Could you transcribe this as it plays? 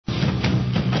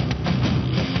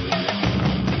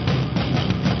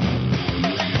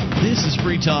This is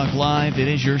Free Talk Live. It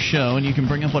is your show, and you can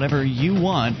bring up whatever you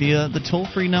want via the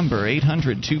toll-free number,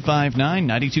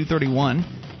 800-259-9231.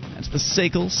 That's the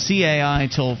SACL CAI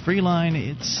toll-free line.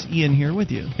 It's Ian here with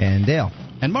you. And Dale.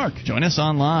 And Mark. Join us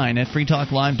online at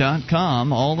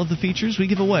freetalklive.com. All of the features we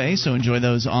give away, so enjoy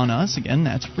those on us. Again,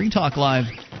 that's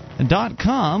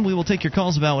freetalklive.com. We will take your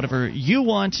calls about whatever you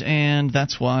want, and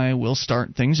that's why we'll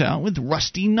start things out with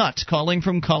Rusty Nutt calling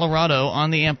from Colorado on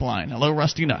the amp line. Hello,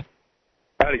 Rusty Nutt.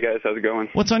 Howdy, guys. How's it going?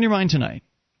 What's on your mind tonight?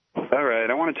 All right.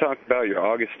 I want to talk about your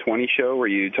August 20 show where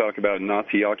you talk about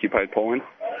Nazi-occupied Poland.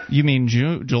 You mean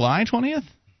July 20th?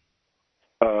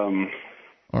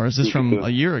 Or is this from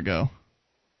a year ago?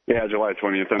 Yeah, July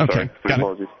 20th. I'm sorry. My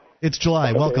apologies. It's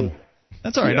July. Okay. Welcome.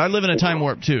 That's all right. Yeah. I live in a time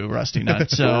warp too, Rusty Nutt.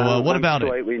 So what about it?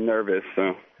 I'm slightly nervous.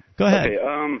 So go ahead.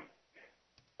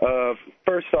 Okay.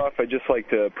 First off, I'd just like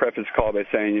to preface the call by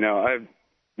saying, I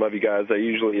love you guys. I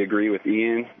usually agree with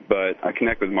Ian, but I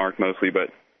connect with Mark mostly. But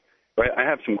I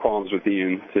have some qualms with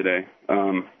Ian today.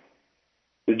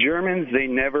 The Germans, they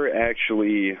never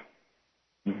actually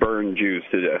burned Jews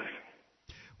to death.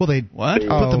 Well, they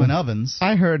put them in ovens.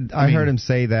 I heard him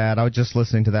say that. I was just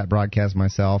listening to that broadcast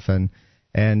myself, and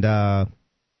he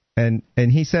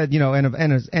said,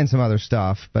 and some other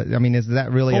stuff. But I mean, is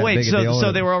that really a big deal?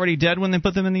 So they were already dead when they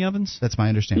put them in the ovens? That's my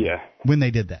understanding. Yeah. When they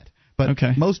did that, but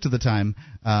most of the time,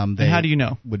 they how do you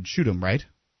know? Would shoot them, right?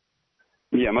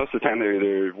 Yeah, most of the time they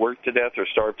either worked to death or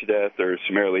starved to death or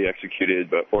summarily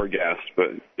executed, or gassed.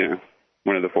 But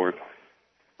one of the four.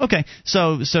 Okay,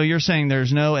 so you're saying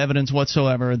there's no evidence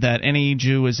whatsoever that any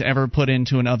Jew was ever put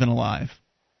into an oven alive?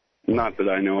 Not that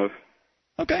I know of.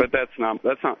 Okay. But that's not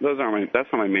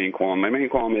my main qualm. My main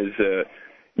qualm is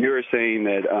you were saying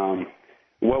that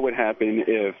what would happen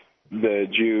if the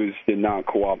Jews did not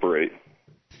cooperate?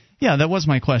 Yeah, that was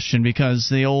my question, because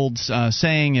the old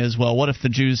saying is, well, what if the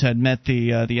Jews had met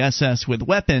the SS with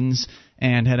weapons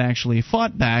and had actually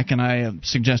fought back? And I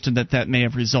suggested that may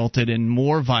have resulted in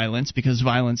more violence, because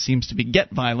violence seems to beget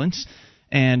violence.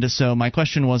 And so my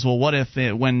question was, well, what if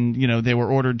when they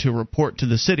were ordered to report to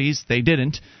the cities, they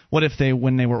didn't? What if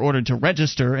when they were ordered to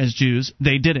register as Jews,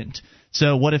 they didn't?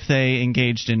 So what if they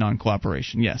engaged in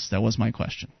non-cooperation? Yes, that was my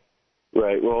question.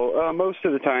 Right. Well, most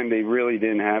of the time they really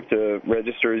didn't have to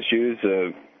register as Jews.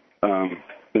 The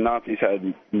Nazis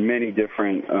had many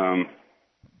different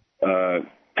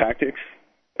tactics,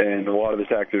 and a lot of the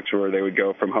tactics were they would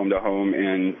go from home to home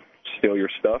and steal your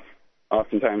stuff.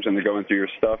 Oftentimes when they're going through your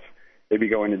stuff, they'd be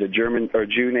going into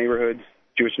Jewish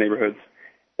neighborhoods,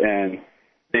 and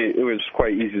it was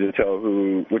quite easy to tell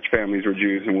which families were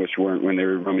Jews and which weren't when they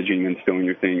were rummaging and stealing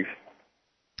your things.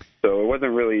 So it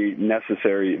wasn't really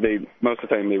necessary. Most of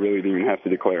the time they really didn't even have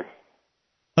to declare.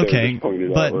 Okay,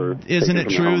 but isn't it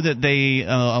true that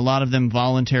a lot of them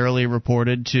voluntarily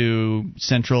reported to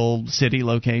central city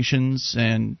locations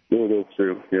and it is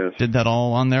true, yes. Did that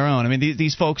all on their own? I mean,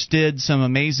 these folks did some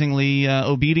amazingly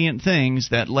obedient things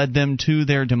that led them to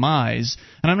their demise.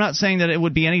 And I'm not saying that it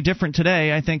would be any different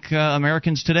today. I think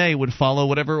Americans today would follow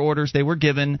whatever orders they were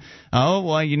given. Oh,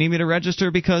 well, you need me to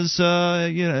register because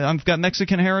I've got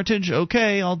Mexican heritage?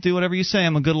 Okay, I'll do whatever you say.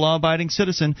 I'm a good law-abiding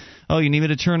citizen. Oh, you need me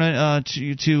to turn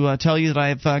to tell you that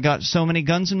I've got so many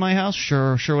guns in my house?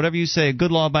 Sure, whatever you say.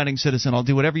 Good law-abiding citizen. I'll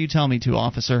do whatever you tell me to,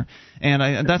 officer.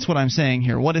 And that's what I'm saying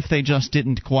here. What if they just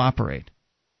didn't cooperate?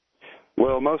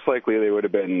 Well, most likely they would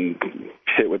have been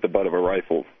hit with the butt of a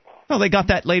rifle. Well, they got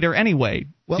that later anyway.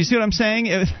 Well, do you see what I'm saying?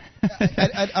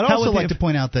 I'd also like to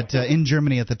point out that in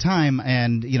Germany at the time,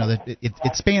 and that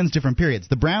it spans different periods,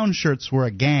 the brown shirts were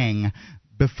a gang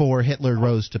before Hitler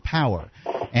rose to power.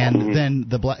 And then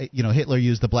Hitler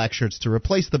used the black shirts to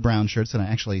replace the brown shirts, and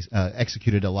actually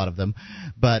executed a lot of them.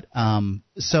 But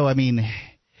so I mean,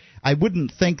 I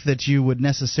wouldn't think that you would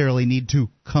necessarily need to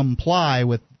comply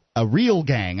with a real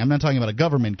gang. I'm not talking about a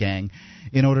government gang.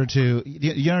 In order to,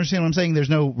 you understand what I'm saying? There's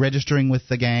no registering with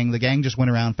the gang. The gang just went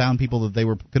around, found people that they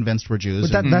were convinced were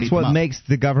Jews. But that's what makes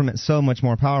the government so much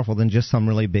more powerful than just some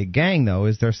really big gang, though,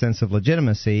 is their sense of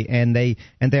legitimacy, and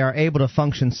they are able to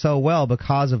function so well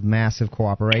because of massive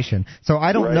cooperation. So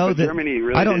I don't know that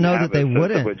really I don't know that they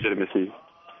wouldn't. Legitimacy.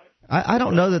 I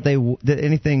don't know that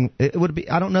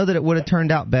I don't know that it would have turned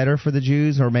out better for the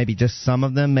Jews, or maybe just some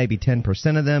of them, maybe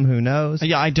 10% of them, who knows?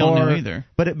 Yeah, I don't know either.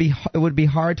 But it would be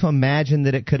hard to imagine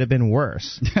that it could have been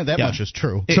worse. That much is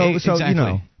true. So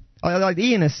exactly. Like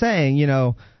Ian is saying,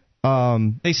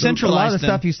 they centralized a lot of the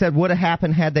stuff you said would have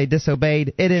happened had they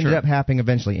disobeyed. It ended up happening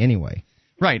eventually anyway.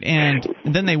 Right, and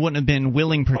then they wouldn't have been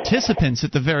willing participants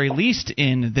at the very least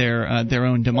in their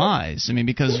own demise. I mean,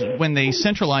 because when they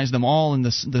centralized them all in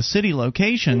the city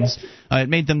locations, it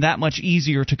made them that much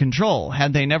easier to control.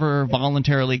 Had they never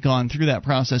voluntarily gone through that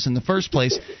process in the first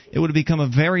place, it would have become a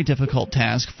very difficult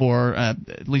task for,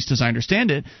 at least as I understand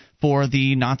it, for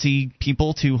the Nazi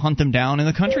people to hunt them down in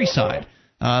the countryside.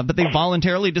 But they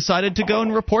voluntarily decided to go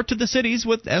and report to the cities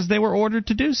as they were ordered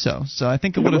to do so. So I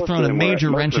think it would have thrown a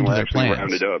major wrench into their plans.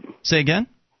 Rounded up. Say again?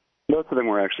 Most of them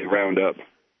were actually rounded up.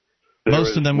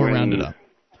 Most of them were rounded up.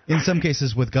 In some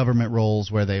cases with government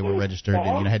roles where they were registered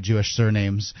and had Jewish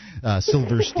surnames,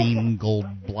 Silverstein,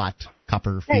 Goldblatt,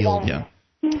 Copperfield. Yeah.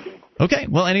 Okay,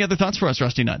 well, any other thoughts for us,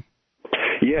 Rusty Nutt?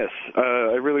 Yes,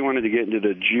 I really wanted to get into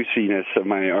the juiciness of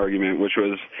my argument, which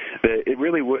was that it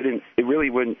really wouldn't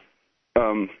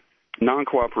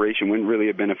non-cooperation wouldn't really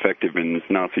have been effective in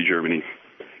Nazi Germany,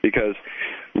 because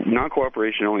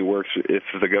non-cooperation only works if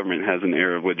the government has an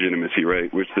air of legitimacy,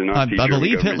 right? Which the Nazi I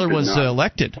believe Hitler was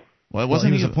elected. Well,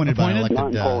 wasn't he appointed by an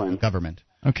elected government?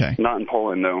 Okay. Not in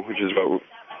Poland, though, which is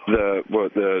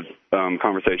what the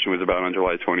conversation was about on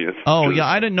July 20th. Oh yeah,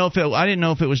 I didn't know if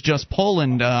it was just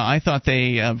Poland. I thought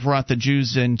they brought the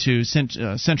Jews into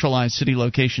centralized city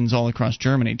locations all across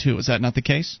Germany too. Is that not the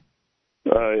case?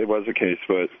 It was the case,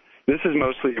 but this is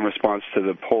mostly in response to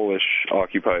the Poland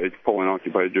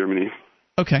occupied Germany.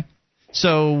 Okay.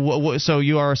 So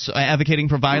you are advocating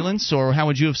for violence, or how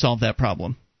would you have solved that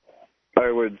problem? I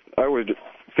would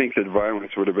think that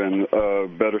violence would have been a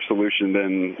better solution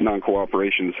than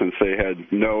non-cooperation, since they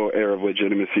had no air of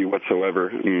legitimacy whatsoever.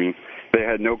 I mean, they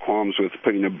had no qualms with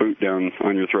putting a boot down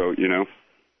on your throat, you know.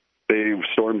 They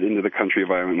stormed into the country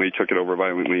violently, took it over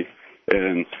violently,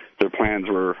 and their plans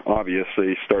were obvious.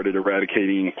 They started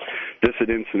eradicating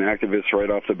dissidents and activists right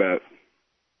off the bat.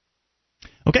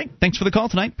 Okay, thanks for the call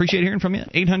tonight. Appreciate hearing from you.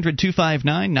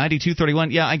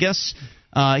 800-259-9231. Yeah, I guess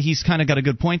he's kind of got a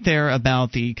good point there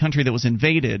about the country that was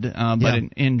invaded, but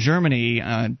in Germany,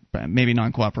 maybe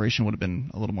non-cooperation would have been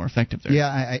a little more effective there.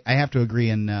 Yeah, I have to agree.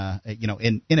 In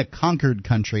a conquered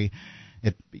country,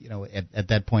 at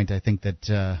that point, I think that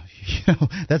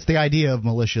that's the idea of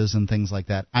militias and things like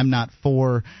that. I'm not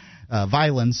for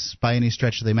violence by any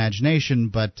stretch of the imagination,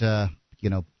 but I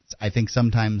think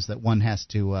sometimes that one has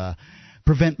to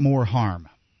prevent more harm.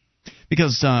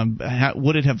 Because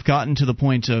would it have gotten to the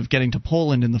point of getting to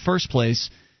Poland in the first place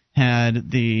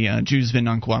had the Jews been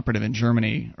non-cooperative in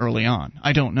Germany early on?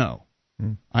 I don't know.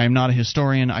 I am not a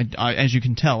historian. I, as you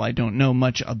can tell, I don't know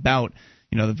much about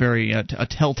the very a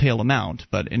telltale amount,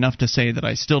 but enough to say that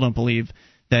I still don't believe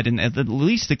that in at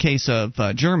least the case of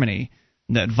Germany,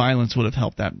 that violence would have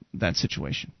helped that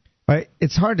situation. Right.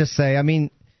 It's hard to say. I mean,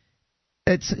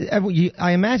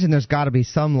 I imagine there's got to be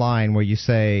some line where you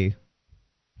say,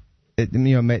 that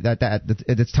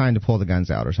it's time to pull the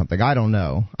guns out or something. I don't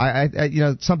know.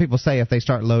 Some people say if they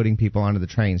start loading people onto the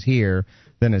trains here,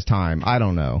 then it's time. I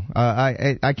don't know.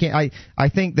 I can't. I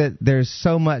think that there's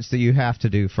so much that you have to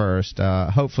do first,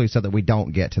 hopefully, so that we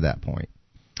don't get to that point.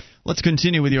 Let's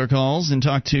continue with your calls and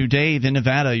talk to Dave in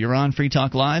Nevada. You're on Free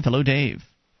Talk Live. Hello, Dave.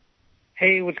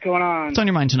 Hey, what's going on? What's on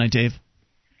your mind tonight, Dave?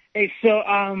 Hey, so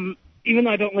even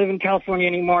though I don't live in California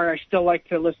anymore, I still like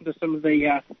to listen to some of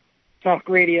the talk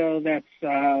radio that's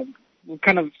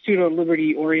kind of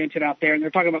pseudo-liberty oriented out there, and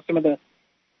they're talking about some of the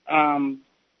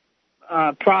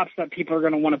props that people are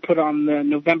going to want to put on the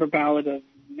November ballot of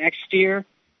next year.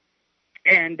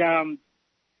 And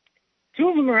two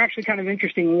of them are actually kind of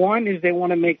interesting. One is they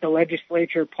want to make the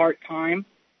legislature part-time.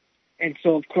 And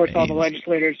so, of course, all the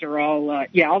legislators are all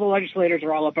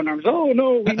up in arms. Oh,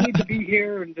 no, we need to be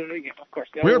here. And of course,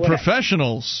 we're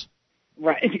professionals.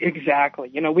 Right,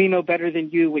 exactly. We know better than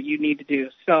you what you need to do.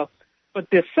 So, but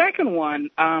the second one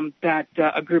that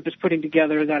a group is putting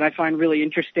together that I find really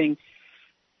interesting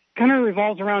kind of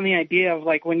revolves around the idea of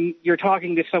like when you're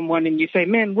talking to someone and you say,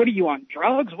 man, what are you on,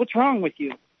 drugs? What's wrong with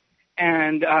you?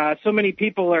 And so many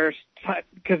people are,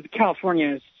 because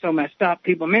California is so messed up,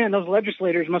 people, man, those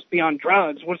legislators must be on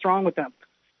drugs. What's wrong with them?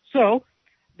 So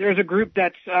there's a group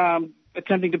that's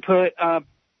attempting to put a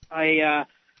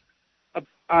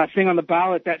thing on the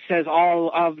ballot that says all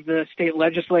of the state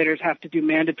legislators have to do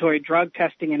mandatory drug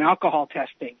testing and alcohol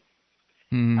testing.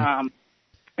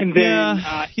 And then,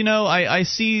 I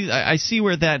see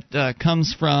where that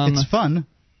comes from. It's fun.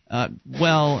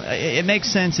 Well, it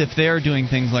makes sense if they're doing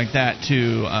things like that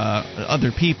to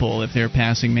other people. If they're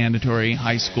passing mandatory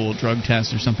high school drug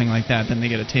tests or something like that, then they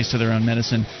get a taste of their own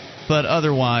medicine. But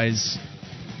otherwise,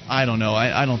 I don't know.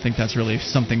 I don't think that's really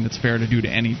something that's fair to do to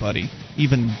anybody,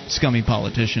 even scummy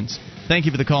politicians. Thank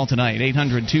you for the call tonight.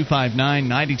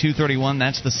 800-259-9231.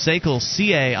 That's the SACL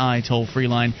CAI toll-free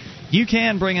line. You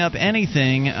can bring up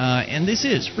anything, and this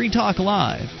is Free Talk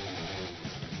Live.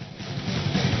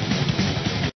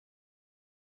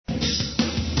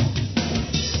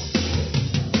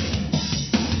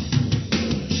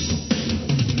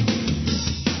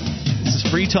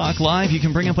 Free Talk Live. You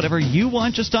can bring up whatever you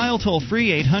want. Just dial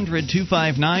toll-free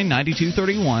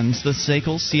 800-259-9231. It's the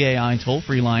SACL CAI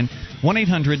toll-free line,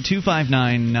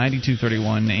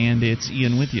 1-800-259-9231. And it's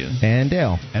Ian with you. And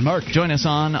Dale. And Mark. Join us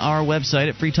on our website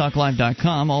at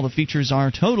freetalklive.com. All the features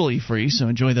are totally free, so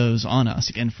enjoy those on us.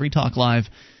 Again,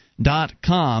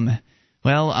 freetalklive.com.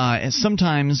 Well,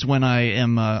 sometimes when I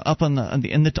am up on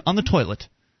the toilet,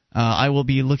 I will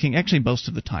be looking, actually most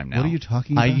of the time now. What are you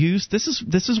talking about? This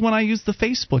is when I use the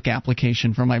Facebook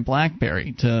application for my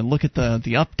BlackBerry to look at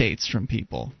the updates from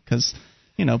people, because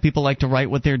people like to write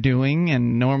what they're doing,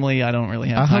 and normally I don't really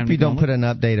have time. I hope you don't put an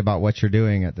update about what you're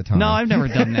doing at the time. No, I've never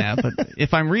done that. But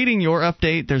if I'm reading your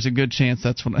update, there's a good chance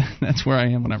that's where I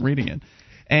am when I'm reading it.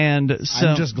 And so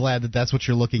I'm just glad that that's what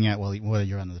you're looking at while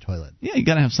you're on the toilet. Yeah, you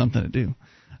got to have something to do.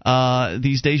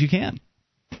 These days you can.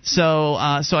 So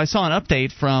I saw an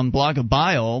update from Blog of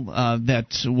Bile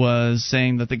that was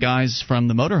saying that the guys from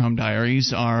the Motorhome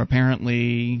Diaries are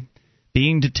apparently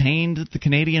being detained at the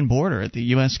Canadian border, at the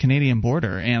U.S.-Canadian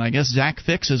border. And I guess Zach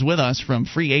Fix is with us from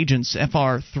Free Agents,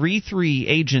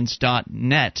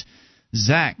 FR33agents.net.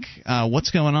 Zach,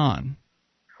 what's going on?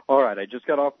 All right, I just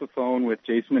got off the phone with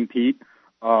Jason and Pete.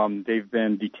 They've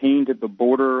been detained at the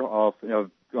border of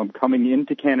coming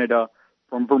into Canada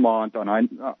from Vermont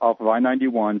off of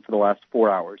I-91 for the last 4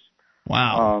 hours.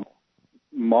 Wow.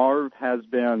 Marv has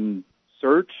been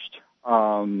searched.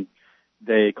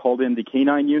 They called in the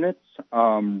canine units.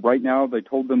 Right now, they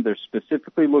told them they're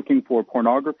specifically looking for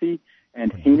pornography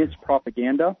and heinous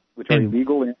propaganda, which are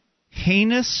illegal.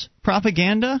 Heinous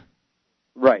propaganda?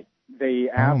 Right. They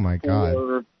asked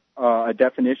for a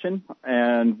definition,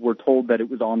 and were told that it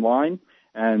was online.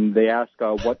 And they asked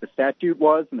what the statute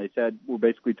was, and they said, we're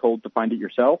basically told to find it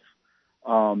yourself.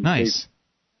 Nice.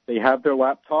 They have their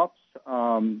laptops,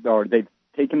 or they've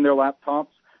taken their laptops.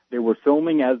 They were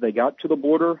filming as they got to the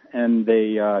border, and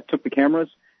they took the cameras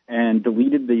and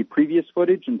deleted the previous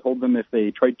footage and told them if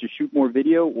they tried to shoot more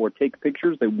video or take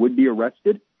pictures, they would be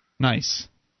arrested. Nice.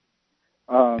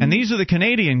 And these are the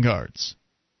Canadian guards?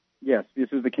 Yes,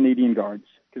 this is the Canadian guards,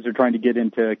 because they're trying to get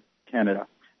into Canada.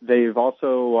 They've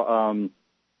also...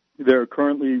 They're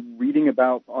currently reading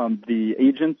about, the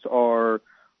agents are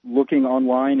looking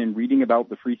online and reading about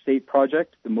the Free State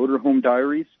Project, the Motorhome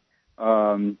Diaries,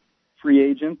 Free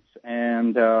Agents,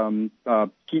 and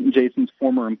Pete and Jason's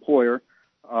former employer,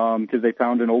 because they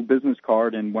found an old business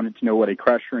card and wanted to know what a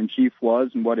crasher-in-chief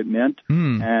was and what it meant.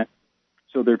 And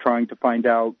so they're trying to find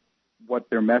out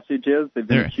what their message is. They've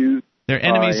been accused. They're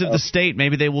enemies of the state.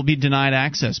 Maybe they will be denied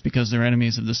access because they're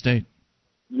enemies of the state.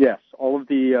 Yes, all of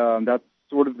the that's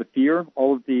sort of the fear.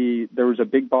 There was a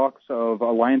big box of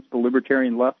Alliance to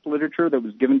Libertarian Left literature that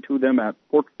was given to them at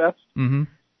PorkFest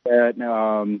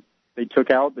that they took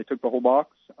out. They took the whole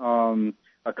box. A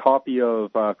copy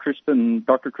of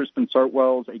Dr. Crispin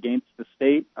Sartwell's Against the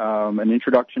State, an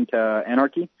introduction to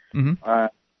anarchy.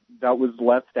 That was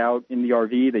left out in the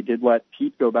RV. They did let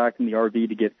Pete go back in the RV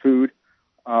to get food,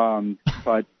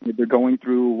 but they're going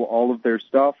through all of their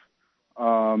stuff.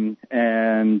 And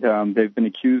they've been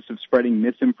accused of spreading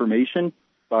misinformation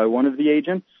by one of the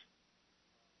agents.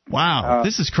 Wow,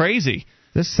 this is crazy.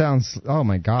 This sounds, oh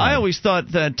my God. I always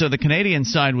thought that the Canadian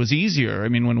side was easier. I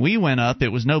mean, when we went up, it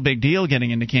was no big deal getting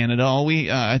into Canada.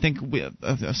 I think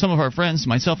some of our friends,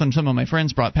 myself and some of my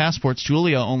friends, brought passports.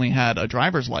 Julia only had a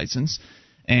driver's license,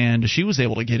 and she was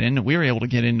able to get in. We were able to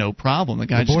get in no problem.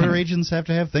 The border agents have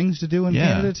to have things to do in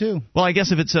Canada, too. Well, I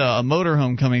guess if it's a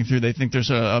motorhome coming through, they think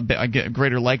there's a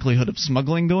greater likelihood of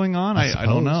smuggling going on. I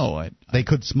don't know. They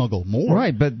could smuggle more.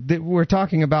 Right, but we're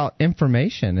talking about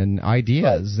information and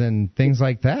ideas and things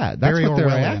like that. That's what they're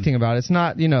reacting about. It's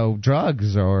not,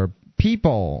 drugs or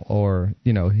people or,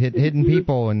 hidden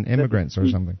people and immigrants or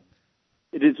something.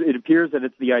 It appears that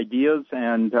it's the ideas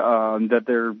and that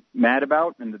they're mad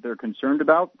about and that they're concerned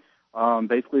about.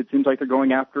 Basically, it seems like they're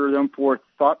going after them for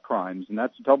thought crimes, and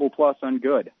that's double plus on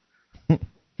good.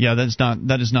 Yeah,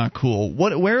 that is not cool.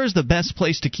 Where is the best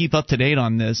place to keep up to date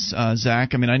on this,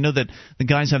 Zach? I mean, I know that the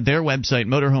guys have their website,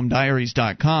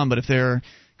 motorhomediaries.com, but if they're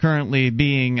currently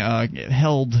being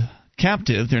held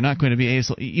captive, they're not going to be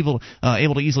able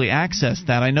to easily access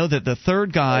that. I know that the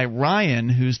third guy, Ryan,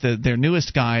 who's their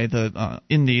newest guy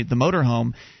in the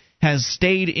motorhome, has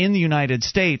stayed in the United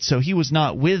States, so he was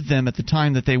not with them at the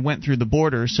time that they went through the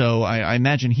border. So I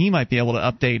imagine he might be able to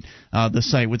update the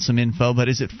site with some info. But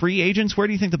is it free agents? Where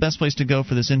do you think the best place to go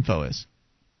for this info is?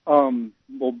 Well,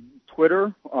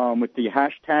 Twitter with the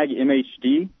hashtag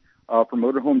MHD for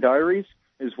Motorhome Diaries,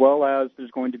 as well as there's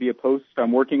going to be a post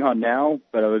I'm working on now,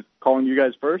 but I was calling you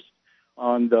guys first,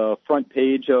 on the front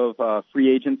page of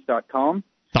freeagents.com.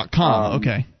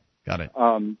 Okay, got it.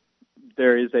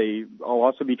 There is I'll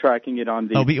also be tracking it on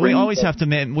the. Oh, we always have to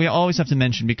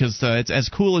mention, because it's as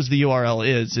cool as the URL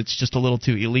is, it's just a little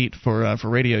too elite for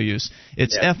radio use.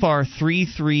 It's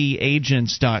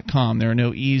fr33agents.com. There are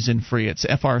no e's in free. It's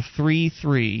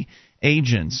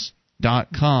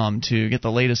fr33agents.com to get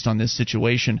the latest on this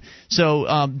situation.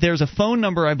 So there's a phone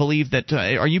number, I believe, that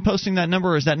are you posting that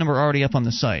number, or is that number already up on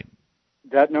the site?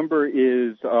 That number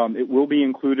is, it will be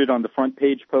included on the front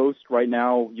page post. Right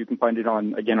now, you can find it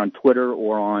on Twitter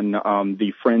or on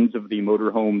the Friends of the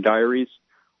Motorhome Diaries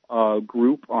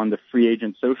group on the Free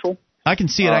Agent Social. I can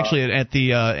see it actually at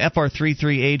the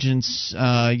FR33 Agents.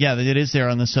 It is there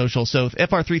on the social. So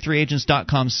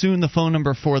FR33agents.com. Soon the phone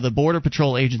number for the Border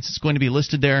Patrol agents is going to be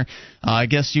listed there. I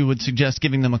guess you would suggest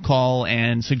giving them a call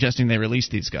and suggesting they release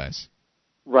these guys.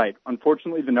 Right.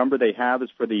 Unfortunately, the number they have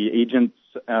is for the agents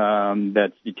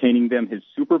that's detaining them, his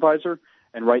supervisor.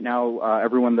 And right now,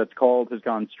 everyone that's called has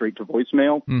gone straight to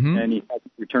voicemail, and he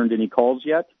hasn't returned any calls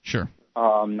yet. Sure.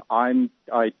 I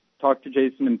talked to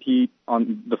Jason and Pete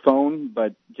on the phone,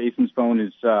 but Jason's phone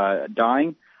is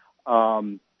dying.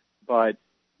 But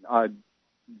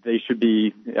they should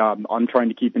be. I'm trying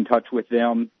to keep in touch with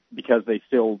them because they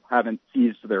still haven't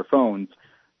seized their phones.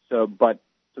 So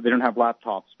they don't have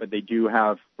laptops, but they do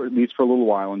have, at least for a little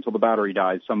while until the battery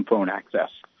dies, some phone access.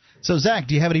 So, Zach,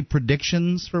 do you have any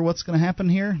predictions for what's going to happen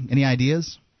here? Any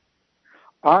ideas?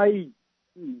 I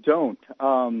don't.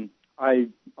 I'm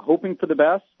hoping for the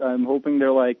best. I'm hoping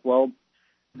they're like, well,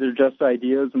 they're just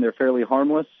ideas and they're fairly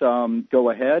harmless. Go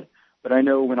ahead. But I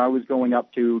know when I was going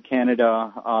up to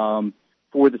Canada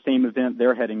for the same event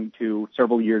they're heading to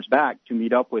several years back to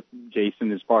meet up with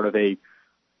Jason as part of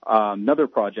another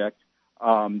project,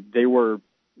 they were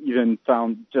even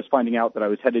finding out that I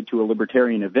was headed to a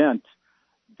libertarian event.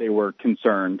 They were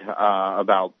concerned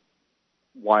about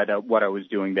what I was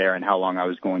doing there and how long I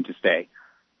was going to stay.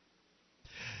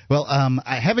 Well,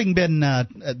 having been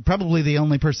probably the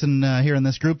only person here in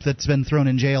this group that's been thrown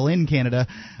in jail in Canada,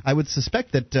 I would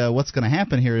suspect that what's going to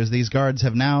happen here is these guards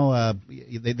have now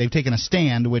they've taken a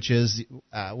stand, which is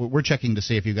we're checking to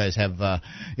see if you guys have a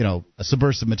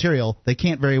subversive material. They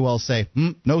can't very well say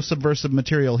no subversive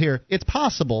material here. It's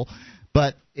possible,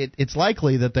 but it's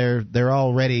likely that they've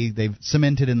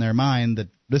cemented in their mind that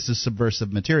this is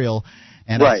subversive material.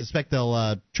 And right. I suspect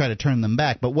they'll try to turn them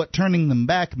back. But what turning them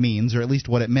back means, or at least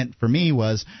what it meant for me,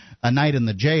 was a night in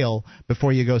the jail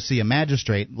before you go see a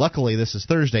magistrate. Luckily, this is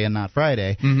Thursday and not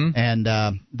Friday. And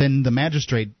then the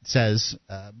magistrate says,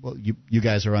 well, you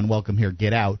guys are unwelcome here.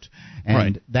 Get out.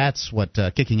 And that's what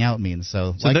kicking out means.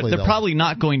 So likely they're probably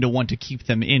not going to want to keep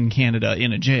them in Canada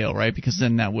in a jail, right? Because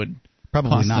then that would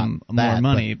probably cost not them more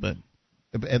money. But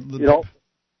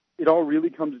it all really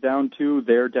comes down to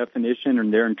their definition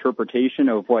and their interpretation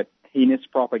of what heinous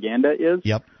propaganda is.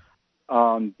 Yep.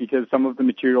 Because some of the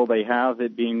material they have,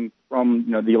 it being from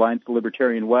the Alliance of the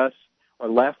Libertarian West or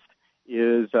Left,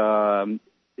 is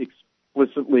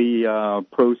explicitly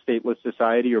pro-stateless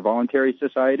society or voluntary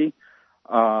society.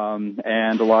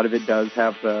 And a lot of it does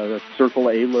have the Circle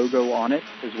A logo on it,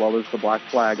 as well as the black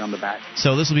flag on the back.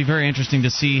 So this will be very interesting to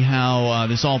see how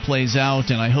this all plays out,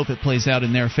 and I hope it plays out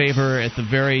in their favor. At the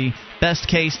very best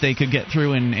case, they could get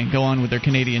through and go on with their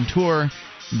Canadian tour.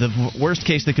 The worst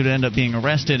case, they could end up being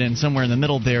arrested, and somewhere in the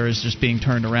middle there is just being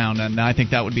turned around. And I think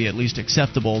that would be at least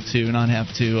acceptable, to not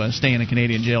have to stay in a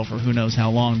Canadian jail for who knows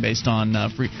how long based on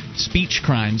free speech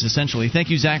crimes, essentially. Thank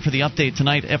you, Zach, for the update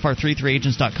tonight.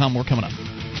 FR33agents.com. We're coming up.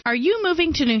 Are you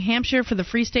moving to New Hampshire for the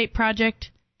Free State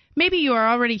Project? Maybe you are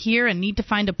already here and need to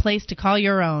find a place to call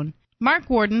your own. Mark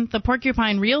Warden, the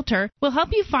Porcupine Realtor, will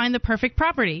help you find the perfect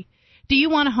property. Do you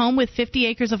want a home with 50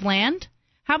 acres of land?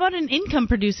 How about an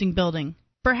income-producing building?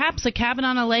 Perhaps a cabin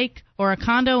on a lake or a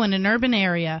condo in an urban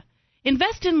area.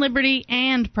 Invest in liberty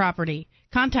and property.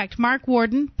 Contact Mark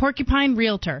Warden, Porcupine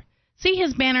Realtor. See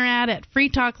his banner ad at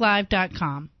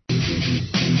freetalklive.com.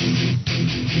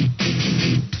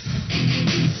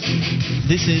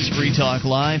 This is Free Talk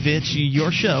Live. It's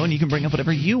your show, and you can bring up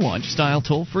whatever you want. Just dial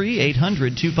toll-free,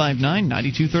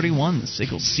 800-259-9231, the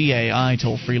SIGL CAI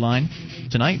toll-free line.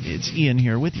 Tonight, it's Ian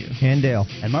here with you. And Dale.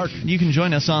 And Mark. You can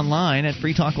join us online at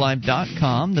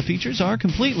freetalklive.com. The features are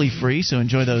completely free, so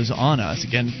enjoy those on us.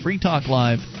 Again,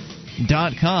 freetalklive.com.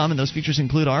 and those features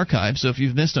include archives. So if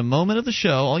you've missed a moment of the show,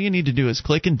 all you need to do is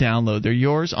click and download. They're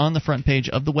yours on the front page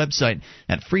of the website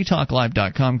at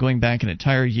freetalklive.com, going back an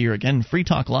entire year. Again,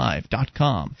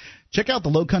 freetalklive.com. Check out the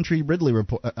Low Country Ridley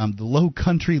report, the Low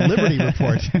Country Liberty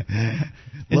Report.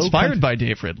 Inspired by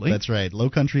Dave Ridley. That's right, Low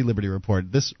Country Liberty Report.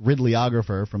 This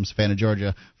Ridleyographer from Savannah,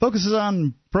 Georgia, focuses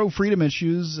on pro-freedom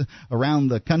issues around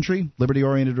the country.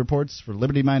 Liberty-oriented reports for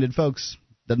liberty-minded folks.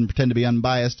 Doesn't pretend to be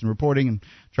unbiased in reporting and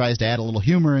tries to add a little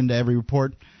humor into every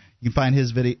report. You can find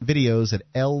his videos at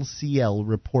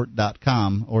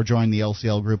lclreport.com or join the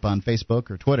LCL group on Facebook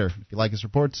or Twitter. If you like his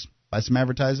reports, buy some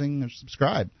advertising or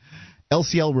subscribe.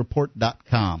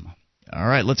 lclreport.com. All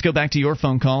right, let's go back to your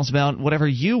phone calls about whatever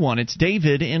you want. It's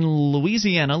David in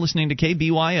Louisiana listening to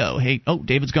KBYO. Hey,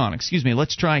 David's gone. Excuse me.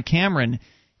 Let's try Cameron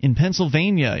in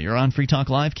Pennsylvania. You're on Free Talk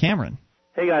Live. Cameron.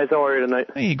 Hey, guys. How are you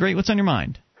tonight? Hey, great. What's on your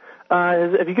mind?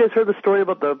 Have you guys heard the story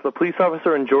about the police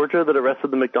officer in Georgia that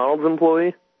arrested the McDonald's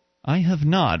employee? I have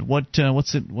not. What's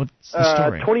the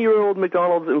story? 20-year-old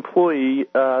McDonald's employee,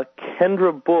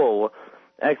 Kendra Bull,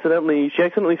 accidentally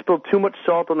spilled too much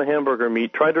salt on the hamburger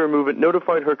meat, tried to remove it,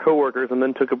 notified her coworkers, and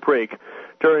then took a break,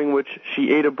 during which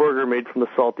she ate a burger made from the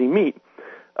salty meat.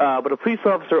 But a police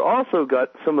officer also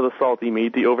got some of the salty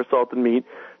meat, the oversalted meat,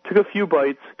 took a few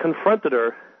bites, confronted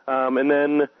her, and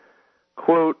then,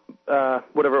 quote,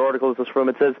 whatever article is this from,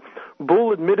 it says,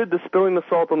 Bull admitted to spilling the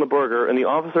salt on the burger, and the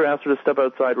officer asked her to step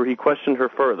outside where he questioned her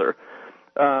further.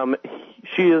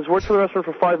 She has worked for the restaurant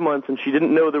for 5 months, and she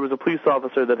didn't know there was a police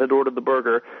officer that had ordered the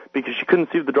burger because she couldn't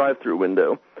see the drive-thru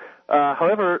window.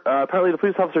 However, apparently the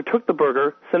police officer took the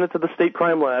burger, sent it to the state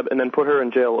crime lab, and then put her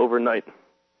in jail overnight.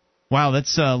 Wow,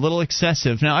 that's a little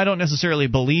excessive. Now, I don't necessarily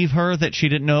believe her that she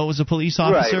didn't know it was a police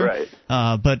officer. Right.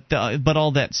 But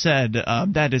all that said,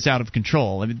 that is out of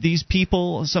control. I mean, these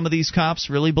people, some of these cops,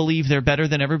 really believe they're better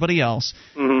than everybody else.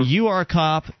 Mm-hmm. You are a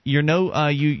cop. You're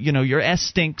your S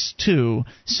stinks too.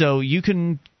 So you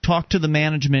can talk to the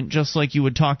management just like you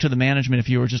would talk to the management if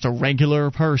you were just a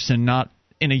regular person, not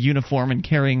in a uniform and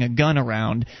carrying a gun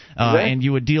around, and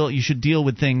you should deal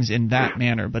with things in that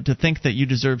manner. But to think that you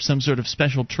deserve some sort of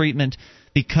special treatment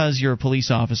because you're a police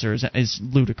officer is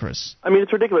ludicrous. I mean,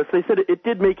 it's ridiculous. They said it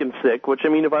did make him sick, which, I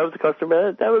mean, if I was a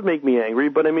customer, that would make me angry.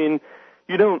 But I mean,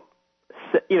 they're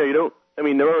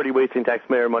already wasting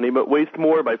taxpayer money, but waste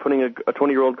more by putting a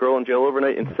 20-year-old girl in jail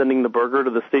overnight and sending the burger to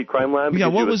the state crime lab. Yeah,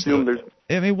 what was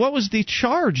the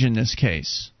charge in this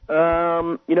case?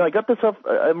 I got this off.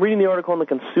 I'm reading the article on the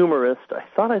Consumerist. I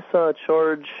thought I saw a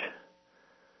charge.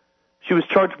 She was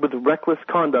charged with reckless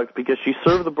conduct because she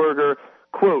served the burger,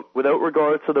 quote, without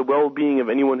regard to the well-being of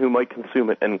anyone who might consume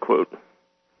it, end quote.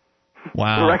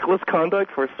 Wow. Reckless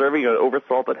conduct for serving an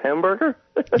oversalted hamburger?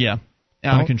 Yeah,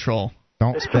 out of control.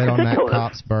 Don't spit on that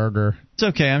cop's burger. It's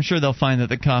okay. I'm sure they'll find that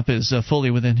the cop is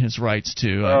fully within his rights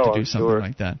to do something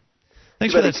like that.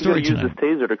 Thanks for that story tonight. Use this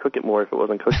taser to cook it more if it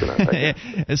wasn't cooked enough.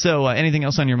 So, anything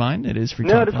else on your mind? It is free.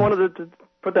 No, I just wanted to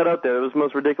put that out there. It was the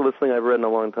most ridiculous thing I've read in a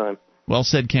long time. Well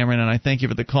said, Cameron, and I thank you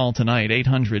for the call tonight.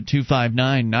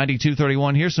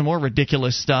 800-259-9231. Here's some more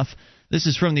ridiculous stuff. This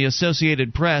is from the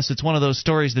Associated Press. It's one of those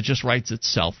stories that just writes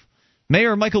itself.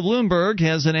 Mayor Michael Bloomberg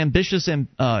has an ambitious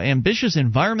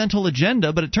environmental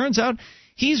agenda, but it turns out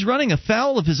he's running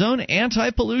afoul of his own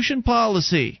anti-pollution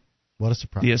policy. What a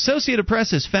surprise. The Associated Press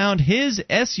has found his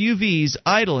SUVs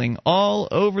idling all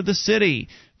over the city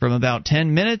from about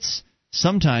 10 minutes,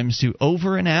 sometimes to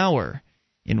over an hour.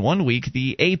 In 1 week,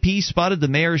 the AP spotted the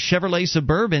mayor's Chevrolet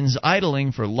Suburbans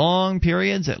idling for long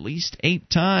periods, at least 8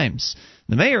 times.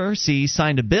 The mayor,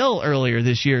 signed a bill earlier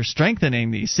this year strengthening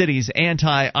the city's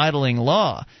anti-idling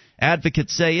law.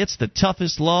 Advocates say it's the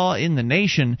toughest law in the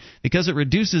nation because it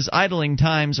reduces idling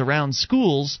times around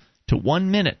schools to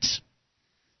 1 minute.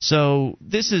 So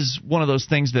this is one of those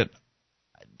things that,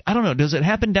 I don't know, does it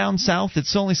happen down south?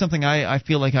 It's only something I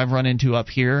feel like I've run into up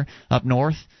here, up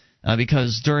north,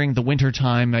 because during the winter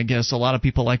time, I guess a lot of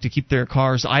people like to keep their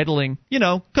cars idling,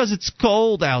 because it's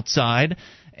cold outside.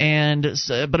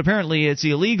 But apparently it's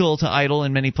illegal to idle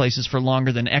in many places for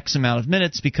longer than X amount of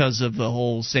minutes because of the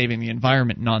whole saving the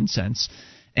environment nonsense.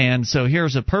 And so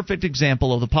here's a perfect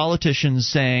example of the politicians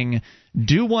saying,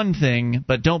 do one thing,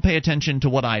 but don't pay attention to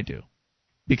what I do,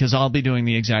 because I'll be doing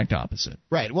the exact opposite.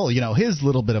 Right. Well, his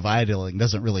little bit of idling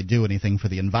doesn't really do anything for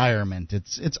the environment.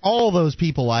 It's all those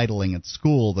people idling at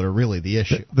school that are really the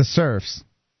issue. The serfs.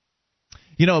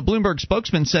 A Bloomberg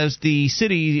spokesman says the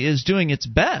city is doing its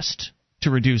best to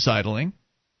reduce idling.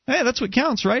 Hey, that's what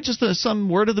counts, right? Just some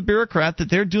word of the bureaucrat that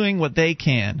they're doing what they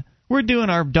can. we're doing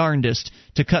our darndest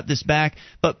to cut this back.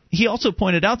 But he also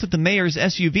pointed out that the mayor's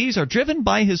SUVs are driven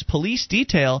by his police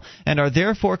detail and are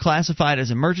therefore classified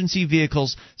as emergency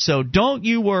vehicles. So don't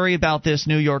you worry about this,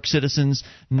 New York citizens.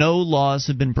 No laws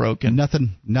have been broken.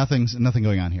 Nothing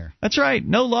going on here. That's right.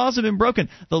 No laws have been broken.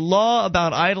 The law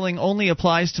about idling only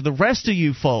applies to the rest of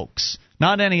you folks,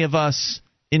 not any of us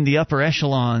in the upper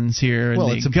echelons here in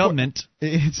the government.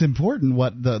 It's important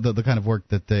what the kind of work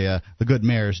that the good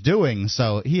mayor's doing,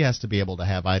 so he has to be able to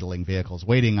have idling vehicles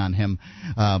waiting on him,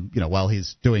 while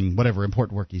he's doing whatever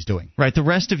important work he's doing. Right. The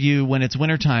rest of you, when it's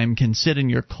wintertime, can sit there in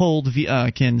your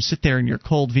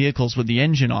cold vehicles with the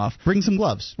engine off. Bring some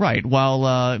gloves. Right.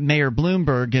 While Mayor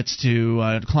Bloomberg gets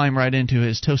to climb right into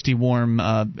his toasty warm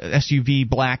SUV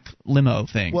black limo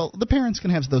thing. Well, the parents can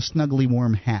have those snuggly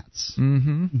warm hats.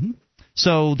 Mm-hmm. Mm-hmm.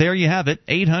 So there you have it,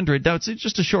 800. That's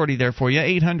just a shorty there for you.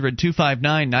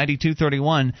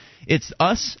 800-259-9231. It's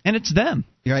us and it's them.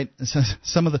 You're right.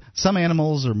 Some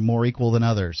animals are more equal than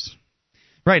others.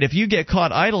 Right. If you get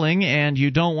caught idling and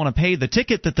you don't want to pay the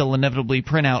ticket that they'll inevitably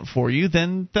print out for you,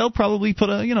 then they'll probably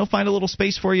find a little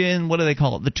space for you in, what do they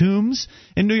call it, the tombs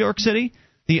in New York City,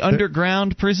 the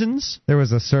underground prisons. There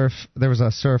was a serf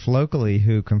locally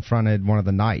who confronted one of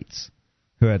the knights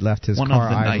who had left his car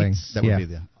idling. That would be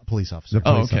the police officer.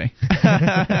 Okay.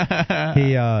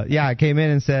 I came in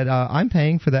and said, I'm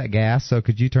paying for that gas, so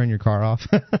could you turn your car off?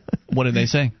 What did they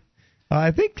say?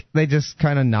 I think they just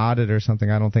kind of nodded or something.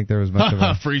 I don't think there was much of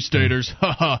a... Free staters.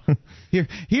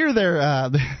 Here they're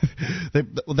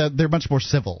much more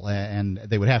civil, and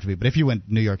they would have to be. But if you went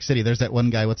to New York City, there's that one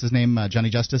guy, what's his name, Johnny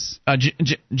Justice?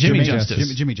 Jimmy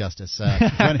Justice. Jimmy Justice.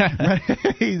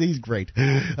 He's great.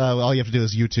 All you have to do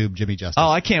is YouTube Jimmy Justice.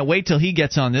 Oh, I can't wait till he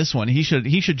gets on this one. He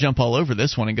should jump all over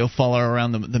this one and go follow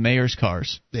around the mayor's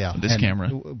cars with this camera.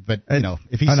 But,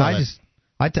 if he saw that...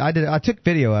 I took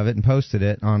video of it and posted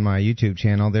it on my YouTube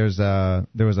channel. There was a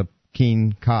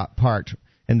Keene cop parked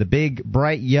in the big,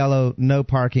 bright yellow no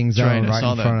parking zone right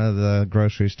in front of the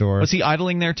grocery store. Was he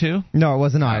idling there too? No, it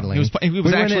wasn't idling. He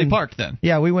was actually parked then.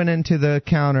 Yeah, we went into the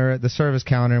counter, the service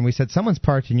counter, and we said, someone's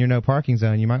parked in your no parking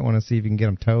zone. You might want to see if you can get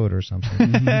them towed or something.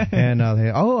 And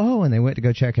and they went to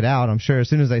go check it out. I'm sure as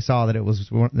soon as they saw that it was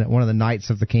one of the knights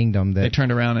of the kingdom, that they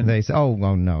turned around and they said,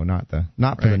 no, not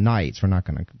for the knights. We're not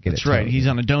going to get it. That's right. He's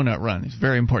on a donut run. It's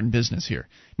very important business here.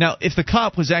 Now, if the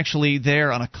cop was actually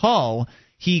there on a call,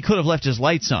 he could have left his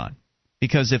lights on.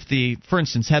 Because for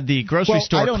instance, had the grocery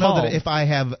store called... I don't know that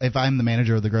if I'm the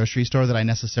manager of the grocery store that I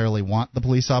necessarily want the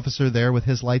police officer there with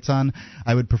his lights on.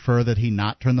 I would prefer that he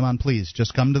not turn them on. Please,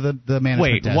 just come to the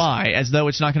management desk. Wait, why? As though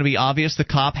it's not going to be obvious the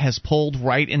cop has pulled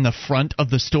right in the front of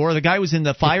the store? The guy was in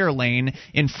the fire lane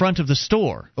in front of the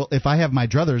store. Well, if I have my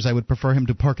druthers, I would prefer him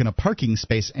to park in a parking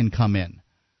space and come in.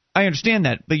 I understand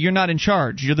that, but you're not in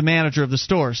charge. You're the manager of the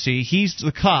store. See, he's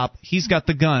the cop. He's got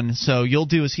the gun, so you'll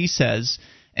do as he says.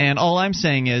 And all I'm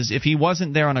saying is, if he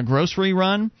wasn't there on a grocery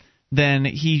run, then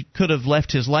he could have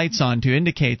left his lights on to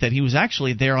indicate that he was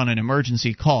actually there on an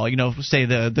emergency call. Say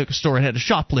the store had a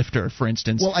shoplifter, for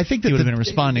instance. Well, I think that he would have been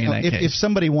responding in that case. If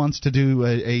somebody wants to do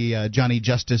a Johnny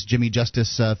Justice, Jimmy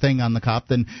Justice thing on the cop,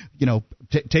 then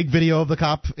take video of the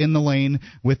cop in the lane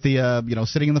with the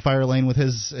sitting in the fire lane with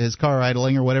his car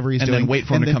idling or whatever he's doing, and then wait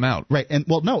for him to come out. Right, and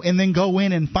then go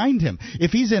in and find him.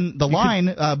 If he's in the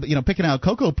line, picking out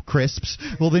Cocoa Crisps,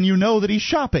 well, then you know that he's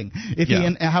shopping.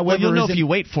 However, you'll know if you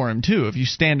wait for him too. If you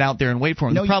stand out there and wait for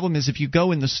him, the problem is if you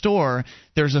go in the store,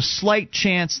 there's a slight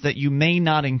chance that you may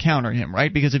not encounter him,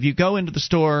 right? Because if you go into the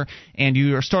store and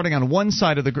you are starting on one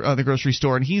side of the grocery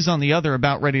store and he's on the other,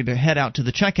 about ready to head out to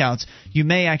the checkouts, you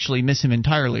may actually miss him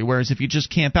entirely. Whereas if you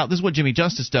just camp out, this is what Jimmy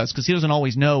Justice does, because he doesn't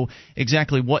always know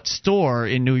exactly what store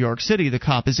in New York City the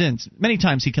cop is in. Many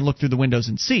times he can look through the windows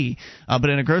and see,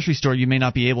 but in a grocery store you may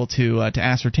not be able to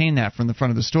ascertain that from the front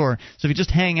of the store. So if you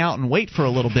just hang out and wait for a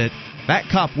little bit, that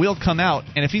cop will come out,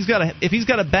 and if he's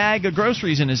got a bag of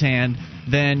groceries in his hand,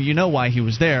 then you know why he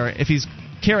was there. If he's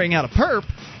carrying out a perp,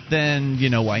 then you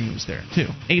know why he was there, too.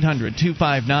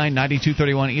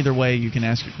 800-259-9231. Either way, you can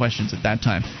ask your questions at that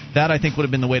time. That, I think, would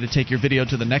have been the way to take your video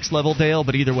to the next level, Dale,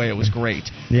 but either way, it was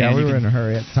great. Yeah, and we were in a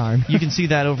hurry at the time. You can see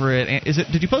that over at...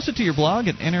 Did you post it to your blog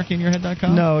at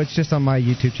anarchyinyourhead.com? No, it's just on my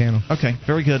YouTube channel. Okay,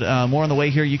 very good. More on the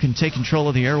way here. You can take control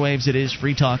of the airwaves. It is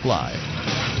Free Talk Live.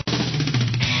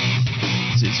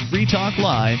 It's Free Talk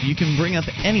Live. You can bring up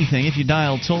anything if you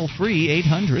dial toll-free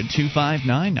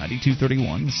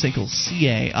 800-259-9231, the SACL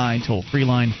CAI toll-free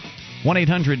line.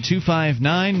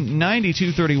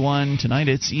 1-800-259-9231. Tonight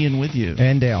it's Ian with you.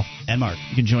 And Dale. And Mark.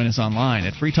 You can join us online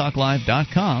at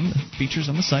freetalklive.com. The features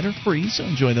on the site are free, so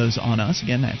enjoy those on us.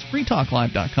 Again, that's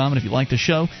freetalklive.com. And if you like the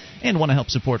show and want to help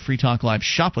support Free Talk Live,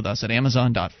 shop with us at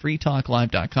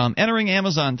amazon.freetalklive.com. Entering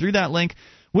Amazon through that link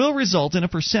will result in a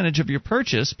percentage of your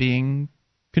purchase being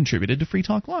contributed to Free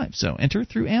Talk Live. So enter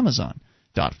through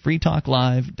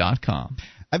amazon.freetalklive.com.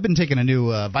 I've been taking a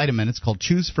new vitamin. It's called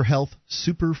Choose for Health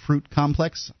Super Fruit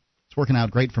Complex. It's working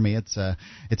out great for me. It's a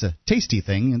tasty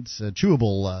thing. It's a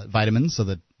chewable vitamin, so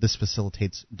that this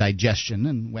facilitates digestion.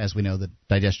 And as we know, that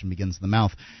digestion begins in the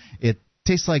mouth. It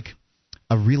tastes like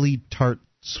a really tart,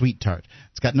 sweet tart.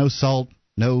 It's got no salt,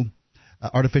 no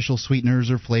artificial sweeteners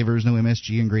or flavors, no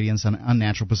MSG ingredients,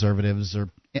 unnatural preservatives, or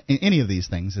any of these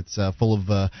things. It's full of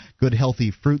good,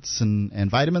 healthy fruits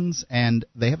and vitamins, and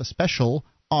they have a special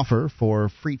offer for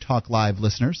Free Talk Live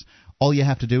listeners. All you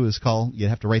have to do is call. You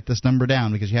have to write this number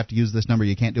down because you have to use this number.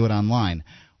 You can't do it online.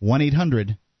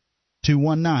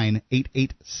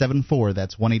 1-800-219-8874.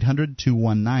 That's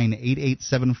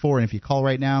 1-800-219-8874. And if you call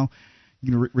right now,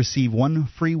 you can receive 1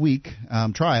 free week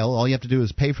trial. All you have to do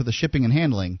is pay for the shipping and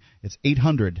handling. It's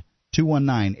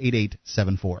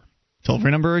 800-219-8874.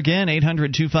 Toll-free number again,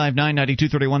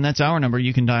 800-259-9231. That's our number.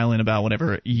 You can dial in about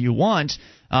whatever you want.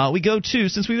 We go to,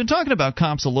 since we've been talking about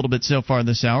cops a little bit so far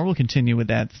this hour, we'll continue with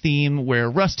that theme where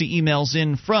Rusty emails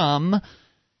in from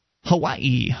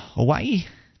Hawaii. Hawaii?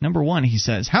 Number 1, he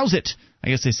says, how's it? I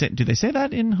guess they say, do they say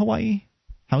that in Hawaii?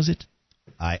 How's it?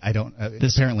 I don't.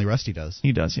 Apparently Rusty does.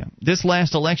 He does, yeah. This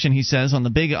last election, he says, on the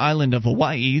big island of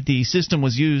Hawaii, the system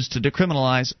was used to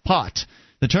decriminalize pot.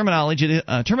 The terminology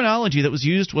that was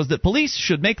used was that police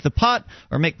should make the pot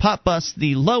or make pot busts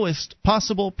the lowest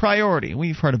possible priority.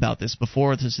 We've heard about this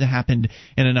before. This has happened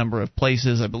in a number of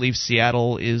places. I believe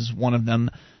Seattle is one of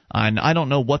them. And I don't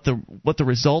know what the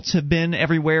results have been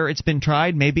everywhere it's been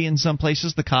tried. Maybe in some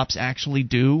places the cops actually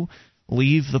do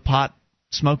leave the pot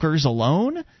smokers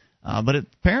alone. But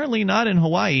apparently not in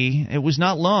Hawaii. It was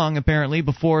not long, apparently,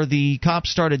 before the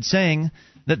cops started saying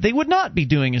that they would not be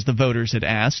doing as the voters had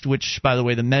asked, which, by the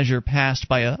way, the measure passed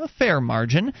by a fair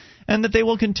margin, and that they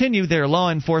will continue their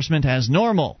law enforcement as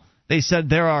normal. They said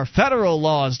there are federal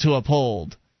laws to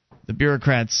uphold. The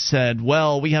bureaucrats said,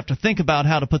 well, we have to think about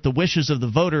how to put the wishes of the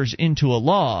voters into a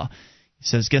law. He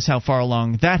says, guess how far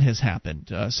along that has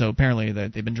happened. So apparently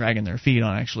they've been dragging their feet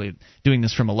on actually doing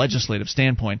this from a legislative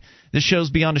standpoint. This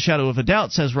shows beyond a shadow of a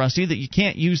doubt, says Rusty, that you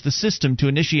can't use the system to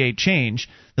initiate change.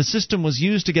 The system was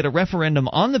used to get a referendum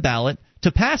on the ballot,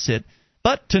 to pass it,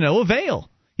 but to no avail.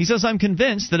 He says, I'm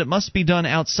convinced that it must be done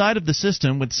outside of the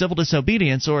system with civil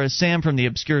disobedience, or as Sam from the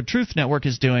Obscure Truth Network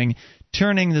is doing,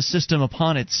 turning the system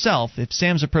upon itself. If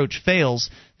Sam's approach fails,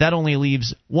 that only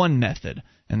leaves one method,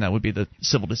 and that would be the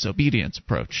civil disobedience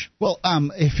approach. Well,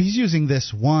 if he's using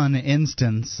this one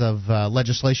instance of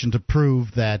legislation to prove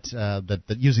that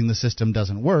using the system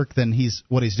doesn't work, then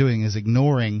what he's doing is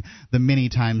ignoring the many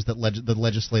times that the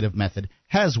legislative method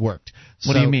has worked.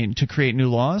 What do you mean? To create new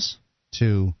laws?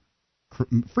 To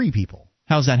free people.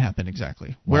 How's that happen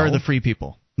exactly? Where are the free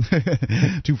people?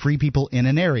 To free people in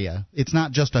an area. It's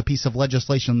not just a piece of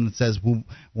legislation that says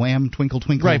wham, twinkle,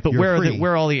 twinkle. Right, but where free.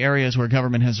 Where are all the areas where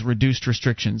government has reduced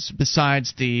restrictions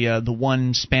besides the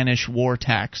one Spanish war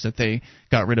tax that they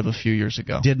got rid of a few years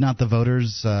ago? Did not the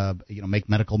voters make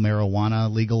medical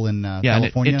marijuana legal in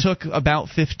California? And it took about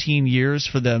 15 years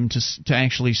for them to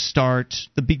actually start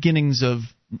the beginnings of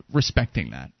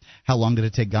respecting that. How long did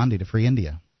it take Gandhi to free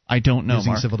India? I don't know,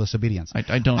 using Mark. Civil disobedience.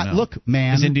 I don't know. Look,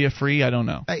 man. Is India free? I don't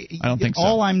know. I don't think so.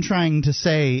 All I'm trying to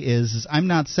say is I'm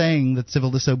not saying that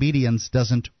civil disobedience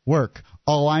doesn't work.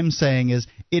 All I'm saying is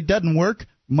it doesn't work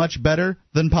much better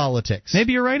than politics.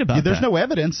 Maybe you're right about that. There's no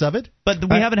evidence of it. But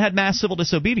we haven't had mass civil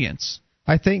disobedience.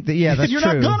 I think that, yeah, that's You're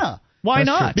true. You're not gonna. Why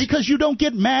not? Because you don't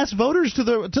get mass voters to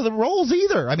the rolls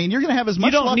either. I mean, you're going to have as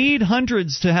much. You don't need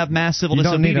hundreds to have mass civil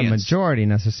disobedience. You don't need a majority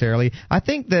necessarily. I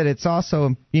think that it's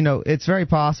also, it's very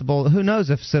possible. Who knows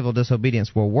if civil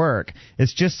disobedience will work?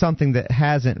 It's just something that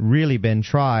hasn't really been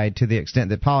tried to the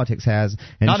extent that politics has,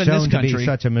 and not shown to be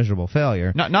such a miserable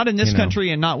failure. Not in this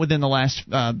country, and not within the last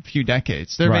few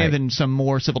decades. There may have been some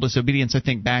more civil disobedience. I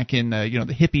think back in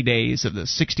the hippie days of the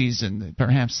 '60s and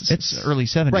perhaps early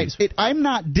 '70s. Right. I'm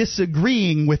not disagreeing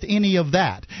with any of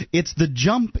that. It's the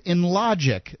jump in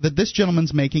logic that this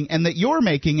gentleman's making and that you're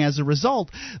making as a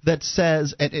result that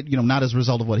says, not as a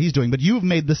result of what he's doing, but you've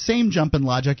made the same jump in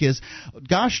logic is,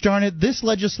 gosh darn it, this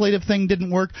legislative thing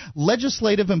didn't work.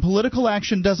 Legislative and political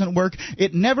action doesn't work.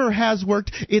 It never has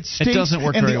worked. It stinks. It doesn't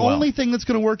work and very the well. only thing that's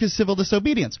going to work is civil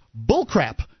disobedience.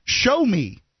 Bullcrap. Show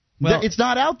me. Well, it's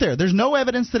not out there. There's no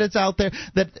evidence that it's out there.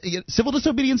 That civil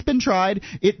disobedience been tried.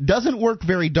 It doesn't work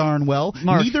very darn well.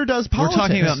 Mark, neither does politics. We're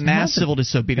talking about mass civil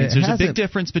disobedience. There's a big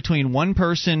difference between one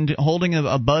person holding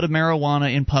a bud of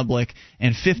marijuana in public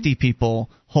and 50 people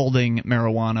holding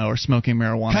marijuana or smoking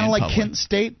marijuana. Kind of like public. Kent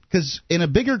State, because in a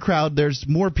bigger crowd, there's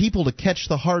more people to catch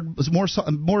the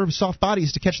more soft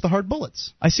bodies to catch the hard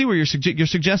bullets. I see where you're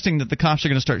suggesting that the cops are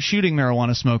going to start shooting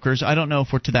marijuana smokers. I don't know if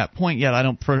we're to that point yet. I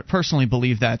don't personally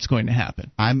believe that's going to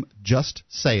happen. I'm just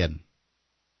saying.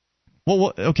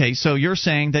 Well, okay, so you're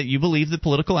saying that you believe that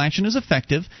political action is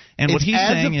effective, and what he's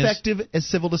saying is... as effective as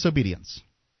civil disobedience.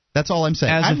 That's all I'm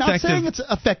saying. I'm not saying it's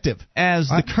effective. As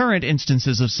the current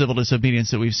instances of civil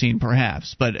disobedience that we've seen,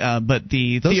 perhaps. But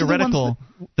the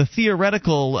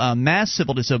theoretical mass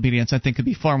civil disobedience, I think, could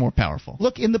be far more powerful.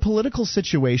 Look, in the political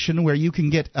situation where you can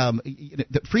get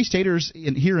free staters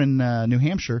here in New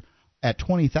Hampshire at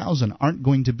 20,000 aren't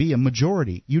going to be a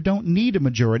majority. You don't need a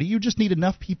majority. You just need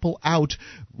enough people out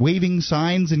waving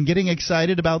signs and getting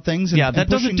excited about things. And, that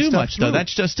doesn't do much, though.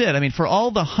 That's just it. I mean, for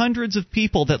all the hundreds of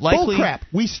people that likely... Bullcrap.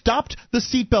 We stopped the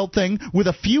seatbelt thing with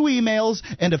a few emails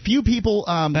and a few people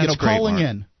calling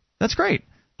in. That's great.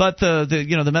 But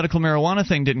the medical marijuana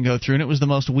thing didn't go through, and it was the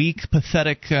most weak,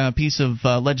 pathetic piece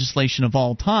of legislation of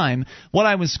all time. What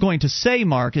I was going to say,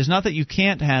 Mark, is not that you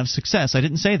can't have success. I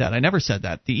didn't say that. I never said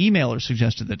that. The emailer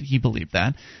suggested that he believed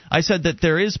that. I said that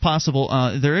there is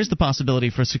the possibility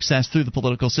for success through the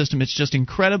political system. It's just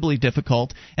incredibly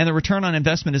difficult, and the return on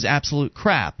investment is absolute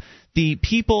crap. The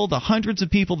hundreds of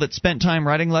people that spent time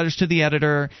writing letters to the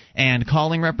editor and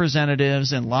calling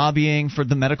representatives and lobbying for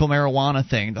the medical marijuana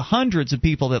thing, the hundreds of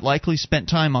people that likely spent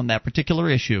time on that particular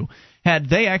issue, had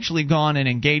they actually gone and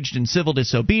engaged in civil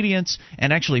disobedience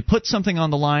and actually put something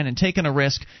on the line and taken a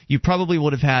risk, you probably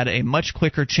would have had a much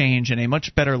quicker change and a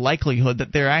much better likelihood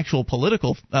that their actual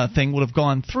political thing would have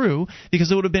gone through,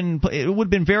 because it would have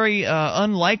been very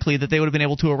unlikely that they would have been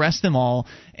able to arrest them all,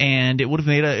 and it would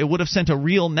have sent a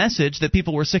real message that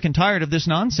people were sick and tired of this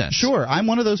nonsense. Sure, I'm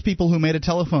one of those people who made a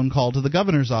telephone call to the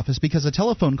governor's office because a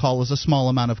telephone call is a small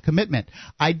amount of commitment.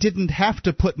 I didn't have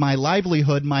to put my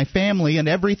livelihood, my family, and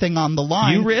everything on the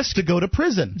line. You risk to go to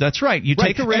prison. That's right. You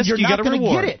take a risk, you get a reward. You're not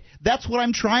going to get it. That's what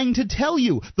I'm trying to tell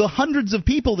you. The hundreds of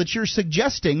people that you're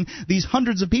suggesting, these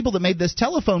hundreds of people that made this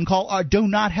telephone call, do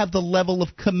not have the level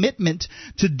of commitment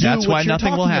to do That's what why you're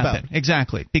nothing will talking happen. about.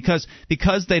 Exactly. Because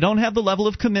they don't have the level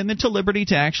of commitment to liberty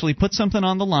to actually put something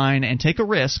on the line and take a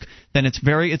risk, then it's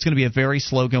going to be a very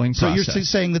slow-going process. So you're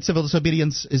saying that civil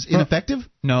disobedience is ineffective?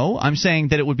 No, I'm saying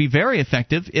that it would be very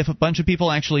effective if a bunch of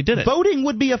people actually did it. Voting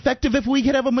would be effective if we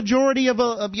could have a majority of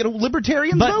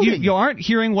libertarians voting. But you aren't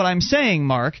hearing what I'm saying,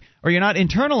 Mark, or you're not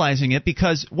internalizing it,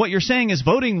 because what you're saying is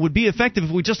voting would be effective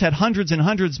if we just had hundreds and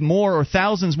hundreds more or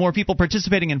thousands more people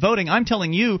participating in voting. I'm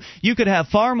telling you, you could have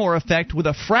far more effect with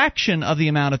a fraction of the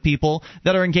amount of people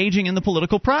that are engaging in the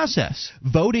political process.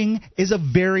 Voting is a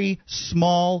very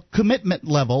small commitment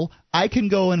level. I can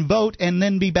go and vote and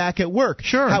then be back at work.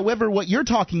 Sure. However, what you're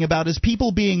talking about is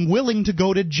people being willing to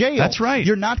go to jail. That's right.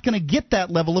 You're not going to get that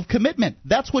level of commitment.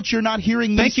 That's what you're not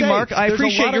hearing me say. Thank you, Mark. I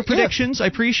appreciate your predictions. I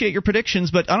appreciate your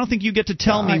predictions, but I don't think you get to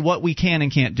tell me what we can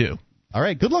and can't do. All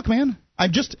right. Good luck, man.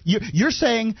 You're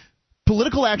saying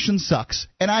political action sucks,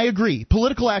 and I agree.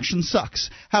 Political action sucks.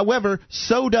 However,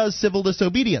 so does civil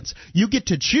disobedience. You get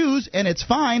to choose, and it's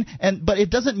fine, but it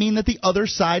doesn't mean that the other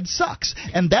side sucks.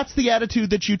 And that's the attitude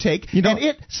that you take, and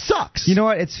it sucks. You know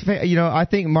what? I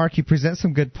think, Mark, you present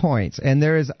some good points, and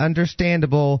there is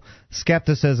understandable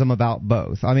skepticism about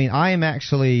both. I mean, I am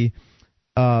actually...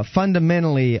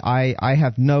 fundamentally, I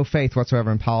have no faith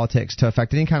whatsoever in politics to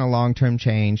affect any kind of long-term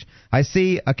change. I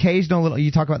see occasional little,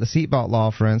 you talk about the seatbelt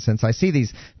law, for instance, I see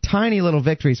these tiny little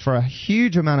victories for a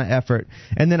huge amount of effort,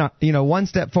 and then, one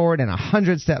step forward and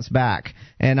 100 steps back.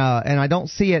 And I don't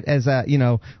see it as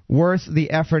worth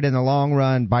the effort in the long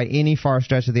run by any far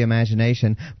stretch of the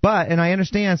imagination. And I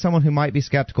understand someone who might be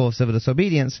skeptical of civil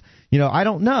disobedience. I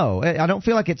don't know. I don't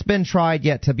feel like it's been tried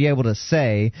yet to be able to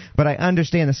say, but I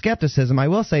understand the skepticism. I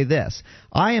will say this.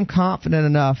 I am confident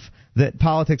enough that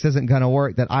politics isn't going to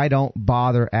work that I don't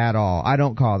bother at all. I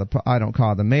don't call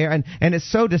the mayor, and it's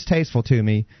so distasteful to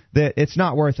me that it's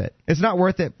not worth it. It's not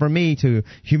worth it for me to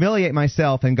humiliate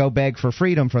myself and go beg for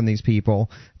freedom from these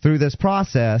people through this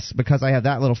process because I have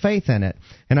that little faith in it.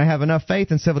 And I have enough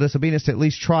faith in civil disobedience to at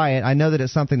least try it. I know that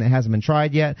it's something that hasn't been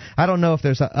tried yet. I don't know if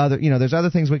there's there's other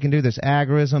things we can do. There's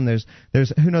agorism.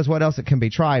 There's who knows what else that can be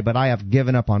tried, but I have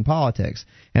given up on politics.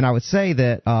 And I would say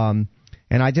that,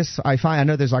 and I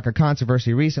know there's like a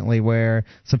controversy recently where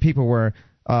some people were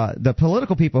the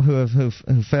political people who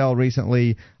failed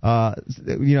recently,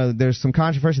 there's some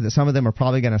controversy that some of them are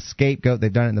probably going to scapegoat.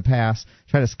 They've done it in the past,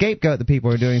 try to scapegoat the people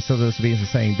who are doing civil disobedience and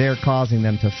saying they're causing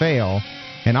them to fail.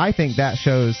 And I think that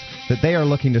shows that they are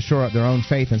looking to shore up their own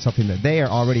faith in something that they are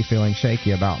already feeling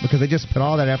shaky about, because they just put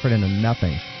all that effort into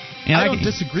nothing. And I don't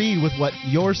disagree with what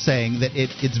you're saying, that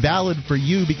it's valid for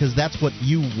you because that's what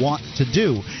you want to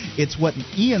do. It's what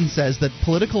Ian says, that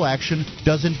political action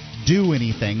doesn't do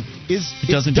anything. It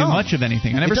doesn't do much of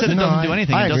anything. I never said it doesn't do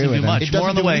anything. It doesn't do much. More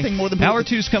on the way. Hour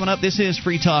 2's coming up. This is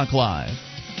Free Talk Live.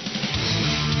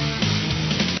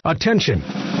 Attention,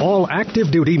 all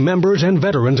active duty members and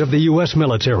veterans of the U.S.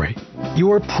 military.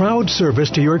 Your proud service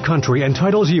to your country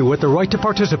entitles you with the right to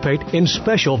participate in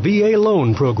special VA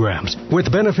loan programs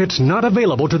with benefits not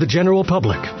available to the general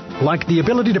public, like the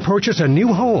ability to purchase a new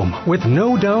home with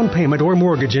no down payment or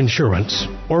mortgage insurance,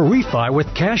 or refi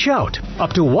with cash out,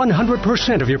 up to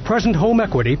 100% of your present home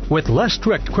equity with less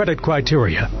strict credit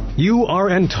criteria. You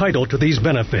are entitled to these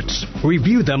benefits.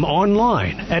 Review them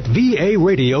online at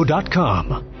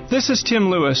varadio.com. This is Tim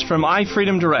Lewis from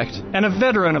iFreedom Direct and a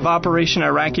veteran of Operation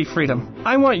Iraqi Freedom.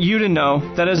 I want you to know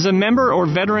that as a member or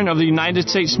veteran of the United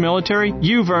States military,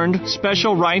 you've earned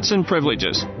special rights and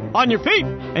privileges. On your feet!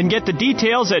 And get the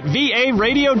details at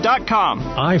varadio.com.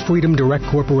 iFreedom Direct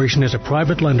Corporation is a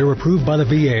private lender approved by the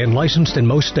VA and licensed in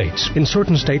most states. In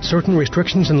certain states, certain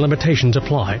restrictions and limitations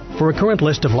apply. For a current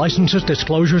list of licenses,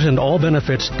 disclosures, and all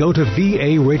benefits, go to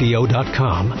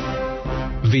varadio.com.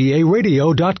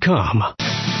 varadio.com.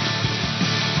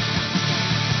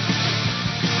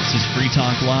 This is Free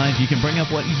Talk Live. You can bring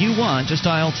up what you want. Just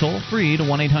dial toll-free to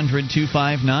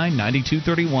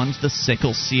 1-800-259-9231. It's the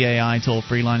SICKLE CAI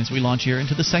toll-free line as we launch here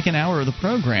into the second hour of the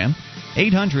program.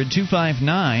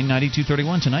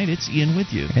 800-259-9231. Tonight, it's Ian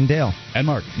with you. And Dale. And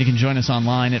Mark. You can join us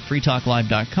online at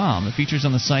freetalklive.com. The features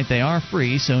on the site, they are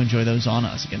free, so enjoy those on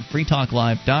us. Again,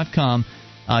 freetalklive.com.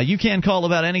 You can call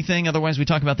about anything. Otherwise, we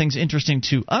talk about things interesting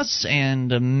to us,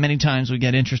 and many times we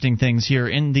get interesting things here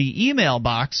in the email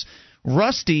box.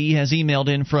 Rusty has emailed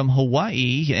in from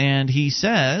Hawaii, and he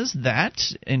says that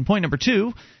in point number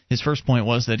 2, his first point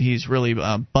was that he's really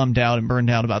bummed out and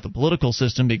burned out about the political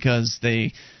system because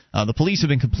the police have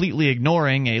been completely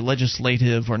ignoring a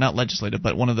legislative, or not legislative,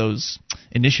 but one of those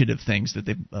initiative things that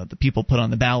the people put on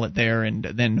the ballot there and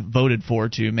then voted for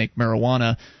to make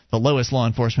marijuana the lowest law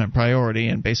enforcement priority.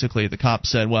 And basically the cops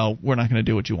said, well, we're not going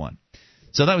to do what you want.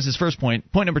 So that was his first point.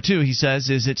 Point number 2, he says,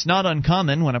 is it's not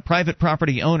uncommon when a private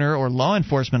property owner or law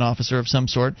enforcement officer of some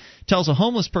sort tells a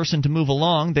homeless person to move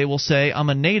along, they will say, I'm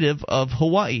a native of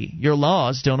Hawaii. Your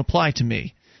laws don't apply to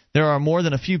me. There are more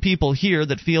than a few people here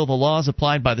that feel the laws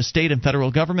applied by the state and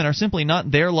federal government are simply not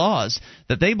their laws,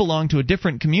 that they belong to a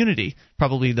different community.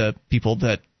 Probably the people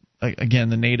that, again,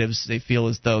 the natives, they feel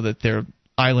as though that their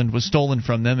island was stolen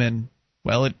from them, and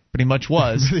well, it pretty much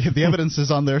was. The evidence is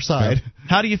on their side.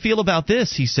 How do you feel about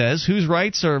this? He says. Whose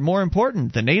rights are more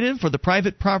important, the native or the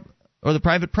private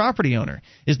property owner?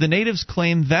 Is the native's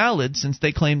claim valid since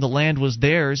they claim the land was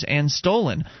theirs and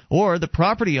stolen, or the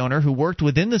property owner who worked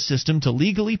within the system to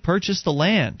legally purchase the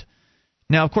land?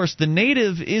 Now, of course, the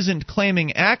native isn't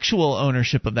claiming actual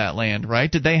ownership of that land,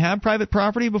 right? Did they have private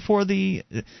property before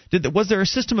was there a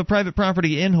system of private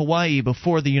property in Hawaii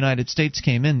before the United States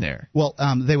came in there? Well,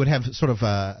 they would have sort of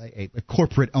a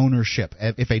corporate ownership.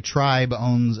 If a tribe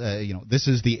owns, this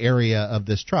is the area of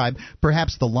this tribe,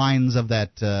 perhaps the lines of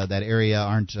that area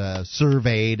aren't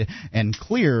surveyed and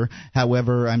clear.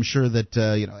 However, I'm sure that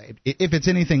if it's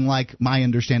anything like my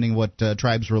understanding what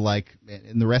tribes were like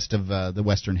in the rest of the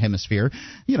Western Hemisphere,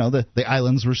 the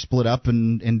islands were split up,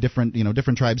 and different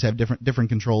tribes have different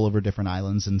control over different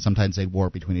islands, and sometimes they war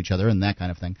between each other and that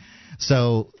kind of thing.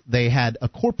 So they had a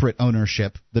corporate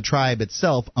ownership. The tribe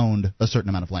itself owned a certain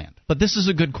amount of land. But this is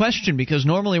a good question, because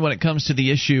normally when it comes to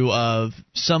the issue of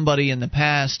somebody in the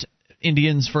past,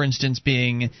 Indians, for instance,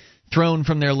 being thrown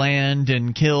from their land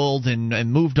and killed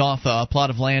and moved off a plot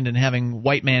of land and having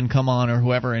white man come on or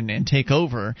whoever and take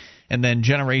over, and then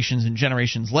generations and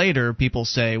generations later people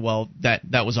say, well,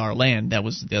 that was our land, that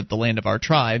was the land of our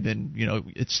tribe, and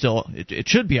it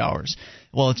should be ours.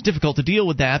 Well, it's difficult to deal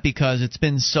with that because it's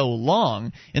been so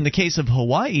long. In the case of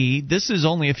Hawaii, this is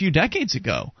only a few decades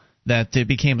ago that it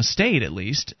became a state, at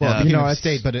least. Well, it became a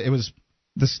state, but it was...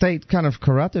 The state kind of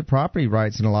corrupted property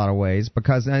rights in a lot of ways,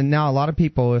 because and now a lot of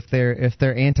people, if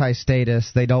they're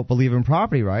anti-status, they don't believe in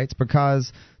property rights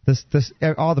because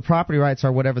all the property rights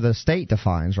are whatever the state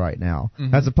defines right now,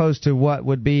 as opposed to what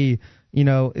would be,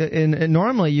 and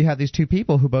normally you have these two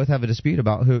people who both have a dispute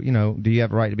about who, do you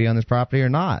have a right to be on this property or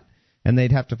not, and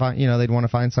they'd have to find, they'd want to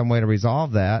find some way to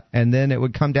resolve that, and then it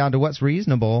would come down to what's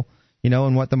reasonable.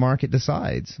 and what the market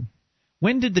decides.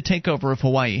 When did the takeover of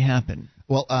Hawaii happen?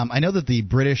 Well, I know that the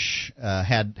British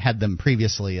had them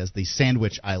previously as the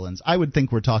Sandwich Islands. I would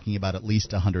think we're talking about at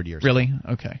least 100 years. Really?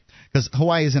 ago. Okay. Because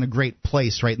Hawaii is in a great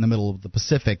place, right in the middle of the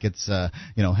Pacific. It's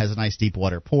has nice deep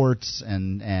water ports,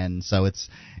 and so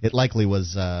it likely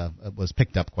was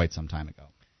picked up quite some time ago.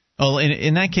 Oh,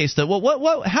 in that case,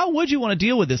 though, how would you want to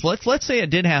deal with this? Let's say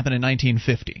it did happen in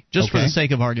 1950, just for the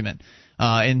sake of argument.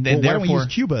 And why therefore, don't we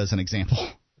use Cuba as an example?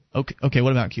 Okay.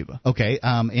 What about Cuba? Okay.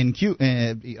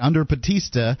 Under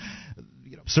Batista,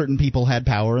 certain people had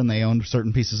power and they owned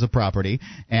certain pieces of property,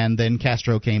 and then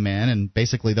Castro came in, and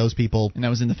basically those people. And that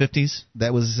was in the 50s.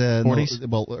 That was 40s.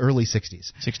 Early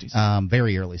 60s. 60s.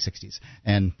 Very early 60s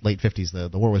and late 50s.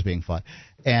 The war was being fought,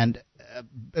 and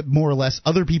more or less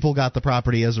other people got the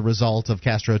property as a result of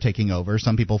Castro taking over.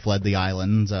 Some people fled the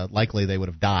islands. Likely they would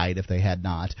have died if they had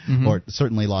not, or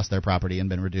certainly lost their property and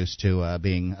been reduced to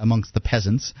being amongst the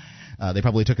peasants. They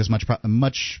probably took as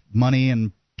much money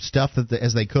and stuff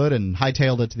as they could and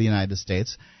hightailed it to the United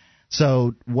States.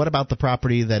 So what about the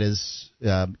property that is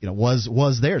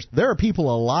was theirs? There are people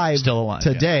still alive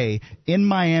today in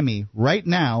Miami right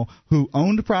now who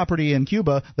owned property in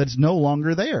Cuba that's no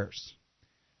longer theirs.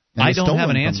 I don't have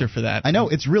an answer for that. I know,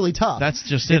 it's really tough. That's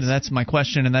just it. That's my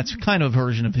question, and that's kind of a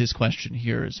version of his question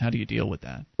here, is how do you deal with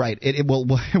that? Right.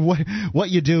 What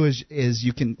you do is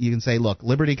you can say, look,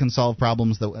 liberty can solve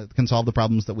the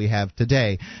problems that we have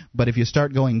today, but if you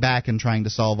start going back and trying to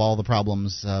solve all the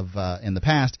problems of in the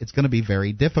past, it's going to be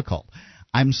very difficult.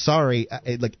 I'm sorry,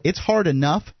 it's hard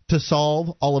enough to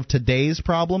solve all of today's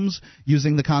problems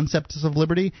using the concepts of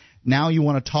liberty. Now you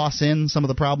want to toss in some of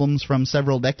the problems from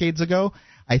several decades ago.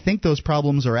 I think those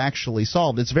problems are actually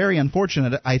solved. It's very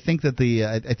unfortunate. I think that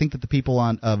the people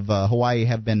of Hawaii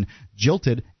have been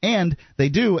jilted, and they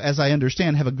do, as I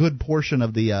understand, have a good portion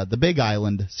of the Big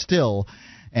Island still,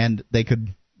 and they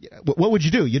could. What would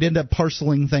you do? You'd end up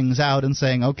parceling things out and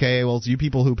saying, okay, well, it's you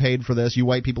people who paid for this, you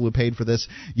white people who paid for this,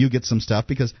 you get some stuff,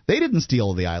 because they didn't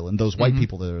steal the island. Those white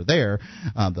people that are there,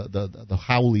 the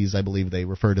Howleys, I believe they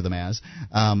refer to them as,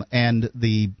 and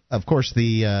of course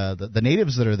the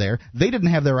natives that are there, they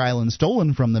didn't have their island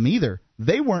stolen from them either.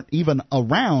 They weren't even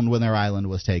around when their island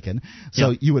was taken.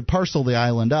 So you would parcel the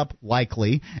island up,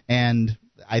 likely, and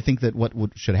I think that what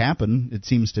should happen, it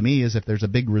seems to me, is if there's a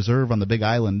big reserve on the Big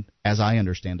Island, as I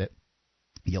understand it,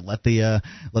 you let the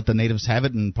natives have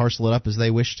it and parcel it up as they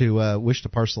wish to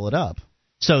parcel it up.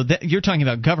 So you're talking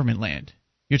about government land.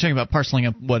 You're talking about parceling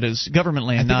up what is government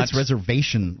land, I think it's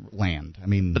reservation land. I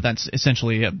mean, but that's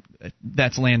essentially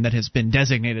that's land that has been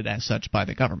designated as such by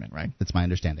the government, right? That's my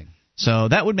understanding. So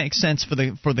that would make sense for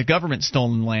the government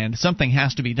stolen land. Something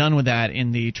has to be done with that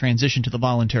in the transition to the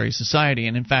voluntary society.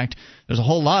 And in fact, there's a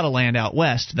whole lot of land out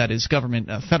west that is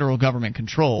federal government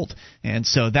controlled, and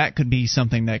so that could be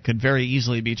something that could very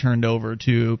easily be turned over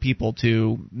to people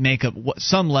to make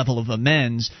some level of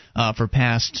amends for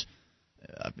past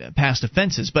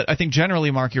offenses. But I think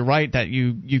generally, Mark, you're right that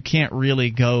you can't really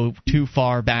go too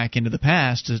far back into the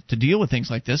past to deal with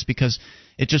things like this, because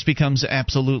it just becomes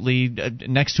absolutely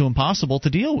next to impossible to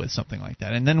deal with something like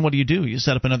that. And then what do? You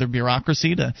set up another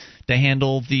bureaucracy to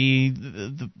handle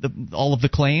all of the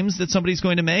claims that somebody's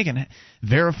going to make, and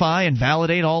verify and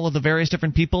validate all of the various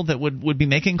different people that would be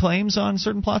making claims on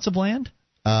certain plots of land?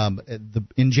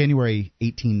 In January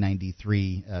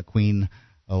 1893, Queen,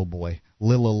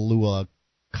 Lilalua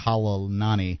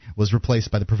Kalanani was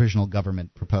replaced by the provisional government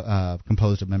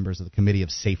composed of members of the Committee of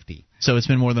Safety. So it's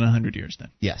been more than 100 years then?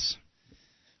 Yes.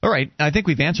 All right. I think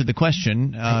we've answered the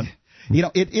question.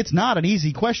 It's not an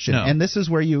easy question, no. And this is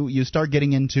where you start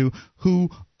getting into who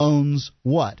owns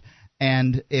what.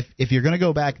 And if you're going to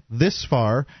go back this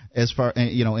far,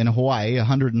 in Hawaii,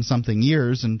 100 and something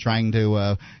years, and trying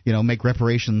to make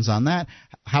reparations on that,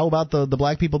 how about the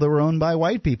black people that were owned by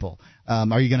white people?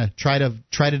 Are you going to try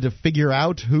to figure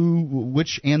out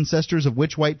which ancestors of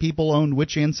which white people owned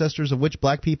which ancestors of which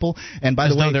black people? And by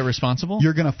the way, they're responsible.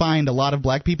 You're going to find a lot of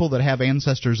black people that have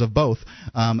ancestors of both,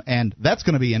 and that's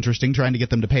going to be interesting, trying to get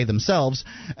them to pay themselves.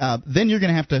 Then you're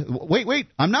going to have to wait.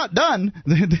 I'm not done.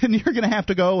 Then you're going to have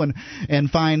to go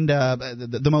and find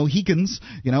the Mohicans.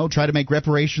 Try to make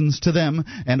reparations to them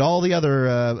and all the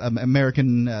other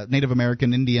Native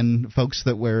American Indian folks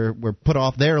that were put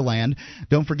off their land.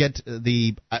 Don't forget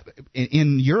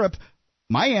in Europe,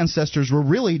 my ancestors were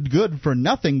really good for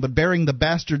nothing but bearing the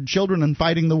bastard children and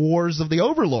fighting the wars of the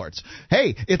overlords.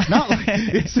 Hey, it's not like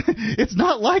it's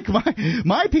not like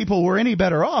my people were any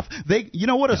better off.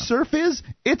 A serf is?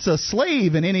 It's a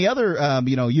slave in any other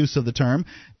use of the term.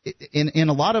 in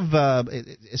a lot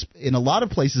of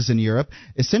places in Europe,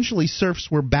 essentially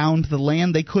serfs were bound to the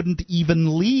land. They couldn't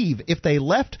even leave. If they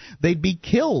left, they'd be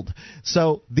killed.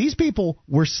 So these people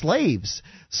were slaves.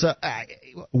 So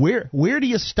where do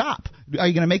you stop? Are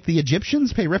you going to make the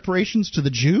Egyptians pay reparations to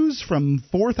the Jews from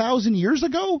 4,000 years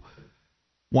ago?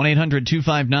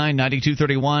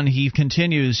 1-800-259-9231. He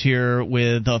continues here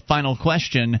with a final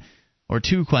question, or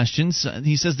two questions.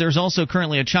 He says there's also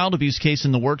currently a child abuse case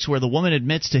in the works where the woman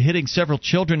admits to hitting several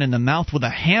children in the mouth with a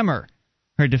hammer.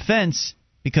 Her defense,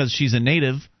 because she's a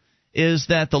native, is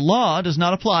that the law does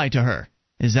not apply to her.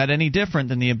 Is that any different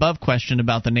than the above question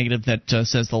about the native that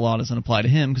says the law doesn't apply to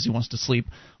him because he wants to sleep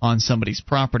on somebody's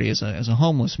property as a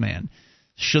homeless man?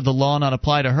 Should the law not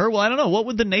apply to her? Well, I don't know. What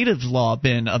would the natives' law have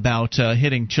been about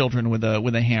hitting children with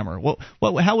a hammer?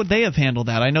 How would they have handled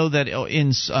that? I know that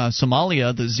in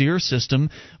Somalia, the Zir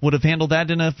system would have handled that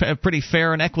in a pretty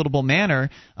fair and equitable manner.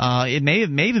 It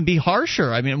may even be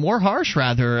harsher. I mean, more harsh,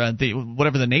 rather,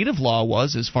 whatever the native law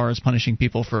was as far as punishing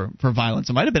people for violence.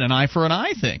 It might have been an eye for an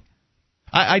eye thing.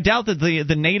 I doubt that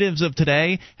the natives of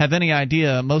today have any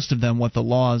idea, most of them, what the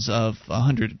laws of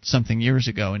 100-something years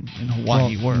ago in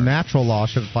Hawaii were. Natural law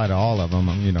should apply to all of them,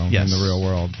 yes. In the real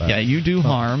world. But, yeah, you do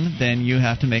harm, then you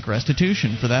have to make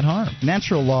restitution for that harm.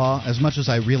 Natural law, as much as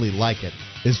I really like it,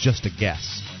 is just a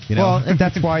guess. Well, and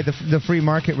that's why the free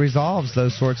market resolves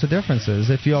those sorts of differences,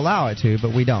 if you allow it to,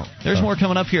 but we don't. There's more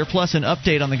coming up here, plus an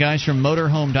update on the guys from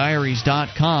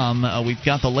MotorhomeDiaries.com. We've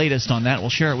got the latest on that. We'll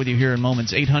share it with you here in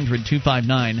moments.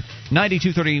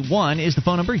 800-259-9231 is the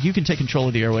phone number. You can take control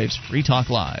of the airwaves. Free Talk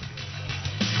Live.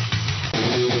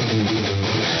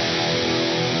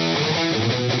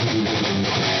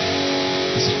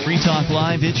 Free Talk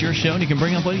Live, it's your show, and you can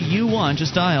bring up what you want.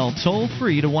 Just dial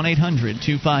toll-free to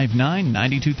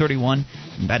 1-800-259-9231.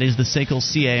 That is the SACL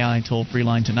CAI toll-free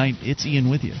line tonight. It's Ian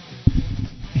with you.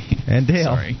 And Dale.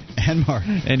 Sorry. And Mark.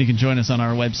 And you can join us on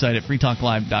our website at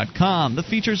freetalklive.com. The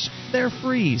features, they're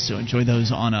free, so enjoy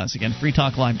those on us. Again,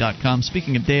 freetalklive.com.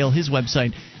 Speaking of Dale, his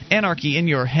website,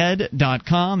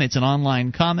 anarchyinyourhead.com. It's an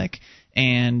online comic,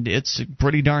 and it's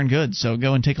pretty darn good, so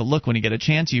go and take a look when you get a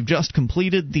chance. You've just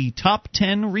completed the top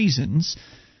 10 reasons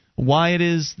why it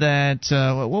is that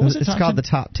what was it? It's called the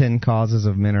Top 10 Causes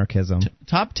of Minarchism.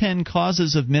 Top 10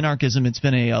 Causes of Minarchism. It's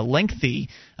been a lengthy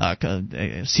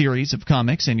series of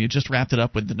comics, and you just wrapped it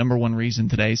up with the number one reason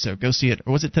today, so go see it.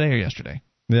 Or was it today or yesterday?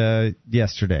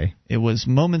 Yesterday. It was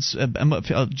moments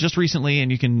just recently, and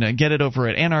you can get it over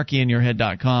at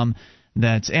anarchyinyourhead.com.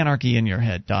 That's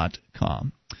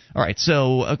anarchyinyourhead.com. All right,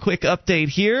 so a quick update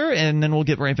here, and then we'll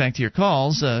get right back to your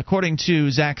calls. According to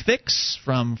Zach Fix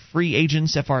from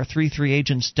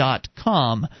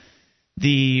FreeAgentsFR33agents.com,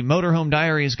 the Motorhome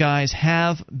Diaries guys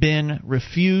have been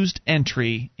refused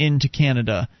entry into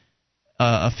Canada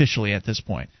officially at this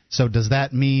point. So does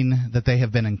that mean that they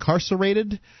have been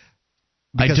incarcerated?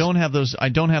 I don't have those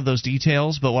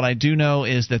details, but what I do know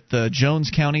is that the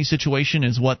Jones County situation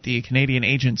is what the Canadian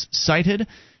agents cited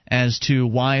as to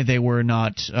why they were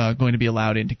not going to be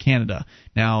allowed into Canada.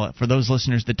 Now, for those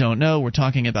listeners that don't know, we're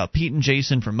talking about Pete and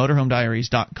Jason from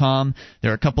MotorhomeDiaries.com.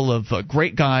 They're a couple of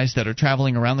great guys that are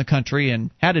traveling around the country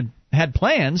and had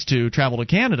plans to travel to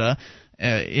Canada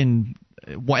in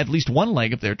at least one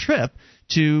leg of their trip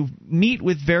to meet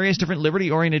with various different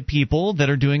liberty-oriented people that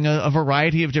are doing a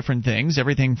variety of different things,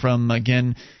 everything from,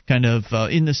 again, kind of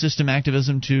in-the-system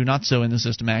activism to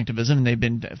not-so-in-the-system activism. And they've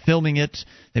been filming it.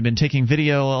 They've been taking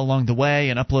video along the way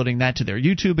and uploading that to their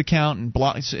YouTube account and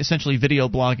essentially video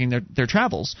blogging their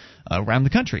travels around the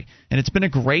country. And it's been a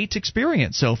great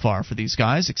experience so far for these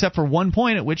guys, except for one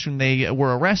point at which when they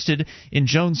were arrested in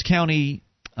Jones County,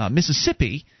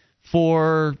 Mississippi,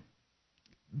 for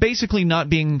basically not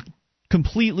being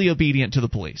completely obedient to the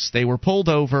police. They were pulled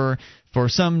over for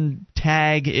some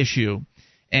tag issue,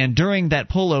 and during that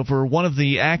pullover, one of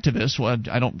the activists,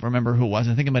 I don't remember who it was,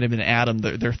 I think it might have been Adam,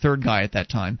 their third guy at that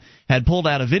time, had pulled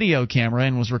out a video camera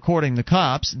and was recording the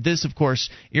cops. This, of course,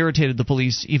 irritated the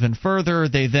police even further.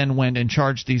 They then went and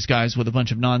charged these guys with a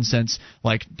bunch of nonsense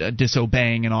like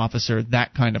disobeying an officer,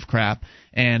 that kind of crap,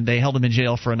 and they held them in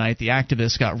jail for a night. The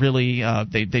activists got really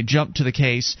they jumped to the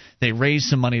case. They raised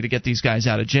some money to get these guys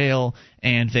out of jail,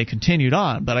 and they continued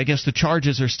on. But I guess the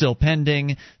charges are still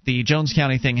pending. The Jones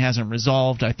County thing hasn't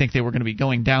resolved. I think they were going to be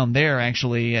going down there,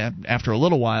 actually, after a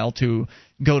little while to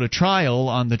go to trial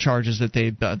on the charges that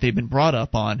they've been brought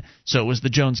up on. So it was the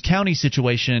Jones County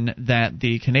situation that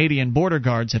the Canadian border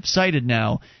guards have cited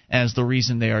now as the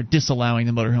reason they are disallowing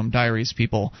the Motorhome Diaries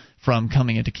people from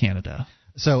coming into Canada.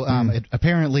 So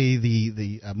apparently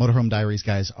the Motorhome Diaries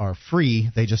guys are free.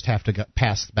 They just have to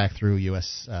pass back through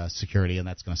U.S. security, and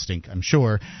that's going to stink, I'm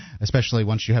sure, especially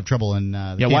once you have trouble in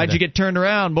Canada. Why'd you get turned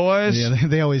around, boys? Yeah,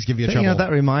 they always give you trouble. You know,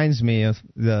 that reminds me of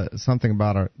something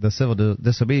about the civil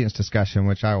disobedience discussion,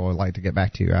 which I would like to get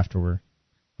back to after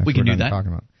we can do that.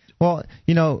 Talking about. Well,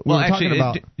 we were talking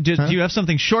about... Do you have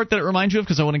something short that it reminds you of?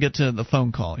 Because I want to get to the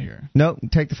phone call here. No,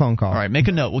 take the phone call. All right, make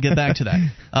a note. We'll get back to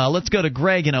that. Let's go to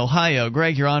Greg in Ohio.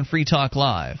 Greg, you're on Free Talk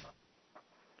Live.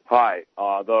 Hi.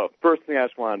 The first thing I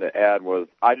just wanted to add was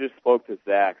I just spoke to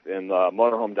Zach, and the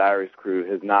Motorhome Diaries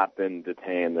crew has not been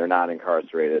detained. They're not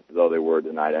incarcerated, though they were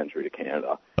denied entry to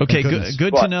Canada. Okay,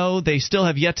 good to know. They still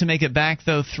have yet to make it back,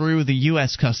 though, through the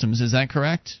U.S. Customs. Is that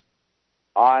correct?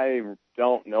 I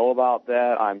don't know about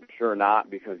that. I'm sure not,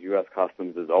 because U.S.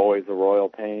 Customs is always a royal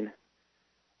pain.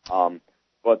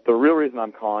 But the real reason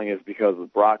I'm calling is because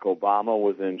Barack Obama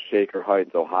was in Shaker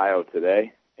Heights, Ohio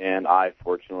today, and I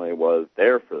fortunately was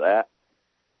there for that.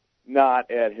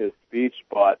 Not at his speech,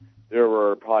 but there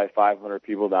were probably 500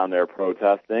 people down there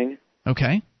protesting.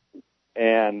 Okay.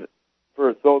 And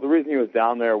so the reason he was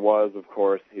down there was, of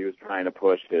course, he was trying to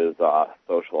push his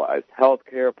socialized health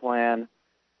care plan.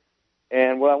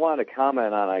 And what I wanted to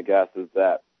comment on, I guess, is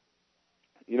that,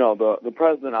 the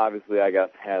president obviously, I guess,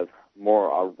 has more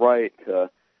a right to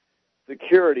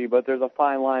security, but there's a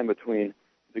fine line between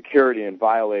security and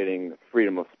violating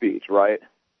freedom of speech, right?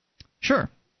 Sure.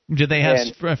 Did they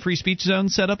have free speech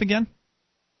zones set up again?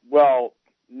 Well,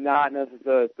 not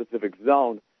necessarily a specific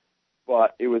zone,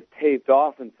 but it was taped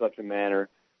off in such a manner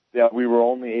that we were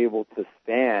only able to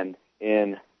stand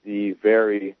in the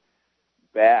very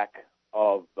back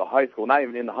of the high school, not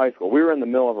even in the high school. We were in the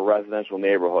middle of a residential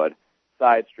neighborhood,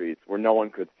 side streets, where no one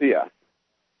could see us,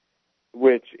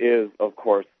 which is, of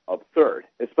course, absurd,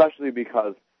 especially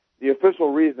because the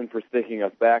official reason for sticking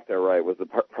us back there, right, was the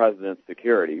president's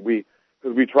security.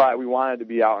 Because we wanted to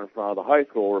be out in front of the high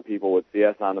school where people would see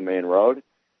us on the main road,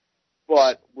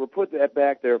 but we're put that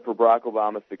back there for Barack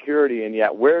Obama's security, and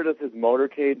yet where does his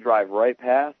motorcade drive right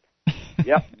past?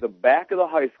 Yep, the back of the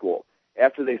high school.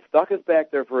 After they stuck us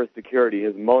back there for his security,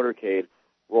 his motorcade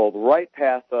rolled right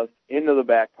past us into the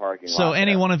back parking lot. So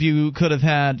any one of you could have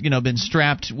had, been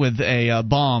strapped with a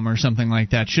bomb or something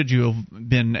like that, should you have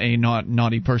been a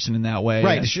naughty person in that way.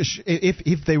 Right.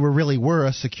 If they really were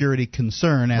a security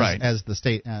concern, as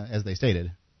they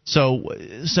stated. So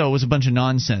it was a bunch of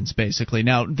nonsense, basically.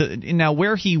 Now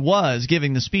where he was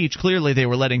giving the speech, clearly they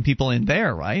were letting people in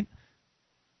there, right?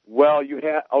 Well,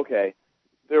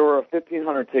 there were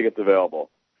 1,500 tickets available.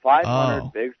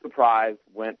 500, big surprise,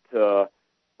 went to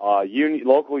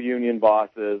local union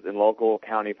bosses and local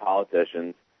county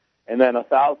politicians, and then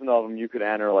 1,000 of them you could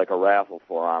enter like a raffle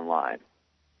for online.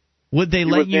 Would they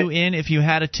let you in if you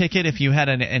had a ticket, if you had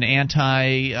an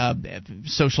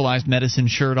anti-socialized medicine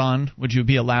shirt on? Would you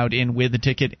be allowed in with a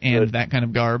ticket and that kind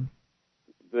of garb?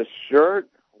 The shirt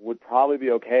would probably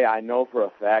be okay. I know for a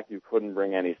fact you couldn't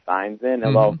bring any signs in,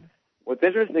 although what's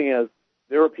interesting is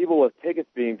there were people with tickets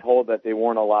being told that they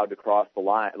weren't allowed to cross the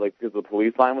line, like because the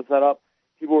police line was set up.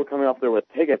 People were coming up there with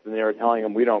tickets, and they were telling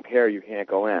them, "We don't care, you can't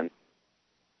go in."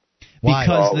 Why?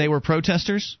 Because they were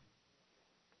protesters?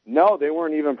 No, they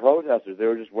weren't even protesters. They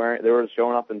were just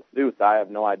showing up in suits. I have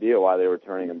no idea why they were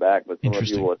turning them back, but some of the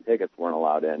people with tickets weren't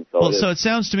allowed in. So it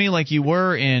sounds to me like you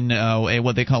were in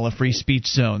what they call a free speech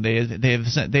zone. They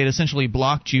had essentially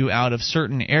blocked you out of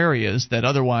certain areas that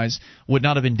otherwise would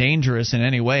not have been dangerous in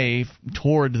any way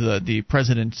toward the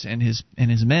president and his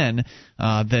men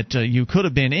that you could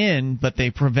have been in, but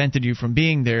they prevented you from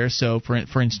being there. So,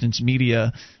 for instance,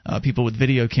 media, people with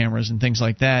video cameras and things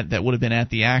like that would have been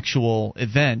at the actual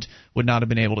event would not have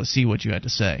been able to see what you had to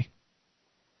say.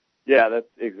 Yeah, that's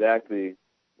exactly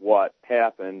what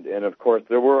happened. And, of course,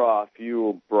 there were a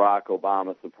few Barack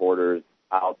Obama supporters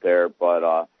out there,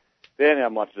 but they didn't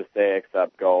have much to say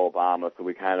except go Obama, so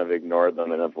we kind of ignored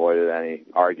them and avoided any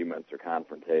arguments or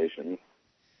confrontations.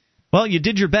 Well, you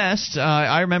did your best.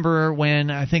 I remember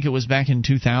when, I think it was back in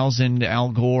 2000,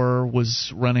 Al Gore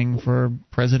was running for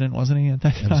president, wasn't he, at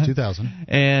that time? It was 2000.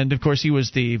 And, of course, he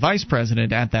was the vice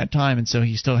president at that time, and so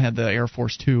he still had the Air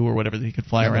Force Two or whatever that he could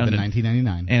fly around in.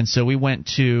 1999. And so we went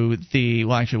to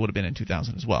actually it would have been in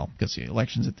 2000 as well, because the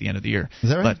election's at the end of the year. Is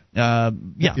that right? But,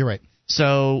 yeah. You're right.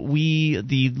 So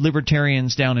the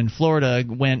libertarians down in Florida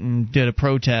went and did a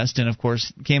protest and, of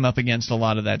course, came up against a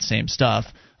lot of that same stuff.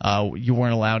 You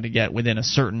weren't allowed to get within a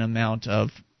certain amount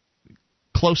of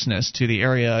closeness to the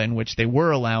area in which they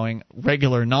were allowing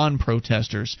regular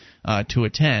non-protesters to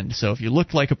attend. So if you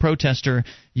looked like a protester,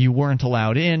 you weren't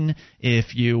allowed in.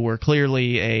 If you were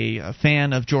clearly a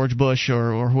fan of George Bush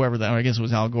or whoever, or I guess it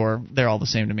was Al Gore, they're all the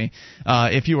same to me.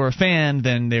 If you were a fan,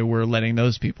 then they were letting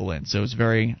those people in. So it's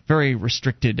very, very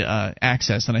restricted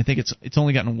access, and I think it's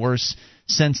only gotten worse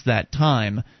since that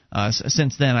time.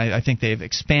 Since then, I think they've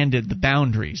expanded the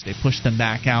boundaries. They pushed them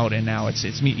back out, and now it's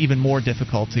even more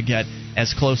difficult to get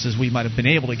as close as we might have been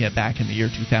able to get back in the year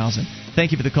 2000.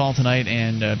 Thank you for the call tonight,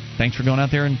 and thanks for going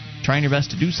out there and trying your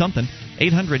best to do something.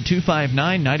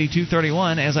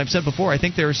 800-259-9231. As I've said before, I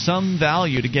think there's some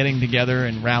value to getting together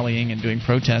and rallying and doing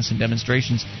protests and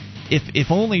demonstrations,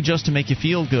 if only just to make you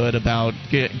feel good about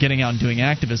getting out and doing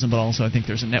activism, but also I think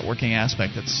there's a networking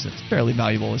aspect that's fairly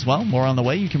valuable as well. More on the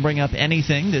way. You can bring up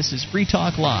anything. This is Free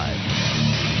Talk Live.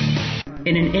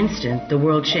 In an instant, the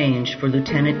world changed for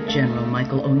Lieutenant General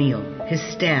Michael O'Neill. His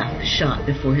staff shot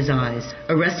before his eyes.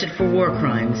 Arrested for war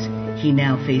crimes, he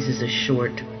now faces a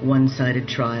short, one-sided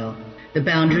trial. The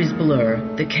boundaries blur,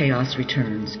 the chaos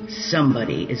returns.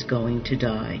 Somebody is going to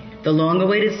die. The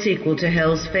long-awaited sequel to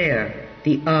Hell's Fair,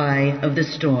 The Eye of the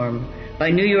Storm, by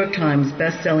New York Times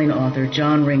best-selling author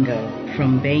John Ringo,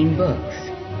 from Baen Books.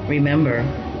 Remember,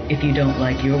 if you don't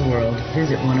like your world,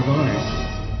 visit one of ours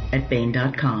at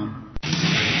Baen.com.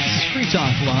 Free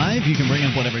Talk Live. You can bring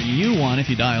up whatever you want if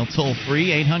you dial toll-free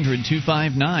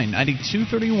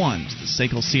 800-259-9231. It's the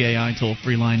SACL CAI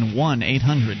toll-free line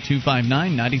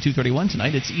 1-800-259-9231.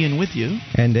 Tonight it's Ian with you.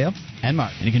 And Dale. And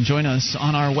Mark. And you can join us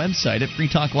on our website at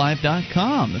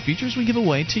freetalklive.com. The features we give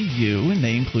away to you, and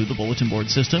they include the bulletin board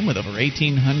system with over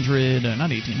 1,800, not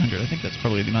 1,800, I think that's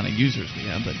probably the amount of users we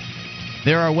have, but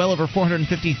there are well over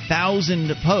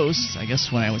 450,000 posts. I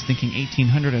guess when I was thinking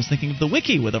 1,800, I was thinking of the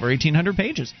wiki with over 1,800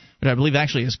 pages, which I believe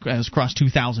actually has crossed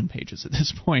 2,000 pages at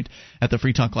this point at the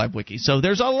Free Talk Live wiki. So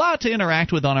there's a lot to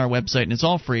interact with on our website, and it's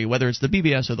all free, whether it's the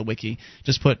BBS or the wiki.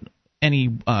 Just put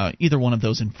either one of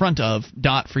those in front of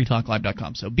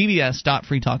 .freetalklive.com. So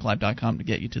bbs.freetalklive.com to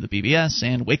get you to the BBS,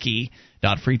 and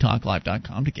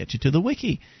wiki.freetalklive.com to get you to the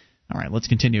wiki. All right, let's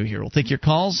continue here. We'll take your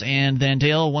calls, and then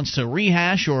Dale wants to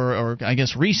rehash or I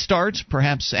guess restart,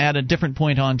 perhaps add a different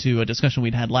point onto a discussion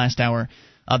we'd had last hour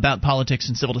about politics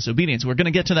and civil disobedience. We're going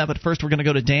to get to that, but first we're going to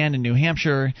go to Dan in New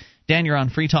Hampshire. Dan, you're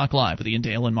on Free Talk Live with Ian,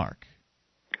 Dale, and Mark.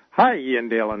 Hi, Ian,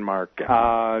 Dale, and Mark.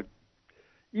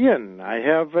 Ian, I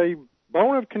have a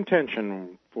bone of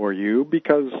contention for you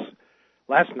because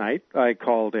last night I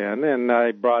called in and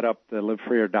I brought up the Live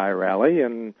Free or Die rally,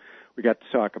 and we got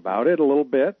to talk about it a little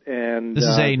bit. And this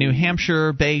is a New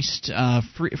Hampshire-based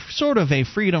sort of a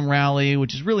freedom rally,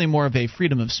 which is really more of a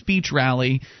freedom of speech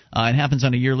rally. It happens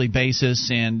on a yearly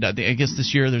basis, and I guess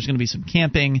this year there's going to be some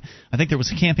camping. I think there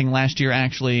was camping last year,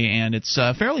 actually, and it's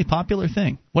a fairly popular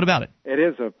thing. What about it? It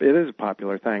is a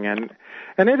popular thing, and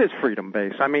it is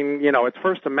freedom-based. I mean, you know, it's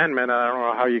First Amendment. I don't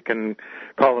know how you can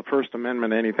call the First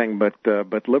Amendment anything but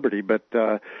liberty, but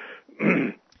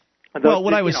well,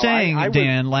 what I was saying,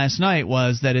 Dan, last night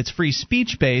was that it's free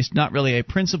speech-based, not really a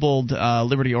principled,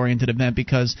 liberty-oriented event,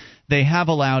 because they have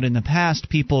allowed in the past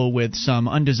people with some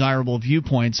undesirable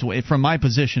viewpoints, from my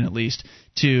position at least,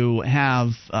 to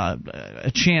have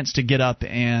a chance to get up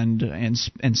and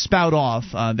spout off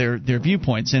their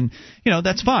viewpoints, and you know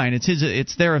that's fine.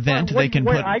 It's their event. They can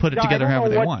put it together however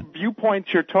they want. What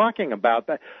viewpoints you're talking about?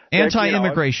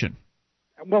 Anti-immigration.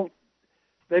 Well,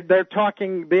 they're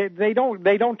talking. They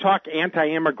don't talk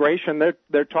anti-immigration.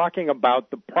 They're talking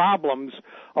about the problems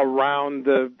around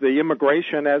the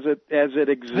immigration as it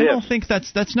exists. I don't think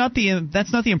that's not the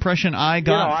impression I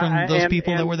got from those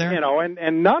people that were there. You know,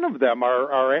 and none of them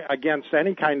are against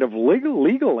any kind of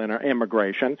legal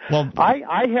immigration. Well,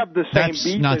 I have the same that's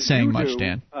beef not as saying you much, do,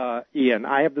 Dan. Ian.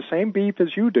 I have the same beef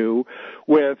as you do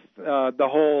with the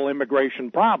whole immigration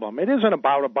problem. It isn't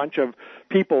about a bunch of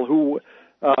people who.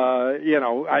 I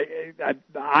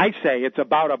say it's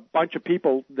about a bunch of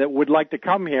people that would like to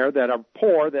come here that are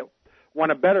poor that want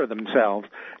to better themselves,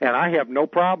 and I have no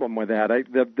problem with that.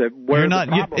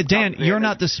 Dan, you're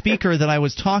not the speaker that I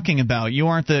was talking about. You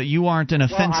aren't an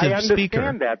offensive speaker. I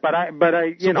understand that, but I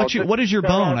what is your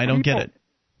bone? I don't get it.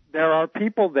 There are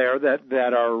people there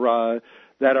that are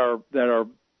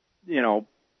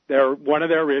one of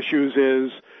their issues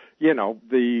is. You know,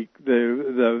 the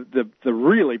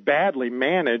really badly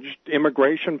managed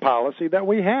immigration policy that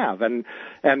we have, and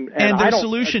their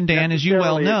solution, Dan, as you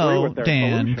well know,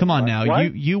 Dan, come on now,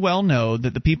 what? you well know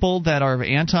that the people that are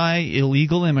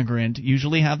anti-illegal immigrant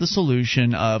usually have the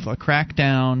solution of a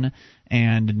crackdown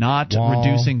and not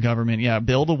reducing government. Yeah,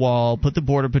 build a wall, put the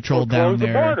border patrol down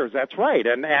there. Close the borders. That's right.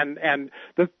 And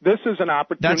this is an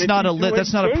opportunity.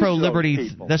 That's not a pro-liberty.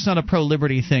 That's not a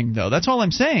pro-liberty thing, though. That's all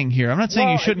I'm saying here. I'm not saying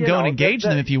you shouldn't go and engage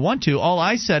them if you want to. All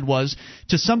I said was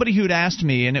to somebody who'd asked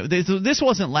me, and this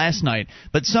wasn't last night,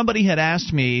 but somebody had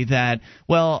asked me that,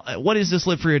 well, what is this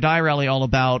Live Free or Die rally all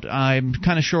about? I'm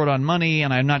kind of short on money,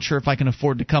 and I'm not sure if I can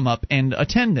afford to come up and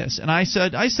attend this. And I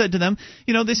said to them,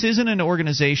 this isn't an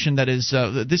organization that is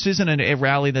this isn't a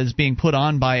rally that is being put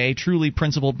on by a truly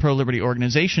principled pro-liberty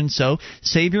organization. So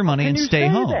save your money and stay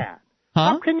home. That?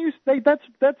 Huh? How can you say that's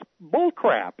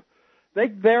bullcrap?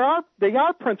 They are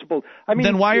principled. I mean,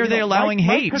 then why are they allowing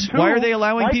hate? Why are they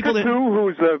allowing people to?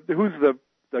 Who's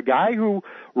the guy who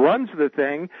runs the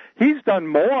thing? He's done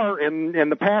more in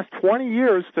the past 20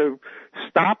 years to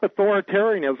stop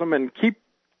authoritarianism and keep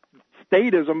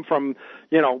statism from,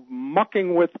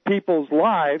 mucking with people's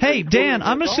lives. Hey, Dan,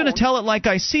 I'm just going to tell it like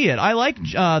I see it. I like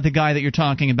the guy that you're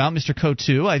talking about, Mr.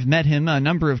 Cotu. I've met him a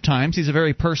number of times. He's a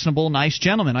very personable, nice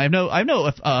gentleman. I have no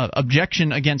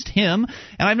objection against him,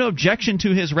 and I have no objection to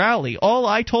his rally. All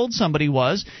I told somebody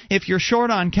was, if you're short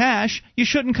on cash, you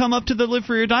shouldn't come up to the Live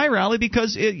Free or Die rally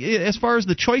because as far as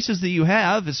the choices that you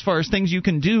have, as far as things you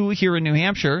can do here in New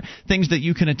Hampshire, things that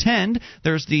you can attend,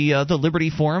 there's the Liberty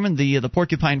Forum and the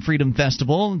Porcupine Freedom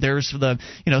Festival. There's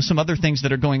some other things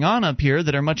that are going on up here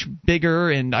that are much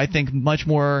bigger and I think much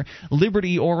more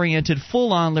liberty-oriented,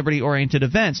 full-on liberty-oriented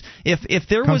events. If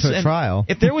there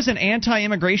was an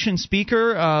anti-immigration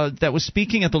speaker that was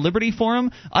speaking at the Liberty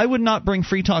Forum, I would not bring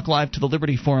Free Talk Live to the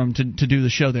Liberty Forum to do the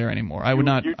show there anymore. I would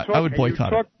not. I would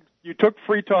boycott it. You took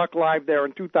Free Talk Live there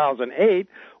in 2008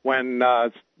 when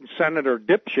Senator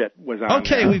Dipshit was on.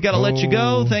 Okay, we've got to let you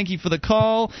go. Thank you for the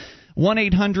call.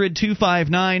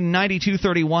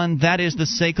 1-800-259-9231. That is the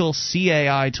SACL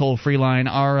CAI toll-free line.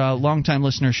 Our longtime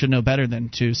listeners should know better than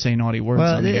to say naughty words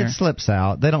on the air. Well, it slips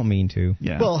out. They don't mean to.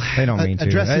 Yeah. Well, they don't mean to.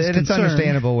 It's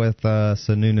understandable with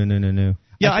no.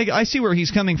 Yeah, I see where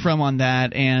he's coming from on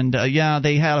that. And,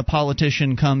 they had a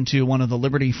politician come to one of the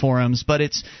Liberty forums, but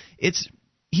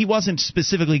he wasn't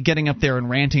specifically getting up there and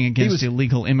ranting against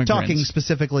illegal immigrants. Talking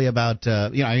specifically about,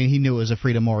 he knew it was a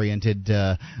freedom-oriented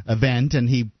event, and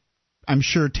he, I'm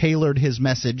sure, tailored his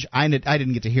message. I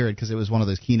didn't get to hear it because it was one of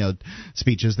those keynote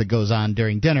speeches that goes on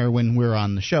during dinner when we're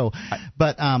on the show.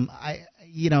 But at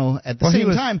the same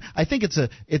time, I think it's a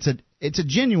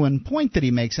genuine point that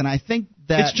he makes, and I think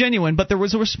that it's genuine. But there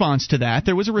was a response to that.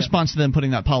 There was a response to them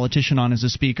putting that politician on as a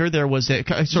speaker. There was a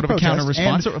sort of a counter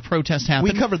response. A protest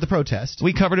happened. We covered the protest.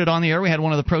 We covered it on the air. We had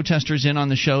one of the protesters in on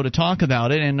the show to talk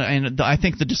about it, and I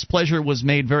think the displeasure was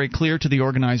made very clear to the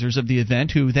organizers of the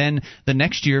event, who then the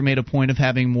next year made a point of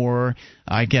having more,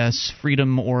 I guess,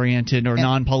 freedom-oriented or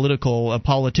non-political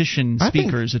politician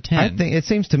speakers attend. I think it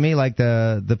seems to me like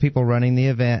the people running the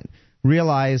event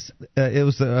realized it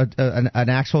was an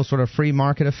actual sort of free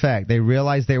market effect. They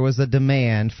realized there was a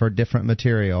demand for different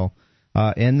material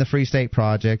in the Free State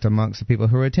Project amongst the people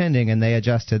who were attending, and they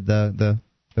adjusted the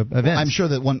events. I'm sure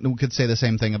that one could say the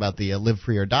same thing about the Live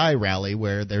Free or Die rally,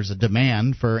 where there's a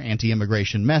demand for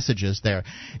anti-immigration messages there.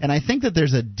 And I think that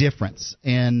there's a difference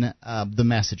in the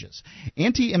messages.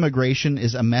 Anti-immigration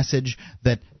is a message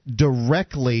that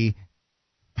directly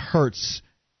hurts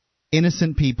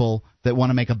innocent people that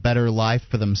want to make a better life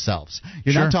for themselves.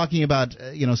 You're not talking about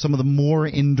some of the more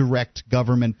indirect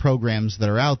government programs that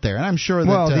are out there. And I'm sure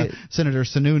that Senator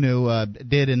Sununu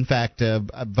did in fact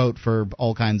vote for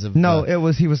all kinds of. No,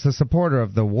 he was a supporter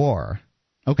of the war.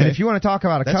 Okay. And if you want to talk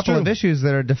about a couple of issues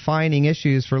that are defining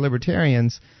issues for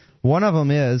libertarians, one of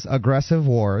them is aggressive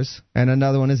wars, and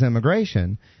another one is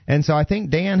immigration. And so I think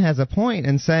Dan has a point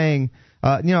in saying.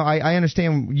 I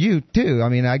understand you, too. I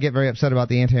mean, I get very upset about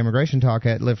the anti-immigration talk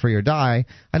at Live Free or Die.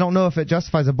 I don't know if it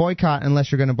justifies a boycott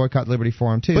unless you're going to boycott Liberty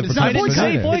Forum, too. But it's not a boycott. It's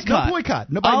not a boycott.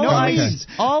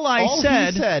 All I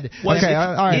said was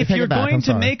if you're going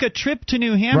to make a trip to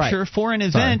New Hampshire for an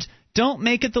event, don't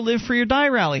make it the Live Free or Die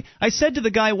rally. I said to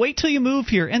the guy, wait till you move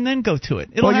here and then go to it.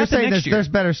 It'll happen next year. There's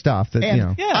better stuff.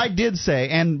 I did say,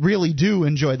 and really do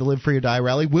enjoy the Live Free or Die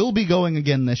rally. We'll be going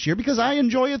again this year because I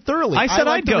enjoy it thoroughly. I said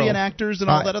like I'd go. The reenactors and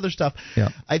all that other stuff. Yeah.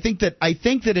 I think that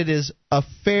it is a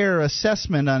fair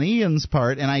assessment on Ian's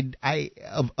part, and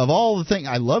of all the things,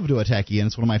 I love to attack Ian.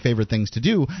 It's one of my favorite things to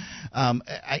do.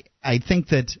 I think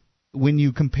that when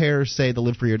you compare, say, the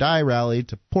Live Free or Die rally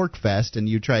to Pork Fest, and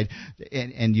you tried,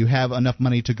 and you have enough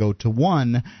money to go to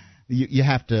one, you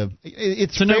have to.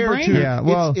 It's fair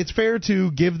to. It's fair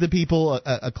to give the people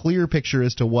a clear picture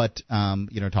as to what talking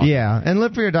about. And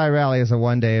Live Free or Die rally is a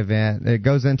one-day event. It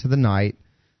goes into the night,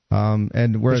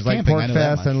 and whereas like Pork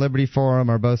Fest and Liberty Forum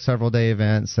are both several-day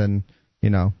events, and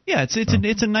Yeah,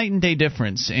 it's a night and day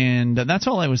difference, and that's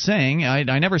all I was saying.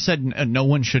 I never said no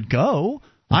one should go.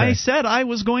 Okay. I said I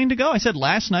was going to go. I said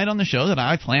last night on the show that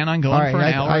I plan on going for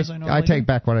an hour. I take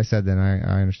back what I said then.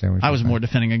 I understand what you're saying. I was more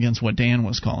defending against what Dan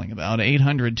was calling about.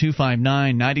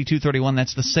 800-259-9231.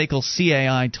 That's the SACL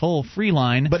CAI toll-free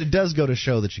line. But it does go to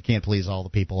show that you can't please all the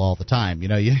people all the time.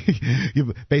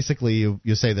 You basically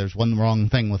you say there's one wrong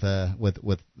thing with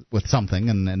something,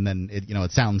 and then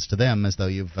it sounds to them as though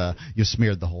you've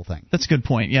smeared the whole thing. That's a good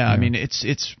point. Yeah. I mean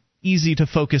it's easy to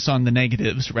focus on the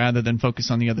negatives rather than focus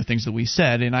on the other things that we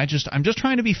said, and I'm just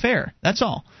trying to be fair. That's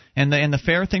all. And the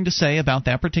fair thing to say about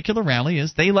that particular rally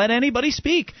is they let anybody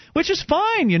speak, which is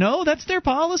fine. That's their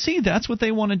policy. That's what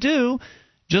they want to do.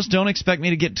 Just don't expect me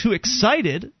to get too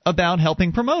excited about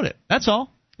helping promote it. That's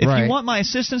all. If you want my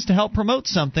assistance to help promote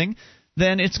something,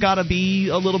 then it's got to be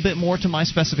a little bit more to my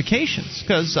specifications,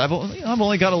 because I've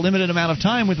only got a limited amount of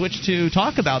time with which to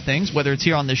talk about things, whether it's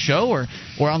here on this show or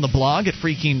on the blog at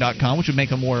freekeene.com, which would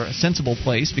make a more sensible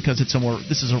place because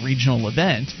this is a regional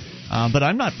event. But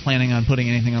I'm not planning on putting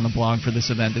anything on the blog for this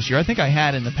event this year. I think I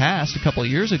had in the past, a couple of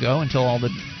years ago, until all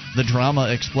the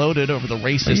drama exploded over the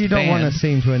racist ban. You don't want to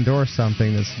seem to endorse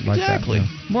something that's like that. Exactly.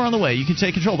 More on the way. You can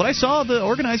take control. But I saw the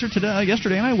organizer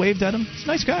yesterday, and I waved at him. He's a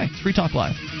nice guy. It's Free Talk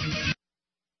Live.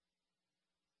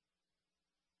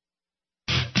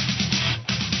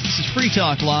 Free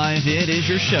Talk Live, it is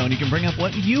your show, and you can bring up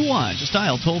what you want. Just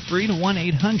dial toll-free to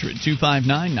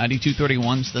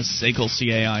 1-800-259-9231. It's the SACL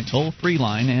CAI toll-free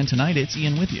line, and tonight it's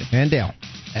Ian with you. And Dale.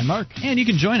 And Mark. And you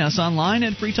can join us online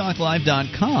at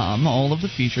freetalklive.com. All of the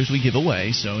features we give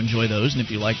away, so enjoy those. And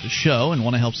if you like the show and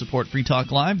want to help support Free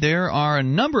Talk Live, there are a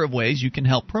number of ways you can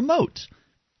help promote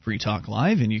Free Talk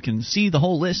Live, and you can see the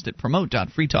whole list at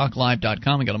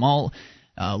promote.freetalklive.com. We got them all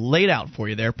laid out for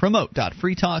you there.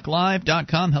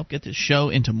 Promote.freetalklive.com. Help get this show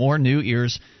into more new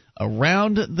ears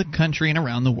around the country and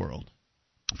around the world.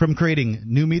 From creating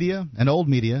new media and old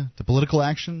media to political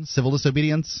action, civil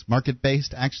disobedience,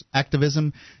 market-based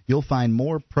activism, you'll find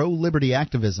more pro-liberty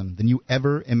activism than you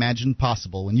ever imagined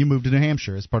possible when you move to New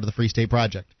Hampshire as part of the Free State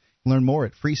Project. Learn more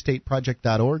at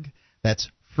freestateproject.org. That's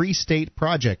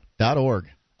freestateproject.org.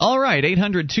 All right,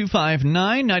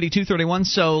 800-259-9231.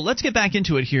 So let's get back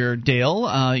into it here,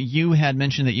 Dale. You had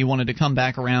mentioned that you wanted to come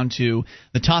back around to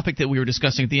the topic that we were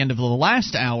discussing at the end of the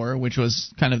last hour, which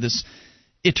was kind of this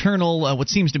eternal, what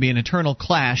seems to be an eternal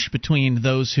clash between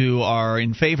those who are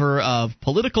in favor of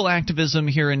political activism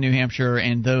here in New Hampshire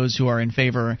and those who are in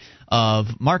favor of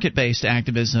market-based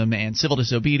activism and civil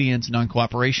disobedience,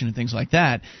 non-cooperation, and things like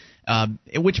that.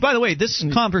 Which, by the way, this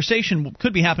conversation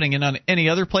could be happening in any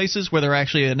other places where there are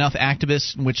actually enough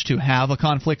activists in which to have a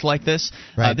conflict like this.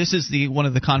 Right. This is one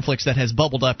of the conflicts that has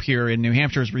bubbled up here in New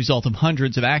Hampshire as a result of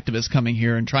hundreds of activists coming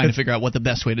here and trying to figure out what the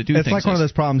best way to do things is. It's like one of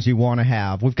those problems you want to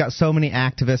have. We've got so many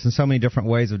activists and so many different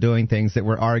ways of doing things that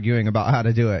we're arguing about how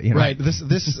to do it. Right.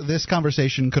 This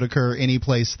conversation could occur any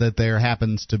place that there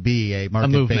happens to be a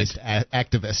market-based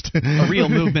activist. A real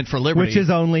movement for liberty. Which is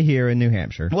only here in New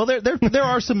Hampshire. Well, there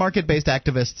are some market-based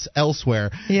activists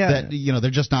elsewhere that they're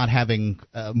just not having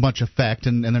much effect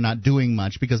and they're not doing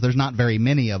much because there's not very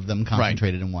many of them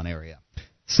concentrated in one area.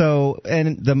 So,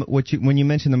 and when you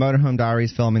mentioned the Motorhome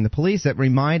Diaries filming the police, it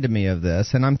reminded me of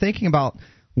this, and I'm thinking about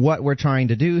what we're trying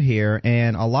to do here,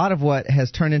 and a lot of what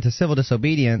has turned into civil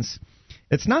disobedience.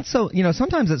 It's not so,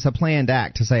 sometimes it's a planned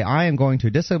act to say, I am going to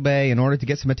disobey in order to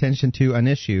get some attention to an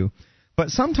issue, but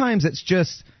sometimes it's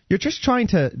just, you're just trying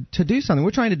to do something.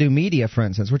 We're trying to do media, for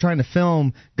instance. We're trying to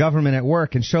film government at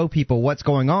work and show people what's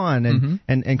going on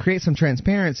and create some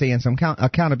transparency and some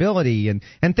accountability and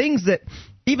things that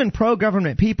even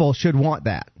pro-government people should want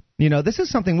that. This is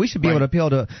something we should be able to appeal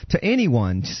to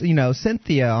anyone.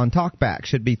 Cynthia on Talkback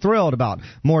should be thrilled about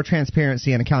more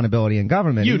transparency and accountability in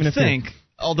government. You'd think.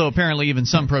 Although apparently even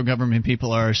some pro-government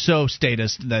people are so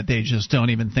statist that they just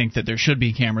don't even think that there should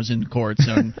be cameras in courts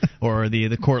or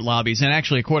the court lobbies. And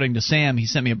actually, according to Sam, he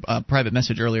sent me a private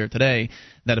message earlier today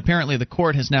that apparently the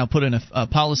court has now put in a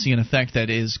policy in effect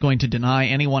that is going to deny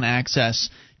anyone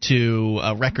access to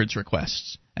records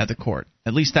requests at the court.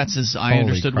 At least that's as I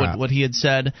understood what he had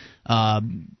said.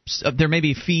 There may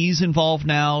be fees involved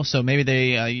now, so maybe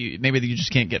you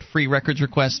just can't get free records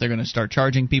requests. They're going to start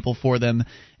charging people for them.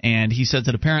 And he says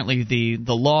that apparently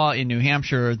the law in New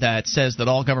Hampshire that says that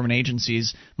all government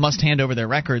agencies must hand over their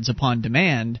records upon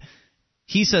demand,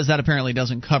 he says that apparently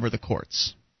doesn't cover the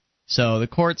courts. So the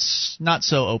courts not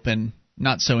so open,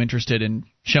 not so interested in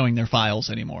showing their files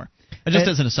anymore. Just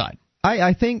as an aside.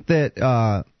 I think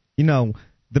that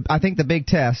I think the big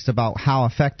test about how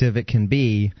effective it can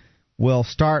be will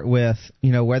start with,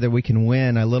 whether we can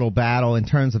win a little battle in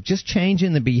terms of just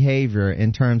changing the behavior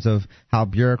in terms of how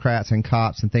bureaucrats and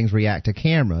cops and things react to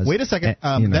cameras. Wait a second.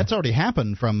 That's already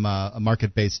happened from a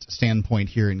market-based standpoint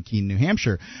here in Keene, New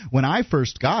Hampshire. When I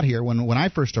first got here, when I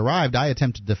first arrived, I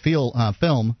attempted to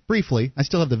film briefly. I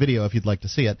still have the video if you'd like to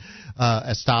see it.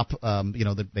 A stop.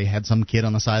 That they had some kid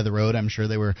on the side of the road. I'm sure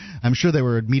they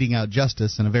were meting out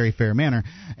justice in a very fair manner.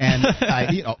 And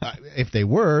if they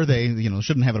were, they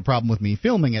shouldn't have a problem with me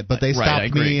filming it. But they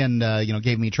stopped me and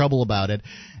gave me trouble about it.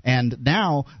 And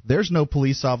now there's no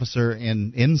police officer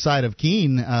inside of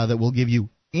Keene that will give you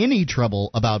any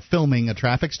trouble about filming a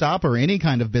traffic stop or any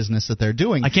kind of business that they're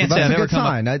doing. I can't say I've ever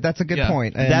come up. That's a good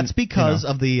point. And that's because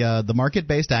of the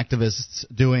market-based activists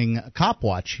doing Cop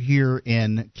Watch here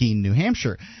in Keene, New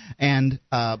Hampshire. And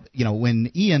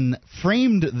when Ian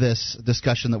framed this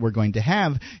discussion that we're going to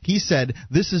have, he said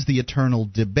this is the eternal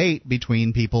debate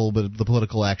between people with the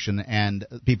political action and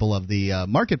people of the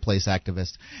marketplace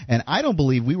activists. And I don't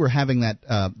believe we were having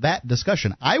that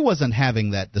discussion. I wasn't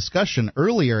having that discussion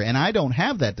earlier, and I don't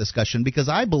have that discussion because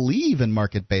I believe in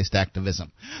market-based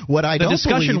activism. The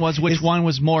discussion was which one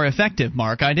was more effective,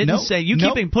 Mark. I didn't say you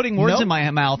keep putting words in my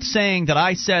mouth saying that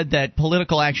I said that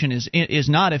political action is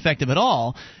not effective at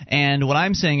all, and what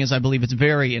I'm saying is I believe it's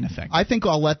very ineffective. I think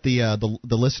I'll let the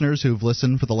listeners who've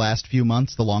listened for the last few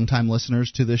months, the longtime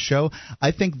listeners to this show,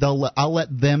 I think I'll let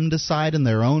them decide in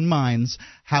their own minds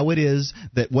how it is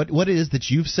that what it is that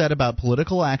you've said about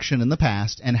political action in the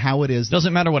past and how it is.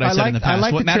 Doesn't matter what I said in the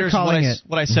past. What matters is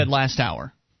what I said last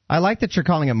hour. I like that you're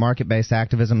calling it market-based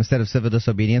activism instead of civil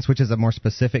disobedience, which is a more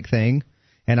specific thing.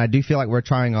 And I do feel like we're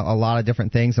trying a lot of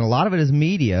different things, and a lot of it is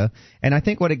media. And I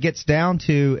think what it gets down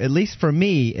to, at least for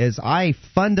me, is I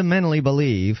fundamentally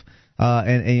believe,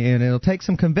 and it'll take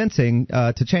some convincing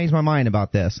to change my mind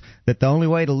about this, that the only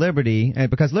way to liberty,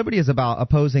 because liberty is about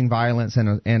opposing violence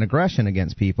and aggression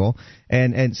against people,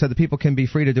 and so the people can be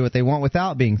free to do what they want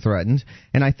without being threatened.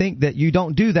 And I think that you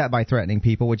don't do that by threatening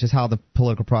people, which is how the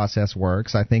political process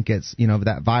works. I think it's,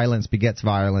 that violence begets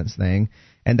violence thing.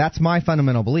 And that's my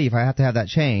fundamental belief. I have to have that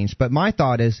changed. But my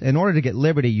thought is, in order to get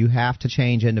liberty, you have to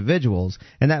change individuals.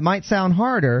 And that might sound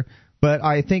harder, but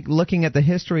I think looking at the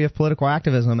history of political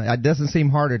activism, it doesn't seem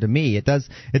harder to me. It does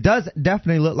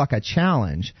definitely look like a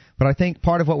challenge. But I think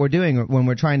part of what we're doing when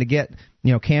we're trying to get,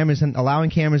 cameras and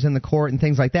allowing cameras in the court and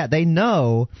things like that, they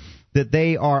know that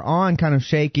they are on kind of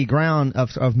shaky ground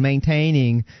of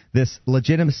maintaining this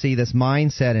legitimacy, this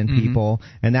mindset in people,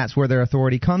 and that's where their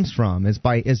authority comes from,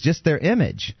 is just their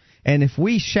image. And if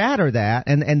we shatter that,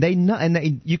 and they know,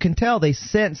 and you can tell they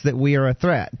sense that we are a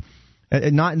threat.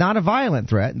 Not a violent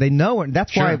threat. They know it.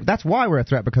 That's why we're a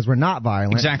threat, because we're not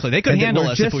violent. Exactly. They couldn't handle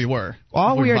us if we were.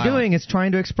 All we are violent. Doing is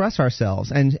trying to express ourselves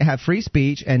and have free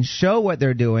speech and show what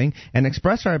they're doing and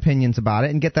express our opinions about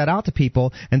it and get that out to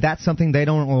people. And that's something they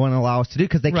don't want to allow us to do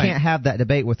because they can't have that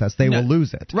debate with us. They will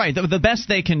lose it. Right. The best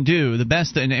they can do,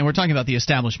 and we're talking about the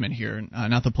establishment here,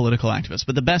 not the political activists,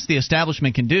 but the best the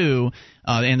establishment can do,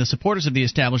 and the supporters of the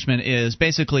establishment, is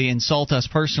basically insult us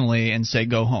personally and say,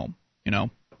 go home,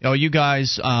 Oh, you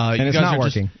guys! You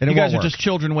guys are just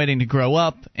children waiting to grow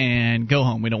up and go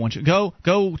home. We don't want you to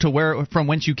go to from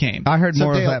whence you came. I heard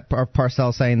more of that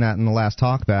Parcell saying that in the last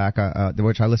talkback,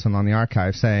 which I listened on the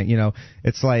archive, saying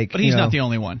it's like. But he's not the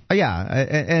only one. Yeah,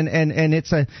 and it's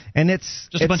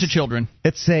just a bunch of children.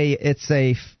 It's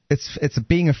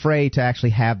being afraid to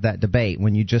actually have that debate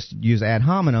when you just use ad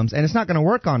hominems, and it's not going to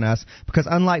work on us because,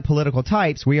 unlike political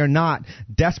types, we are not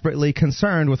desperately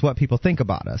concerned with what people think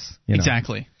about us.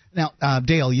 Exactly. Now,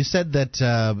 Dale, you said that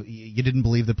you didn't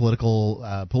believe that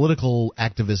political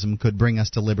activism could bring us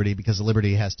to liberty because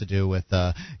liberty has to do with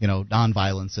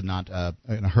nonviolence and not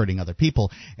hurting other people.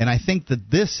 And I think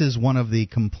that this is one of the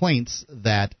complaints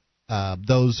that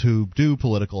those who do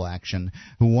political action,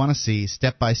 who want to see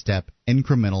step-by-step,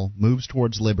 incremental moves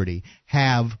towards liberty,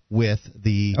 have with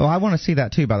the... Oh, I want to see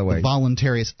that too, by the way.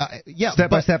 Voluntarious...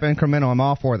 Step-by-step, incremental, I'm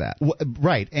all for that.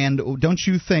 Right, and don't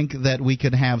you think that we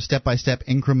could have step-by-step,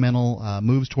 incremental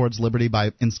moves towards liberty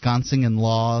by ensconcing in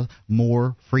law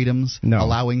more freedoms,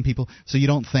 allowing people... So you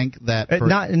don't think that...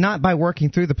 Not by working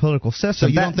through the political system. So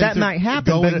you don't think that might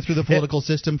happen. Going through the political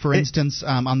system, for instance,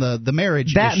 on the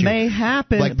marriage that issue. That may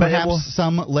happen, like perhaps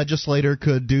some legislator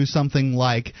could do something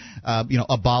like,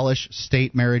 abolish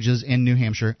state marriages in New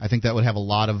Hampshire. I think that would have a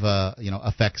lot of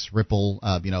effects ripple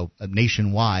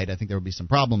nationwide. I think there would be some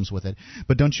problems with it.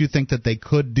 But don't you think that they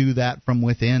could do that from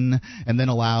within, and then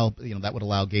that would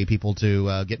allow gay people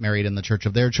to get married in the church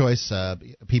of their choice,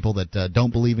 people that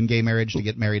don't believe in gay marriage to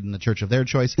get married in the church of their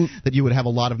choice, that you would have a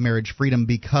lot of marriage freedom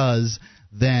because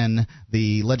then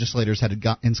the legislators had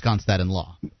ensconced that in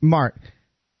law. Mark,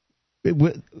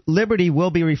 liberty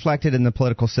will be reflected in the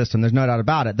political system. There's no doubt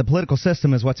about it. The political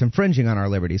system is what's infringing on our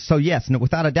liberties. So, yes,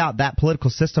 without a doubt, that political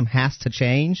system has to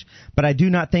change, but I do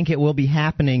not think it will be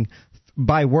happening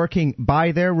by working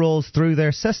by their rules through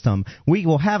their system. We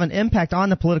will have an impact on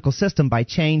the political system by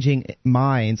changing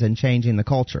minds and changing the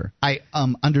culture. I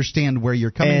understand where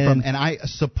you're coming from, and I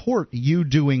support you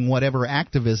doing whatever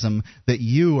activism that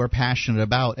you are passionate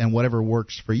about and whatever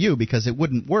works for you, because it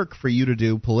wouldn't work for you to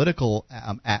do political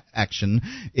action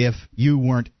if you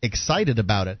weren't excited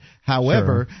about it.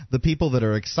 However, the people that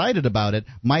are excited about it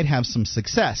might have some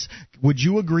success. Would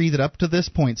you agree that up to this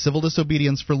point, civil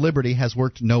disobedience for liberty has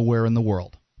worked nowhere in the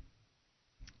world?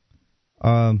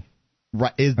 Right,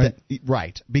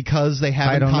 because they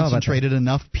haven't concentrated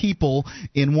enough people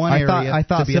in one area. I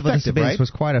thought to be civil effective, disobedience right?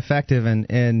 was quite effective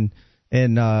in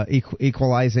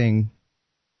equalizing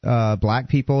black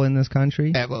people in this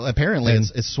country. Well, apparently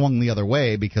it's swung the other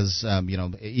way because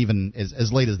even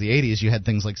as late as the 80s, you had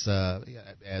things like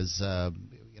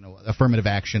affirmative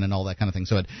action and all that kind of thing.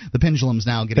 So the pendulum's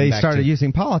now getting back to... They started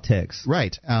using politics.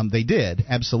 Right. They did,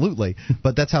 absolutely.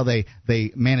 But that's how they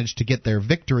managed to get their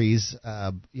victories,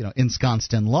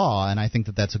 ensconced in law, and I think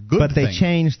that's a good thing. But they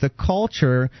changed the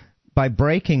culture by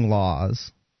breaking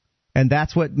laws. And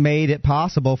that's what made it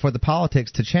possible for the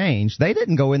politics to change. They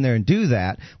didn't go in there and do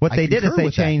that. What they did is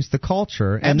they changed the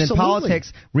culture, and then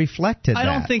politics reflected that.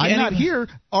 I'm not here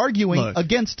arguing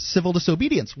against civil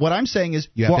disobedience. What I'm saying is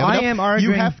you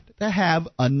have to have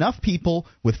enough people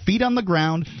with feet on the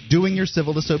ground doing your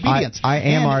civil disobedience. I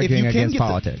am arguing against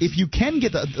politics. If you can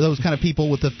get those kind of people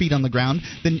with the feet on the ground,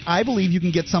 then I believe you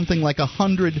can get something like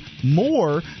 100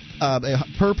 more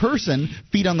per person,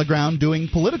 feet on the ground, doing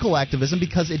political activism,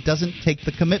 because it doesn't take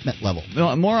the commitment level.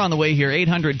 Well, more on the way here.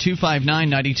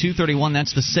 800-259-9231.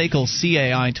 That's the SACL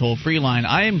CAI toll-free line.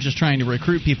 I am just trying to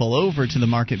recruit people over to the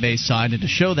market-based side and to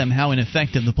show them how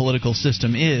ineffective the political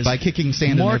system is. By kicking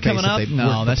sand in their face. More coming up?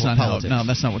 No, that's not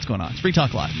what's going on. It's Free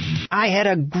Talk Live. I had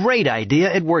a great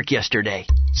idea at work yesterday.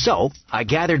 So, I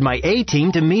gathered my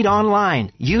A-team to meet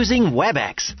online using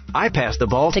WebEx. I passed the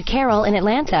ball to Carol in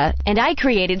Atlanta, and I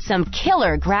created some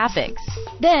killer graphics.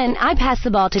 Then I passed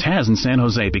the ball to Taz in San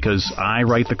Jose because I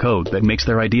write the code that makes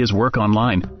their ideas work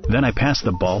online. Then I pass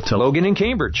the ball to Logan in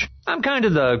Cambridge. I'm kind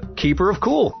of the keeper of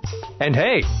cool. And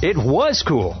hey, it was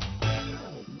cool.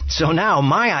 So now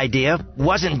my idea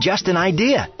wasn't just an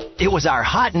idea. It was our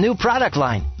hot new product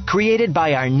line, created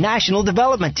by our national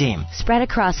development team. Spread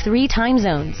across 3 time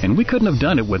zones. And we couldn't have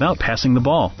done it without passing the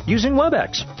ball. Using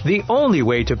WebEx, the only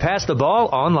way to pass the ball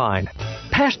online.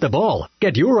 Pass the ball.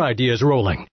 Get your ideas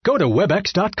rolling. Go to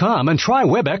WebEx.com and try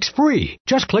WebEx free.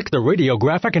 Just click the radio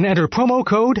graphic and enter promo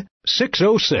code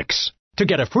 606 to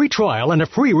get a free trial and a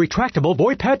free retractable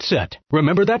VoIP headset.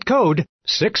 Remember that code,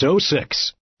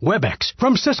 606. WebEx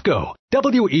from Cisco.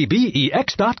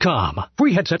 WEBEX.com.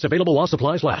 Free headsets available while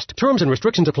supplies last. Terms and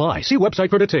restrictions apply. See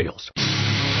website for details.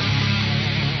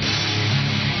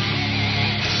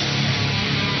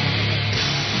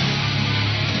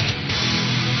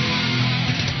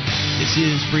 This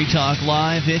is Free Talk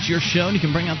Live. It's your show, and you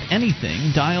can bring up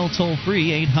anything. Dial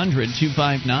toll-free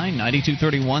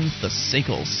 800-259-9231, the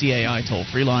SACL CAI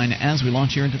toll-free line, as we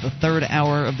launch here into the third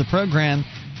hour of the program.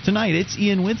 Tonight, it's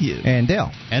Ian with you. And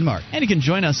Dale. And Mark. And you can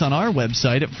join us on our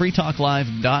website at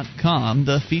freetalklive.com.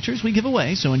 The features we give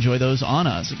away, so enjoy those on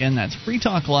us. Again, that's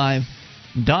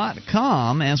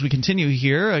freetalklive.com. As we continue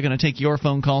here, I'm going to take your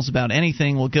phone calls about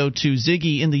anything. We'll go to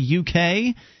Ziggy in the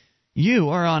UK. You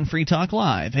are on Free Talk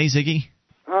Live. Hey, Ziggy.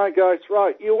 Hi, guys.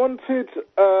 Right, you wanted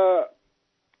an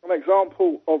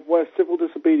example of where civil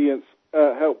disobedience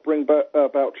helped bring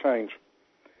about change.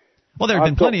 Well, there have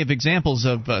been plenty of examples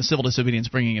of civil disobedience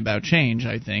bringing about change,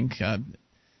 I think.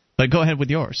 But go ahead with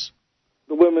yours.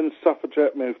 The women's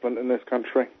suffragette movement in this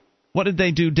country. What did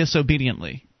they do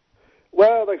disobediently?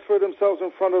 Well, they threw themselves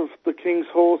in front of the king's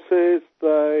horses.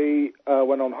 They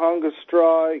went on hunger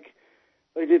strike.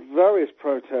 They did various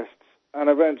protests, and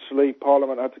eventually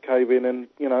Parliament had to cave in and,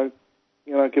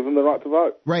 give them the right to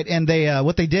vote. Right, and they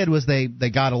what they did was they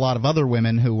got a lot of other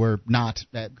women who were not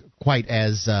quite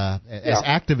as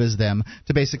active as them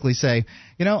to basically say,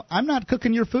 I'm not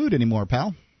cooking your food anymore,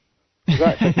 pal.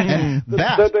 Exactly. And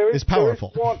that is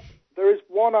powerful. There is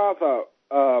one other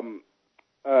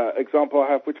example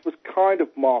I have, which was kind of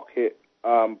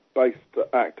market-based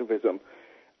activism,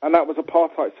 and that was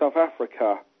apartheid South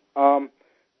Africa.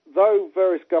 Though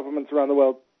various governments around the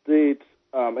world did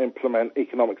implement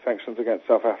economic sanctions against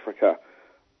South Africa,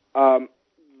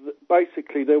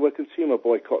 basically there were consumer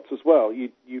boycotts as well.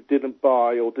 You didn't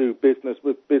buy or do business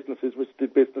with businesses which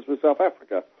did business with South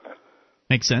Africa.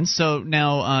 Makes sense. So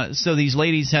now, so these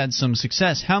ladies had some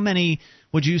success. How many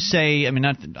would you say? I mean,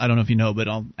 I don't know if you know, but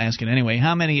I'll ask it anyway.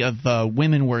 How many of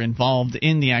women were involved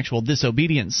in the actual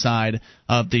disobedience side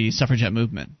of the suffragette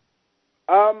movement?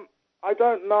 I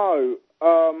don't know.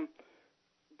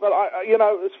 But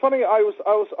it's funny. I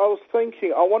was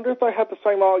thinking. I wonder if they had the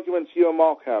same arguments you and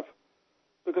Mark have,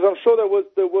 because I'm sure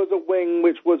there was a wing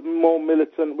which was more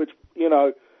militant, which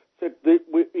said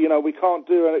we can't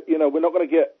do it. We're not going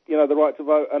to get the right to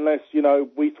vote unless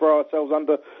we throw ourselves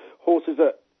under horses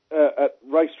at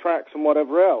racetracks and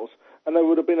whatever else. And there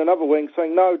would have been another wing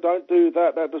saying, no, don't do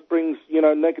that. That just brings,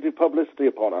 negative publicity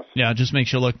upon us. Yeah, it just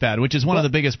makes you look bad, which is one of the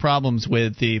biggest problems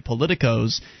with the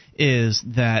politicos, is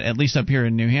that, at least up here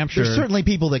in New Hampshire... There's certainly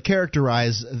people that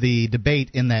characterize the debate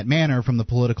in that manner from the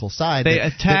political side. They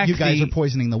that attack you guys are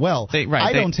poisoning the well.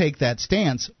 I don't take that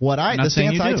stance. The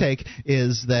stance I take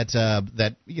is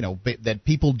that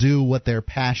people do what they're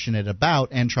passionate about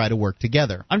and try to work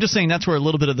together. I'm just saying that's where a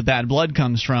little bit of the bad blood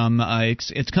comes from.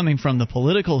 It's coming from the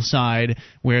political side,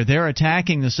 where they're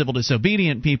attacking the civil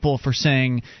disobedient people for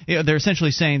saying... they're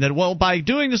essentially saying that, well, by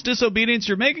doing this disobedience,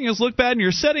 you're making us look bad and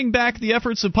you're setting back the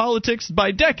efforts of politics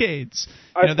by decades.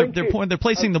 They're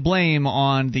placing the blame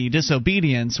on the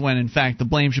disobedience when, in fact, the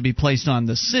blame should be placed on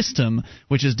the system,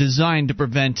 which is designed to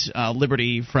prevent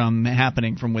liberty from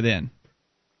happening from within.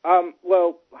 I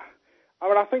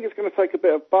think it's going to take a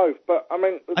bit of both, but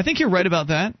I think you're right about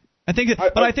that. I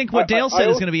think what Dale said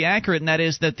is going to be accurate, and that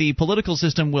is that the political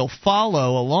system will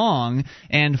follow along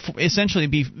and essentially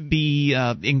be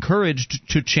encouraged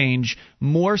to change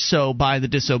more so by the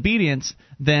disobedience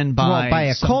than by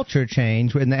a culture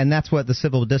change, and that's what the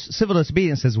civil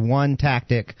disobedience is, one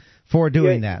tactic for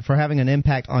doing that, for having an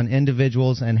impact on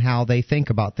individuals and how they think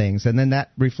about things, and then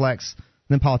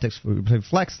politics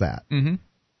reflects that. Mm-hmm.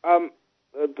 I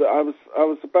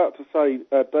was about to say,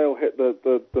 Dale hit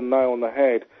the nail on the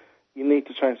head. You need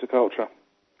to change the culture.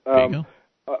 There you go.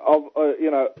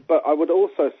 But I would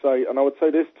also say, and I would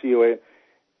say this to you, Ian,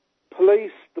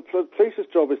 the police's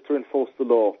job is to enforce the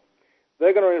law.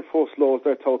 They're going to enforce laws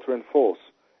they're told to enforce.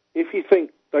 If you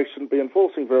think they shouldn't be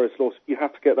enforcing various laws, you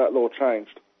have to get that law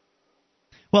changed.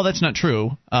 Well, that's not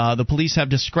true. The police have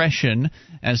discretion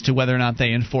as to whether or not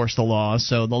they enforce the laws,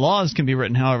 so the laws can be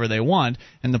written however they want,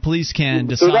 and the police can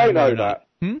decide. Do they know whether or that?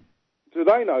 Not. Do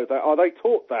they know that? Are they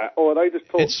taught that, or are they just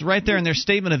taught? It's right there in their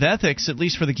statement of ethics, at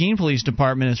least for the Keene Police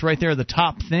Department. It's right there, the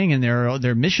top thing in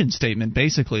their mission statement,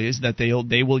 basically, is that they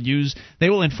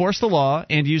will enforce the law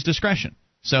and use discretion.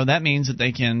 So that means that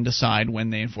they can decide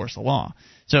when they enforce the law.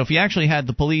 So if you actually had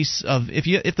the police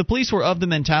if the police were of the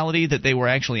mentality that they were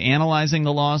actually analyzing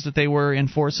the laws that they were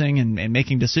enforcing and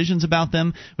making decisions about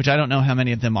them, which I don't know how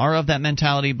many of them are of that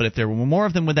mentality, but if there were more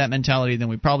of them with that mentality, then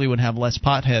we probably would have less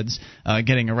potheads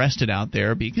getting arrested out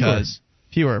there, because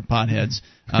fewer potheads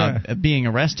being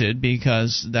arrested,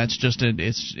 because that's just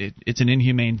it's an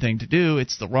inhumane thing to do.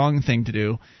 It's the wrong thing to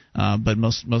do. But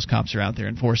most cops are out there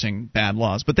enforcing bad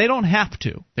laws. But they don't have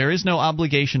to. There is no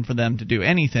obligation for them to do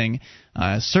anything.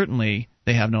 Certainly,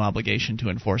 they have no obligation to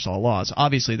enforce all laws.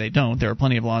 Obviously, they don't. There are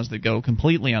plenty of laws that go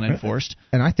completely unenforced.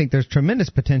 And I think there's tremendous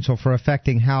potential for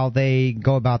affecting how they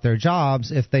go about their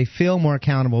jobs if they feel more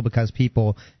accountable, because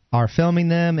people are filming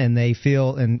them, and they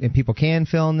feel and people can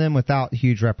film them without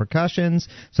huge repercussions,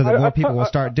 so that more people will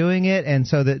start doing it, and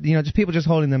so that just people just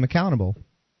holding them accountable.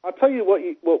 I'll tell you what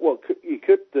you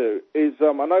could do is,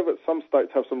 I know that some states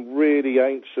have some really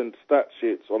ancient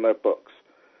statutes on their books.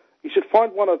 You should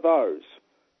find one of those,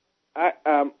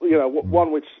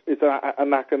 one which is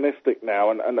anachronistic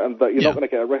now and that you're not going to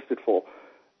get arrested for.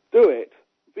 Do it,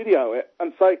 video it,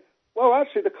 and say, well,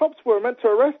 actually, the cops were meant to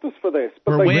arrest us for this.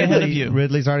 But we're way ahead of you.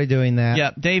 Ridley's already doing that.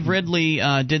 Yeah, Dave Ridley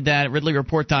did that at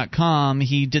RidleyReport.com.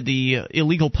 He did the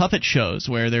illegal puppet shows,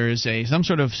 where there is some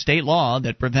sort of state law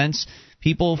that prevents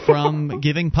people from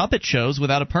giving puppet shows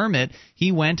without a permit.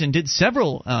 He went and did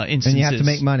several instances. And you have to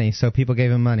make money, so people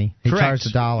gave him money. He charged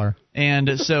 $1.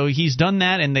 And so he's done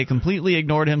that, and they completely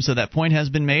ignored him, so that point has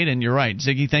been made, and you're right.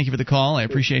 Ziggy, thank you for the call. I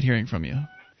appreciate hearing from you.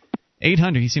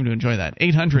 800, he seemed to enjoy that.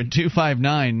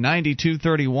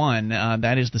 800-259-9231.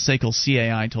 That is the SACL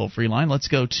CAI toll-free line. Let's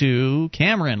go to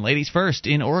Cameron, ladies first,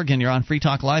 in Oregon. You're on Free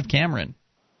Talk Live. Cameron.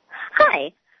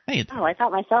 Hi. Hey. Oh, I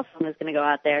thought my cell phone was going to go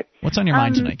out there. What's on your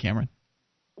mind tonight, Cameron?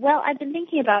 Well, I've been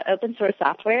thinking about open source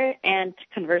software and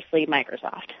conversely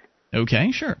Microsoft.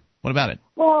 Okay, sure. What about it?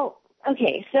 Well,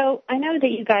 okay, so I know that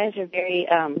you guys are very,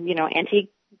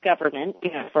 anti-government,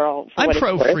 for I'm what it's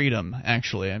worth. pro-freedom,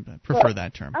 actually. I prefer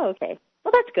that term. Oh, okay.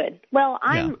 Well, that's good. Well,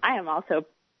 I am also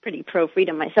pretty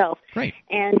pro-freedom myself. Great.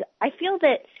 And I feel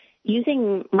that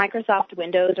using Microsoft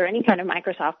Windows or any kind of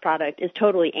Microsoft product is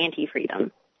totally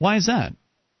anti-freedom. Why is that?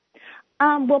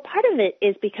 Well, part of it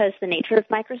is because the nature of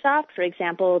Microsoft, for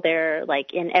example, they're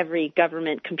like in every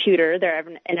government computer, they're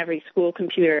in every school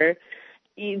computer.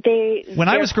 When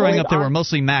I was growing up, there were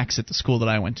mostly Macs at the school that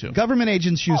I went to. Government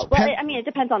agents use it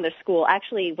depends on their school.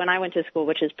 Actually, when I went to school,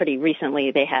 which is pretty recently,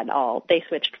 they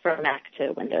switched from Mac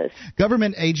to Windows.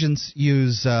 Government agents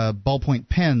use ballpoint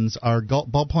pens. Are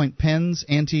ballpoint pens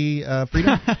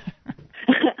anti-freedom?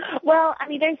 Well, I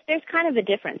mean, there's kind of a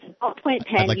difference. A ballpoint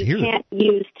pen you can't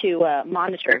use to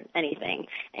monitor anything,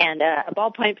 and a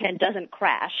ballpoint pen doesn't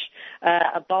crash.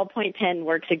 A ballpoint pen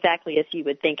works exactly as you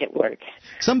would think it works.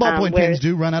 Some ballpoint pens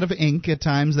do run out of ink at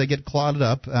times; they get clotted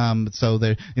up. So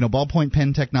the ballpoint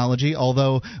pen technology,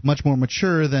 although much more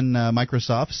mature than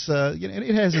Microsoft's,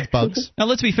 it has its bugs. Now,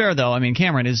 let's be fair, though. I mean,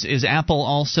 Cameron, is Apple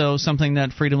also something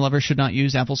that freedom lovers should not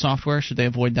use? Apple software, should they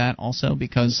avoid that also?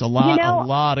 Because a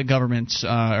lot of governments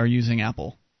are using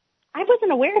Apple. I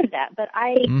wasn't aware of that, but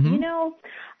I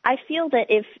feel that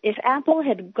if Apple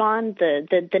had gone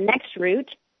the next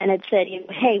route and had said,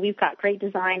 hey, we've got great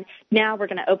design, now we're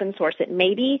going to open source it,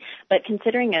 maybe. But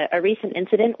considering a recent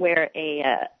incident where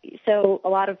a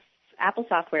lot of Apple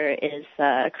software is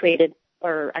created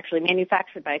or actually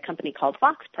manufactured by a company called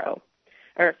Foxconn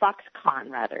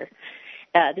rather.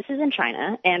 This is in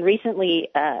China, and recently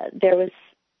there was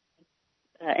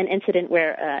an incident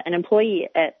where an employee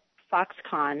at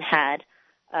Foxconn had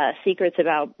secrets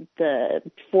about the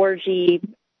 4G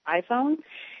iPhone,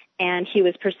 and he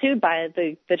was pursued by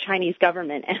the Chinese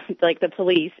government and the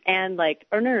police and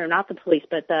not the police,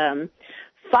 but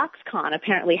Foxconn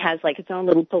apparently has its own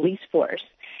little police force,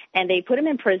 and they put him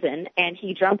in prison, and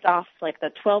he jumped off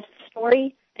the 12th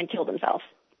story and killed himself.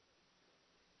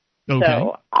 Okay.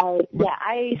 So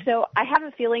I have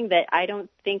a feeling that I don't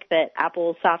think that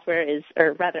Apple software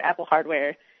Apple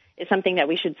hardware is something that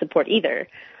we should support either.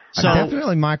 So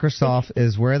definitely Microsoft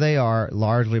is where they are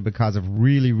largely because of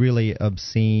really, really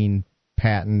obscene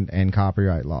patent and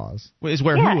copyright laws. Is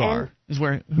where Microsoft.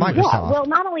 Yeah, well,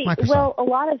 not only Microsoft. A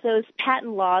lot of those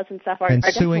patent laws and stuff are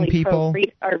suing definitely people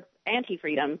are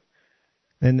anti-freedom.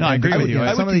 And I agree with you.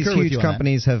 Some of these huge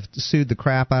companies have sued the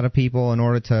crap out of people in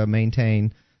order to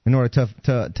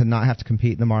not have to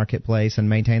compete in the marketplace and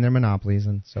maintain their monopolies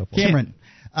and so forth. Cameron,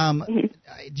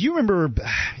 do you remember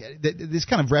this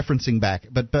kind of referencing back?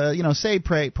 But say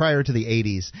prior to the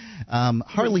 80s,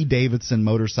 Harley Davidson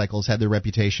motorcycles had their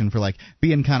reputation for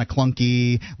being kind of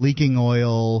clunky, leaking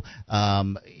oil.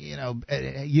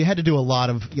 You had to do a lot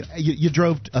of. You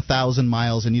drove 1,000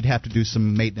 miles and you'd have to do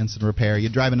some maintenance and repair.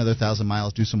 You'd drive another 1,000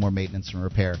 miles, do some more maintenance and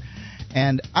repair.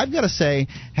 And I've got to say,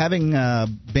 having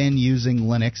been using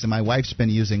Linux, and my wife's been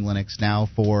using Linux now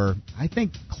for, I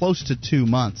think, close to 2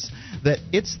 months, that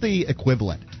it's the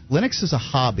equivalent. Linux is a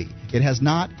hobby. It has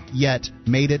not yet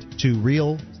made it to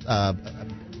real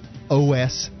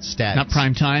OS status. Not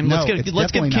prime time? No,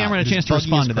 let's give Cameron a chance to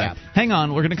respond to that. Crap. Hang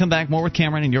on. We're going to come back more with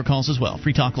Cameron and your calls as well.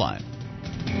 Free Talk Live.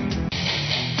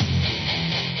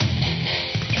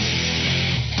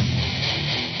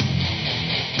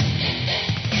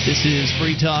 This is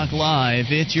Free Talk Live.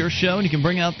 It's your show, and you can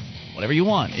bring up whatever you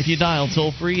want. If you dial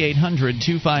toll-free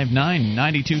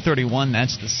 800-259-9231,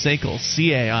 that's the SACL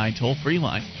CAI toll-free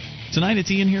line. Tonight,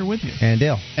 it's Ian here with you. And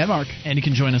Dale. And Mark. And you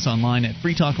can join us online at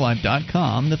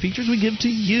freetalklive.com. The features we give to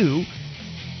you,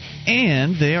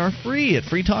 and they are free at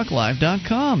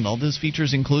freetalklive.com. All those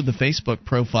features include the Facebook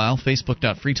profile,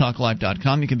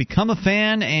 facebook.freetalklive.com. You can become a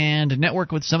fan and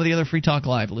network with some of the other Free Talk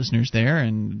Live listeners there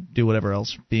and do whatever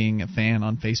else being a fan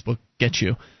on Facebook gets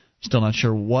you. Still not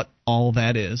sure what all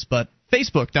that is, but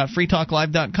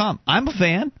facebook.freetalklive.com. I'm a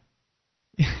fan.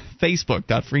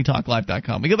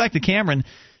 facebook.freetalklive.com. We go back to Cameron.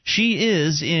 She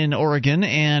is in Oregon,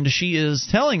 and she is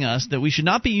telling us that we should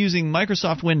not be using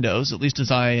Microsoft Windows, at least as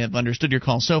I have understood your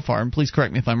call so far, and please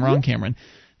correct me if I'm wrong, Cameron,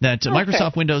 that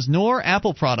Microsoft Windows nor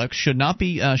Apple products should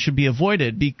be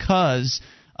avoided because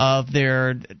of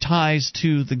their ties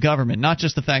to the government, not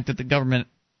just the fact that the government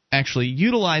actually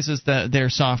utilizes their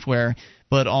software,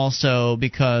 but also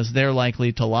because they're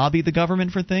likely to lobby the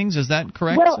government for things. Is that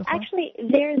correct? Well, actually,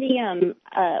 they're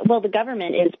the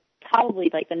government is probably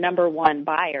like the number one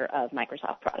buyer of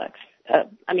Microsoft products.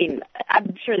 I mean,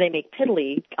 I'm sure they make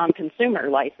piddly on consumer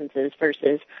licenses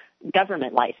versus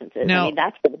government licenses. Now, I mean,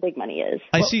 that's where the big money is.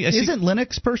 I see. Isn't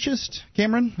Linux purchased,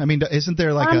 Cameron? I mean, isn't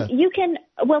there like You can.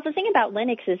 Well, the thing about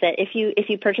Linux is that if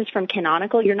you purchase from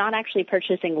Canonical, you're not actually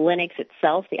purchasing Linux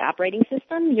itself, the operating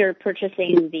system. You're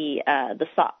purchasing the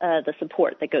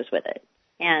support that goes with it,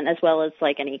 and as well as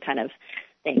like any kind of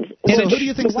things. So who do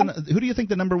you think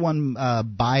the number one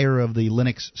buyer of the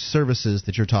Linux services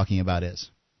that you're talking about is?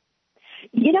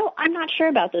 You know, I'm not sure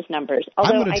about those numbers.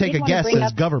 I'm going to take a guess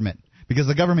as government. Because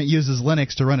the government uses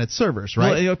Linux to run its servers,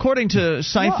 right? Well, according to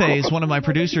Sci-Phase, one of my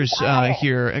producers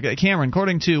here, Cameron,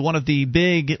 according to one of the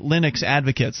big Linux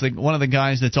advocates, one of the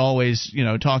guys that's always,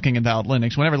 talking about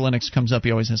Linux. Whenever Linux comes up,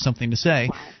 he always has something to say,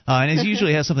 and he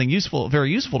usually has something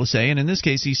very useful to say. And in this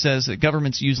case, he says that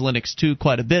governments use Linux too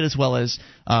quite a bit, as well as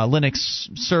Linux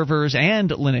servers and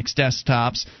Linux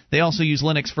desktops. They also use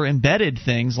Linux for embedded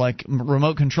things like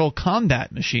remote control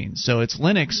combat machines. So it's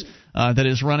Linux that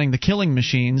is running the killing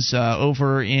machines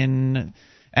over in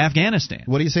Afghanistan.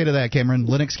 What do you say to that, Cameron?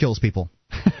 Linux kills people.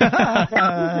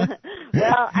 Well,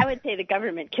 I would say the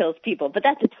government kills people, but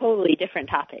that's a totally different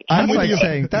topic.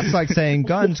 That's like saying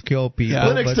guns kill people. Yeah.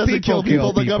 Linux doesn't kill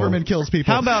people. The government kills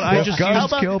people. How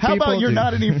about you're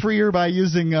not any freer by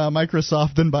using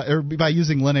Microsoft by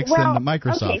using Linux than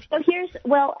Microsoft? Okay, so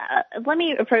let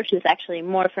me approach this actually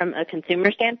more from a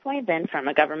consumer standpoint than from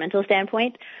a governmental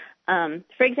standpoint.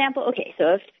 For example, okay,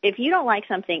 so if you don't like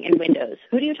something in Windows,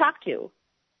 who do you talk to?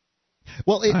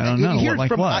 Well, I don't know.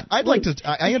 I'd like to.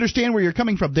 I understand where you're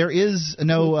coming from. There is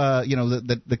no,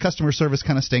 the customer service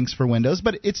kind of stinks for Windows,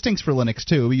 but it stinks for Linux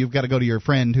too. You've got to go to your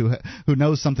friend who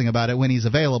knows something about it when he's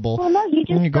available. Well, no, you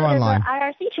just go online. To the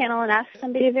IRC channel and ask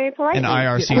somebody very politely. An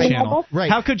IRC channel,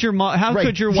 right? How could your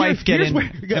wife get in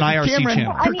an IRC Cameron,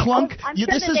 channel? Kerklunk,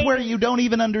 this is where you don't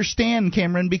even understand,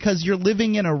 Cameron, because you're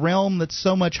living in a realm that's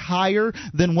so much higher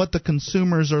than what the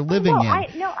consumers are living in.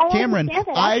 Cameron,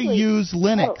 I use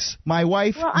Linux. My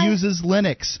wife uses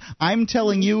Linux. I'm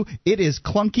telling you, it is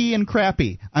clunky and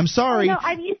crappy. I'm sorry. No,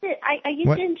 I've used it. I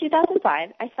used it in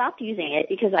 2005. I stopped using it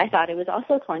because I thought it was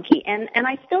also clunky, and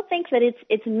I still think that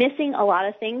it's missing a lot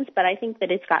of things, but I think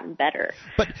that it's gotten better.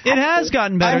 But it has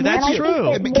gotten better. That's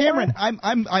true. Cameron,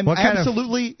 I'm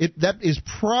absolutely. That is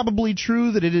probably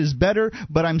true that it is better,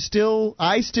 but I still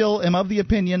am of the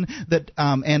opinion that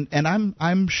and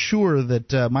I'm sure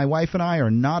that my wife and I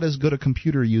are not as good a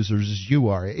computer users as you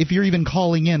are. If you're even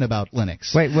calling in about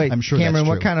Linux. Wait, I'm sure Cameron, that's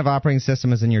true. What kind of operating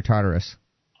system is in your Tartarus?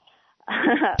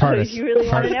 TARDIS. You really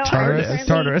want to know?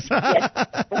 TARDIS.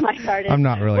 Yes, my TARDIS. I'm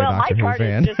not really a Doctor Who fan. Well, my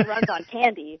TARDIS just runs on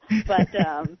candy, but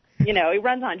it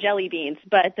runs on jelly beans.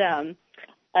 But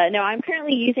no, I'm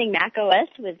currently using Mac OS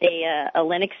with a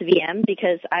Linux VM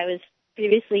because I was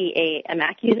previously a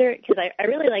Mac user because I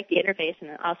really like the interface,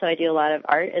 and also I do a lot of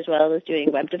art as well as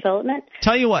doing web development.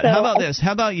 Tell you what, how about this?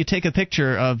 How about you take a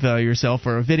picture of yourself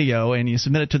or a video and you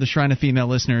submit it to the Shrine of Female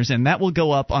Listeners, and that will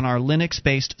go up on our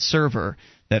Linux-based server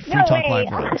that Free Talk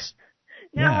Live runs.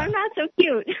 No, I'm not so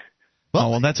cute.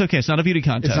 Well, that's okay. It's not a beauty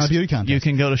contest. It's not a beauty contest. You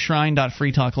can go to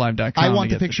shrine.freetalklive.com. I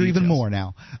want the picture even more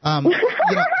now.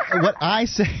 What I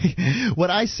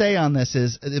say on this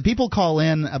is people call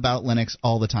in about Linux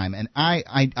all the time, and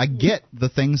I get the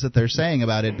things that they're saying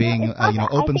about it being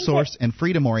open source and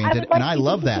freedom oriented, and I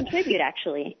love that. Contribute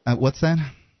actually. What's that?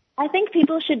 I think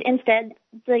people should instead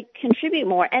contribute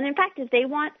more, and in fact, if they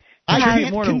want,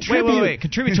 Wait.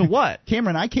 Contribute to what?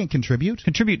 Cameron, I can't contribute.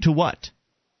 Contribute to what?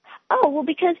 Oh, well,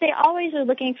 because they always are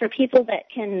looking for people that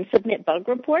can submit bug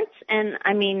reports, and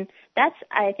I mean, that's,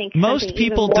 I think, most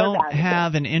people don't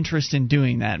have an interest in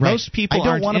doing that. Right. Most people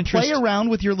aren't interested. I don't want to play around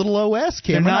with your little OS,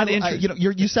 Cameron.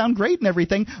 You sound great and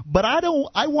everything, but I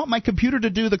want my computer to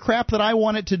do the crap that I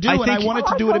want it to do, and I want it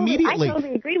to do it immediately. I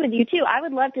totally agree with you too. I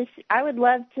would love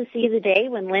to see the day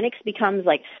when Linux becomes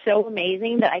so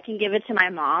amazing that I can give it to my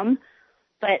mom.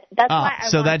 But that's why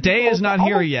so that day is not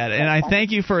here yet, and I thank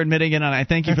you for admitting it, and I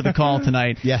thank you for the call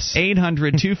tonight. Yes.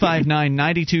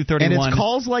 800-259-9231. And it's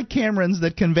calls like Cameron's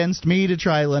that convinced me to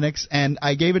try Linux, and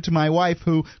I gave it to my wife,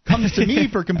 who comes to me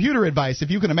for computer advice,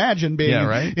 if you can imagine being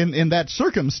in that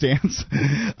circumstance.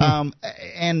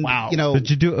 And wow. Did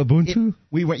you do Ubuntu?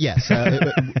 We went, yes,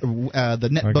 the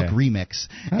Netbook Remix.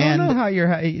 I don't know how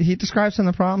he describes some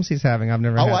of the problems he's having. I've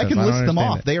never had I can list them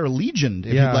off. It. They are legion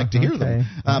if you'd like to hear them.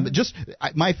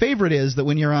 My favorite is that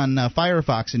when you're on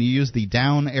Firefox and you use the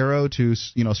down arrow to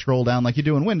scroll down like you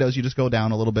do in Windows, you just go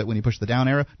down a little bit when you push the down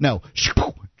arrow. No,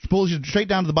 pulls you straight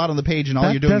down to the bottom of the page, and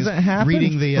all you're doing is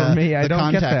reading the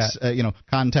contacts,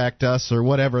 contact us or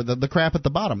whatever, the crap at the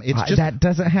bottom. It's just that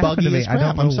doesn't happen to me.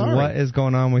 Crap. I don't know what is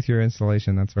going on with your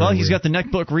installation. That's very he's got the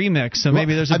Netbook Remix, so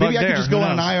maybe there's a bug there. Maybe I could just go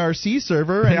on an IRC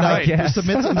server and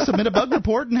submit a bug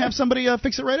report and have somebody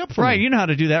fix it right up for me. Right, you know how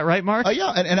to do that, right, Mark?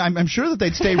 Yeah, and I'm sure that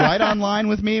they'd stay right online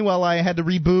with me while I had to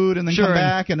reboot and then come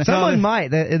back. And someone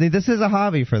might. This is a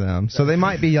hobby for them, so they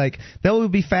might be like, they'll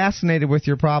be fascinated with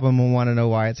your problem and want to know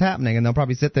why it's happening, and they'll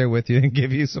probably sit there with you and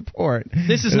give you support.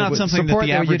 This is not something that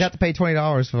the average... You'd have to pay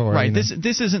 $20 for. Right,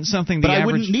 this isn't something the average... But I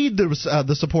wouldn't need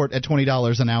the support at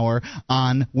 $20 an hour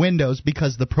on Windows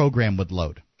because the program would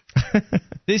load.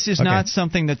 This is not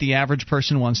something that the average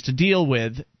person wants to deal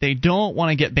with. They don't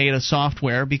want to get beta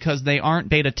software because they aren't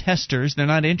beta testers. They're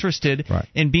not interested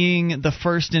in being the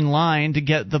first in line to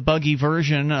get the buggy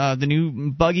version, the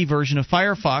new buggy version of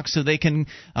Firefox, so they can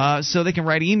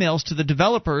write emails to the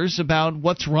developers about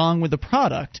what's wrong with the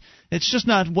product. It's just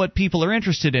not what people are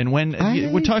interested in. When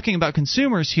we're talking about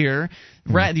consumers here,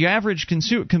 the average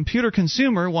computer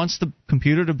consumer wants the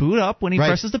computer to boot up when he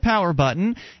presses the power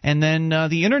button, and then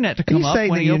the internet to come up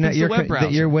when he opens the web browser.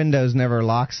 That your Windows never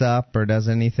locks up or does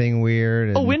anything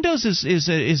weird. Windows is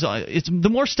it's the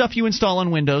more stuff you install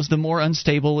on Windows, the more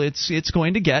unstable it's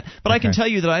going to get. But I can tell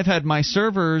you that I've had my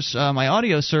servers, my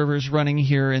audio servers running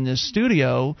here in this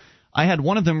studio. I had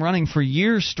one of them running for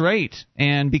years straight,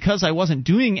 and because I wasn't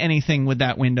doing anything with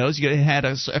that Windows, it had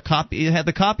it had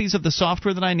the copies of the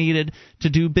software that I needed to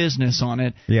do business on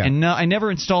it, and I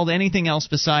never installed anything else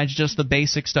besides just the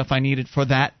basic stuff I needed for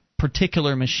that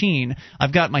particular machine.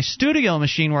 I've got my studio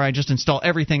machine where I just install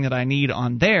everything that I need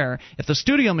on there. If the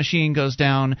studio machine goes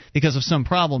down because of some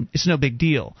problem, it's no big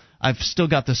deal. I've still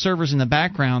got the servers in the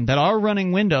background that are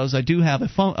running Windows. I do have a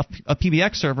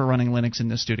PBX server running Linux in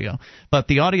this studio, but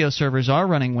the audio servers are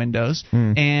running Windows.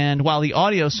 And while the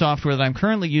audio software that I'm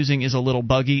currently using is a little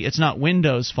buggy, it's not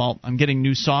Windows' fault. I'm getting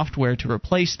new software to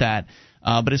replace that.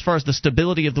 But as far as the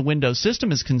stability of the Windows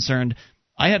system is concerned,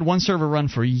 I had one server run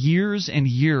for years and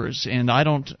years, and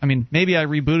maybe I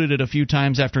rebooted it a few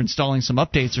times after installing some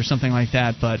updates or something like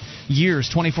that, but years,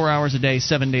 24 hours a day,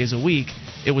 7 days a week,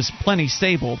 it was plenty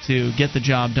stable to get the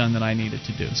job done that I needed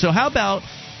to do. So how about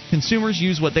consumers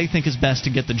use what they think is best to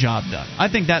get the job done? I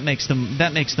think that makes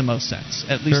the most sense,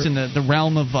 at least in the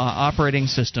realm of operating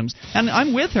systems. And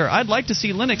I'm with her. I'd like to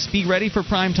see Linux be ready for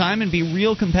prime time and be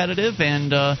real competitive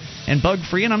and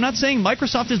bug-free. And I'm not saying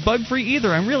Microsoft is bug-free either.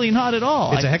 I'm really not at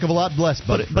all. It's a heck of a lot less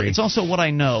bug-free. But it's also what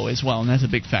I know as well, and that's a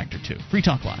big factor too. Free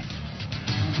Talk Live.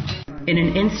 In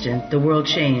an instant, the world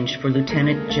changed for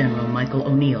Lieutenant General Michael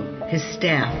O'Neill. His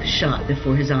staff shot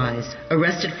before his eyes.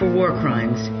 Arrested for war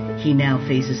crimes, he now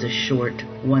faces a short,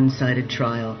 one-sided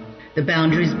trial. The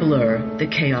boundaries blur, the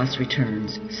chaos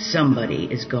returns. Somebody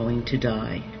is going to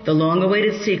die. The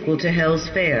long-awaited sequel to Hell's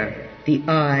Fair, The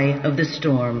Eye of the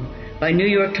Storm, by New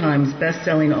York Times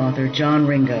best-selling author John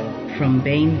Ringo, from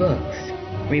Baen Books.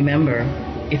 Remember,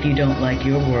 if you don't like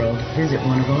your world, visit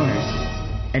one of ours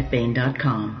at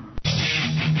Baen.com.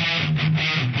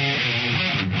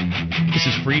 This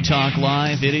is Free Talk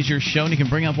Live. It is your show, and you can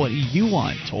bring up what you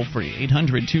want. Toll free,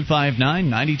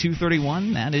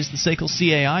 800-259-9231. That is the SACL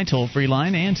CAI toll-free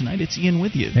line. And tonight it's Ian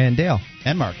with you. And Dale.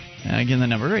 And Mark. Again, the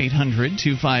number,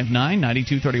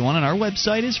 800-259-9231. And our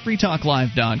website is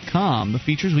freetalklive.com. The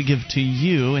features we give to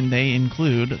you, and they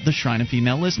include the Shrine of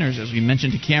Female Listeners. As we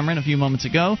mentioned to Cameron a few moments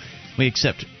ago, we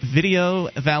accept video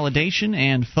validation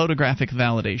and photographic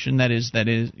validation. That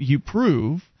is, you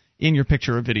prove in your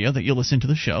picture or video that you'll listen to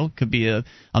the show. It could be a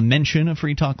mention of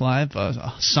Free Talk Live,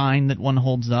 a sign that one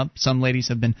holds up. Some ladies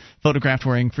have been photographed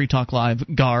wearing Free Talk Live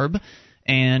garb.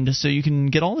 And so you can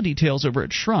get all the details over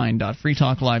at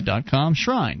shrine.freetalklive.com,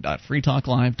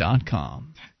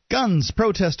 shrine.freetalklive.com. Guns,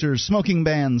 protesters, smoking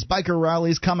bans, biker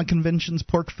rallies, comic conventions,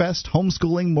 pork fest,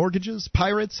 homeschooling, mortgages,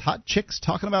 pirates, hot chicks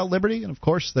talking about liberty, and of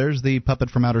course there's the puppet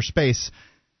from outer space,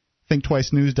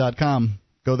 ThinkTwiceNews.com.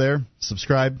 Go there,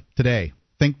 subscribe today.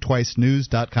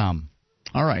 ThinkTwiceNews.com.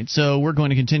 All right, so we're going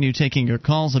to continue taking your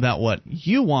calls about what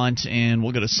you want, and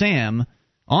we'll go to Sam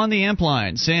on the amp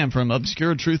line. Sam from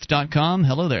ObscureTruth.com.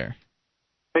 Hello there.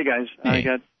 Hey, guys. Hey. I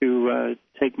got to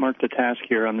take Mark to task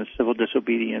here on the civil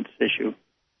disobedience issue.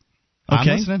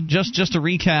 Okay, just to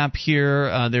recap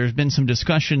here, there's been some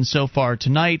discussion so far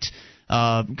tonight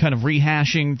kind of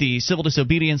rehashing the civil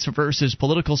disobedience versus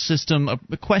political system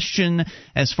question.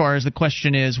 As far as the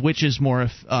question is, which is more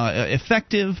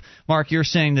effective? Mark, you're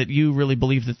saying that you really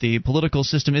believe that the political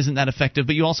system isn't that effective,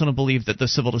 but you also don't believe that the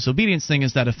civil disobedience thing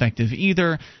is that effective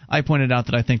either. I pointed out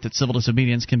that I think that civil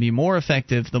disobedience can be more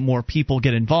effective the more people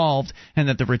get involved, and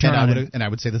that the return I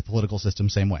would say the political system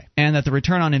same way. And that the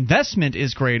return on investment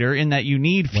is greater in that you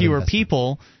need fewer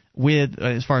people with,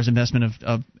 as far as investment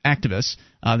of activists,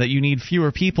 that you need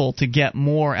fewer people to get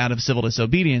more out of civil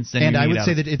disobedience than you need out of politics. And I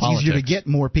would say that it's easier to get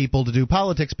more people to do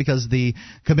politics because the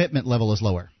commitment level is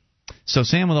lower. So,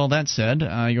 Sam, with all that said,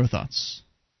 your thoughts?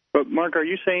 But, Mark, are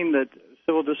you saying that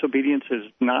civil disobedience is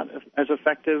not as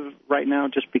effective right now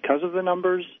just because of the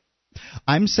numbers?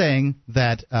 I'm saying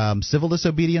that civil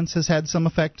disobedience has had some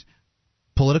effect.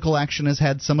 Political action has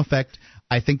had some effect.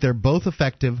 I think they're both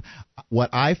effective. What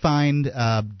I find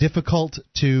difficult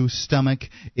to stomach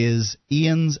is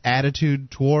Ian's attitude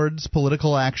towards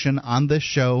political action on this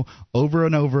show over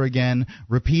and over again,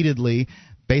 repeatedly,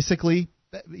 basically,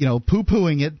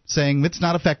 poo-pooing it, saying it's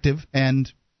not effective,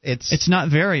 and it's not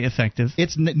very effective.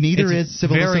 Neither is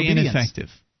civil very disobedience. Ineffective.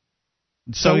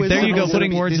 So there you go,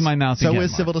 putting words in my mouth again. So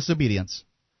is civil disobedience.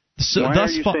 Why are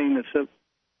you saying that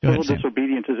civil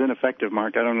disobedience is ineffective,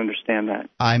 Mark? I don't understand that.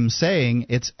 I'm saying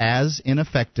it's as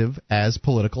ineffective as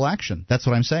political action. That's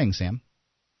what I'm saying, Sam.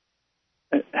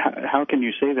 How can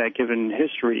you say that given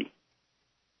history?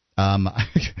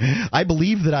 I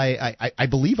believe that I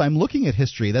believe I'm looking at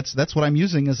history. That's what I'm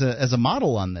using as a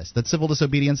model on this. That civil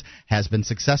disobedience has been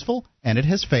successful and it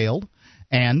has failed,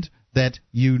 and that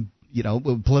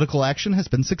political action has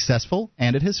been successful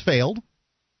and it has failed.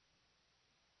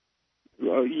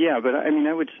 Yeah, but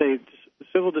I would say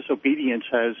civil disobedience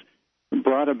has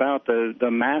brought about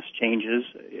the mass changes,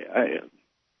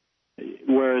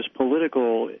 whereas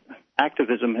political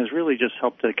activism has really just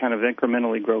helped to kind of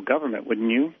incrementally grow government,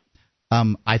 wouldn't you?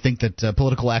 I think that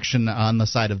political action on the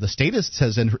side of the statists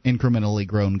has incrementally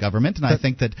grown government, and I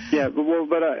think that... Yeah, but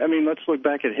let's look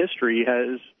back at history.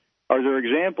 Are there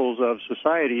examples of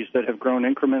societies that have grown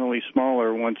incrementally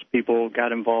smaller once people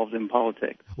got involved in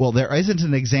politics? Well, there isn't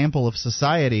an example of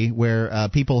society where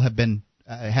people have been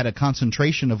had a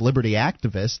concentration of liberty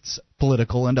activists,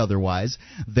 political and otherwise.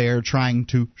 They're trying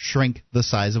to shrink the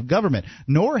size of government.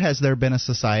 Nor has there been a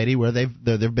society where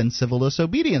there've been civil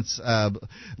disobedience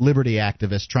liberty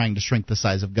activists trying to shrink the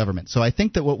size of government. So I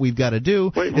think that what we've got to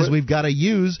do is we've got to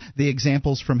use the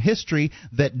examples from history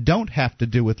that don't have to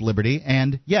do with liberty.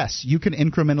 And yes, you can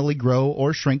incrementally grow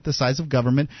or shrink the size of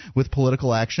government with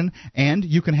political action, and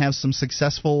you can have some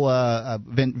successful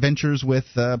ventures with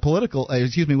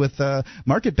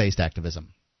market-based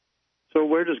activism. So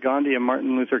where does Gandhi and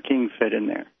Martin Luther King fit in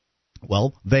there?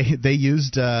 Well, they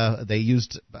used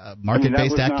market-based that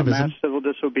was activism. Not mass civil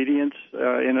disobedience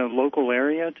in a local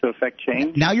area to affect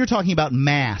change. Now you're talking about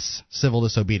mass civil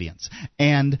disobedience,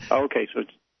 and okay, so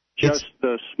it's just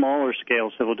the smaller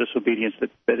scale civil disobedience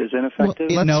that is ineffective?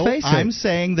 Well, I'm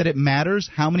saying that it matters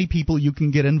how many people you can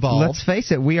get involved. Let's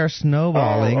face it, we are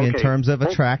snowballing in terms of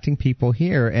attracting people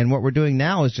here, and what we're doing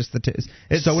now is just it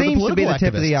seems to be the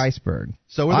tip of the iceberg.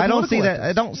 So I don't see that.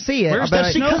 I don't see it. Where's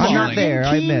that snowballing? I'm not there.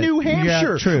 In Keene, New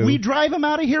Hampshire. Yeah, true. We drive them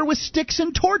out of here with sticks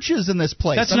and torches in this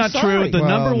place. That's not true. The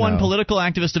number one political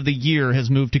activist of the year has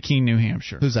moved to Keene, New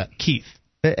Hampshire. Who's that? Keith.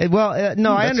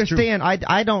 No, I understand.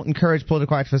 I don't encourage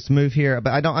political activists to move here,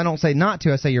 but I don't say not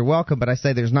to. I say you're welcome, but I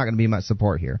say there's not going to be much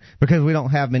support here because we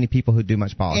don't have many people who do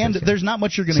much politics. And there's not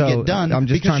much you're going to get done. I'm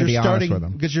just trying to be honest with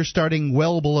them. Because you're starting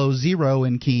well below zero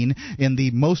in Keene, in the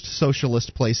most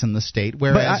socialist place in the state,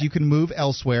 whereas you can move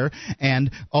elsewhere and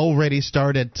already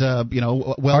start at above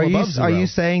zero. Are you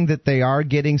saying that they are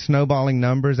getting snowballing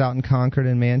numbers out in Concord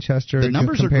and Manchester? The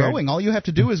numbers are growing. All you have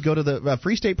to do is go to the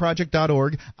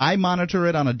freestateproject.org. I monitor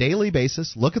it on a daily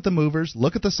basis. Look at the movers,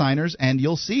 look at the signers, and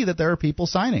you'll see that there are people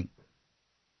signing.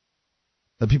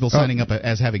 The people signing up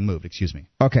as having moved, excuse me.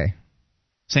 Okay.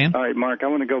 Sam? All right, Mark, I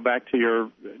want to go back to your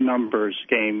numbers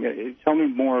game. Tell me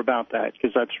more about that,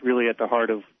 because that's really at the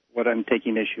heart of what I'm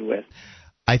taking issue with.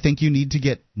 I think you need to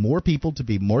get more people to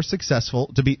be more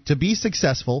successful. To be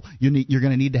successful, you're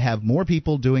going to need to have more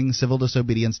people doing civil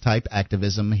disobedience type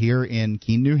activism here in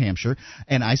Keene, New Hampshire,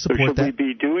 and I support that. Should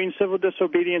we be doing civil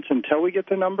disobedience until we get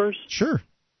the numbers? Sure.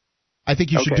 I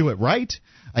think you should do it right.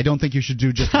 I don't think you should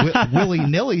do just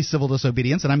willy-nilly civil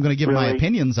disobedience, and I'm going to give my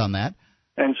opinions on that.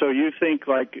 And so you think,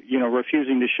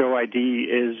 refusing to show ID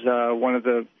is one of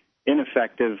the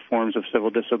ineffective forms of civil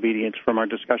disobedience from our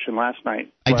discussion last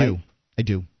night? I do.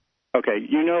 Okay,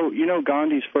 you know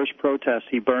Gandhi's first protest,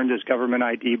 he burned his government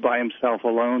ID by himself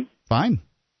alone. Fine.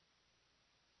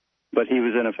 but he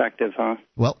was ineffective, huh?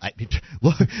 Well,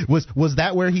 was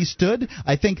that where he stood?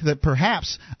 I think that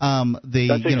perhaps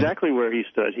That's exactly where he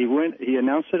stood. He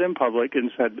announced it in public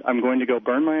and said, "I'm going to go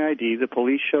burn my ID." The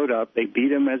police showed up. They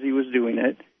beat him as he was doing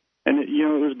it. And, it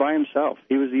was by himself.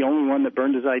 He was the only one that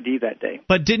burned his ID that day.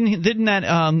 But didn't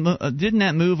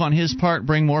that move on his part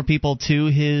bring more people to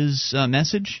his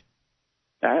message?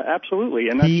 Absolutely,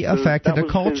 and he affected a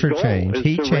culture change.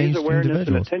 He changed raise awareness individuals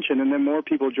and attention, and then more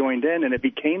people joined in, and it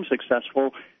became successful.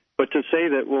 But to say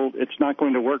that, well, it's not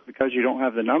going to work because you don't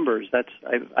have the numbers, that's,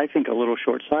 I think, a little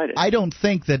short-sighted. I don't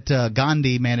think that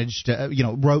Gandhi managed to,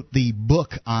 wrote the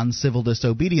book on civil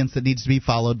disobedience that needs to be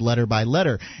followed letter by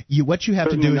letter. What you have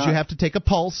to do is you have to take a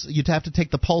pulse. You have to take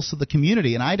the pulse of the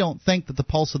community, and I don't think that the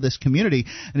pulse of this community,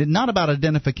 and it's not about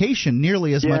identification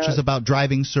nearly as much as about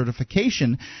driving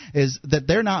certification, is that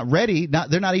they're not ready.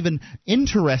 They're not even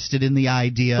interested in the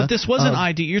idea. But this wasn't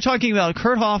ID. You're talking about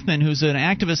Kurt Hoffman, who's an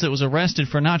activist that was arrested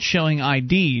for not showing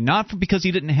ID, not because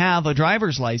he didn't have a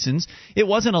driver's license. It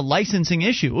wasn't a licensing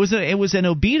issue. It was an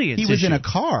obedience issue. He was in a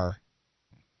car.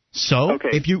 So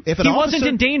okay. If he wasn't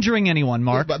endangering anyone,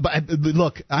 Mark. But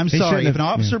look, I'm sorry. If an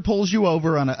officer pulls you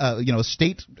over on a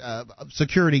state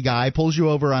security guy pulls you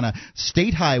over on a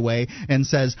state highway and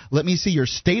says, "Let me see your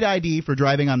state ID for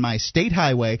driving on my state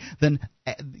highway," then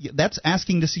that's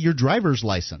asking to see your driver's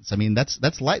license. I mean, that's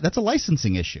a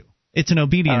licensing issue. It's an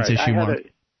obedience issue, Mark.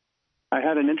 I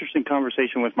had an interesting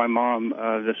conversation with my mom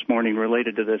this morning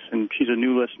related to this, and she's a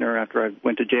new listener after I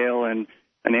went to jail and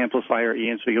an amplifier,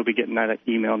 Ian, so you'll be getting that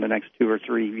email in the next 2 or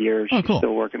 3 years. Oh, cool. She's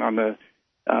still working on the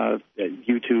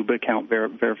YouTube account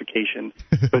verification.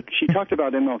 But she talked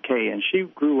about MLK, and she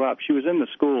grew up. She was in the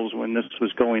schools when this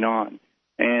was going on.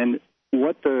 And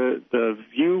what the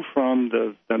view from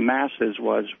the masses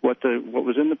was, what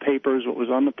was in the papers, what was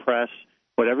on the press,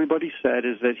 what everybody said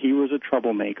is that he was a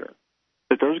troublemaker.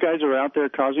 That those guys are out there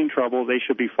causing trouble. They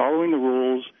should be following the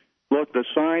rules. Look, the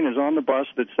sign is on the bus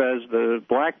that says the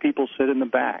black people sit in the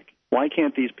back. Why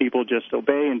can't these people just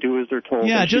obey and do as they're told?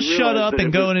 Yeah, and just shut up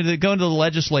and go into the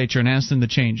legislature and ask them to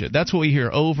change it. That's what we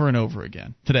hear over and over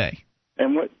again today.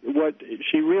 And what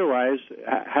she realized,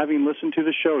 having listened to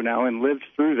the show now and lived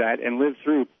through that and lived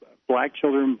through black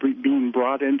children being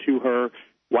brought into her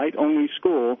white-only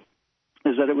school,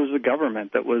 is that it was the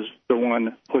government that was the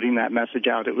one putting that message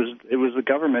out. It was the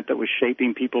government that was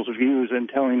shaping people's views and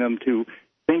telling them to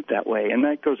think that way. And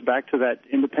that goes back to that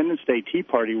Independence Day Tea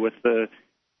Party with the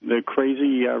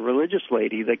crazy religious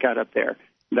lady that got up there.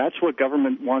 That's what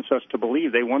government wants us to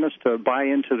believe. They want us to buy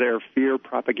into their fear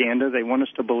propaganda. They want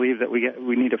us to believe that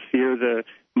we need to fear the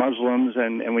Muslims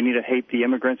and we need to hate the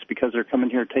immigrants because they're coming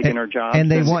here taking our jobs.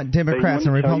 And they want Democrats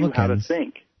and Republicans. How to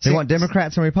think. They want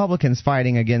Democrats and Republicans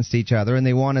fighting against each other, and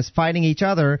they want us fighting each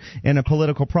other in a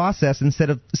political process instead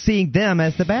of seeing them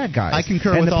as the bad guys. I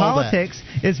concur with all that. And the politics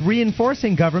is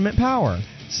reinforcing government power.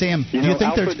 Sam, you think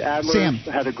Alfred Adler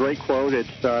had a great quote.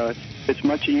 It's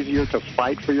much easier to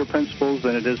fight for your principles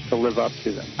than it is to live up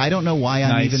to them. I don't know why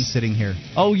I'm even sitting here.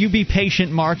 Oh, you be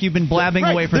patient, Mark. You've been blabbing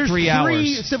away for 3 hours.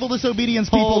 There's 3 civil disobedience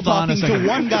people talking to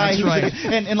one guy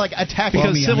and like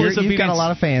attacking me. You've got a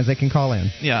lot of fans that can call in.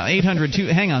 Yeah, 800.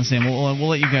 Hang on, Sam. We'll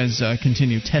let you guys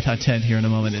continue tete-a-tete here in a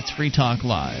moment. It's Free Talk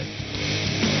Live.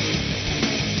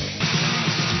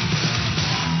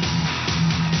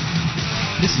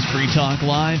 This is Free Talk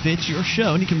Live. It's your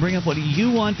show, and you can bring up what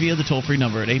you want via the toll-free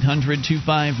number at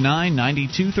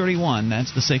 800-259-9231.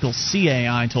 That's the SACL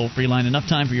CAI toll-free line. Enough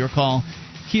time for your call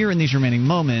here in these remaining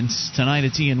moments. Tonight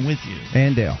it's Ian with you.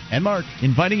 And Dale. And Mark.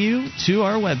 Inviting you to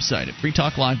our website at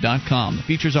freetalklive.com. The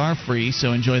features are free,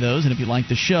 so enjoy those. And if you like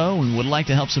the show and would like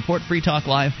to help support Free Talk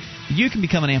Live, you can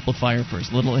become an amplifier for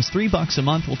as little as $3 a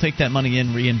month. We'll take that money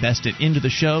in, reinvest it into the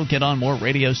show, get on more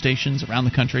radio stations around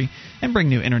the country, and bring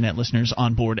new internet listeners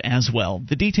on board as well.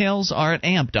 The details are at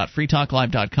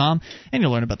amp.freetalklive.com, and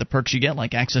you'll learn about the perks you get,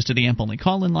 like access to the AMP-only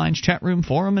call-in lines, chat room,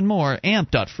 forum, and more.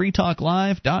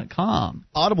 amp.freetalklive.com.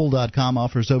 Audible.com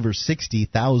offers over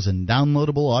 60,000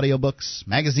 downloadable audiobooks,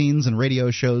 magazines, and radio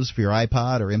shows for your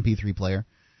iPod or MP3 player.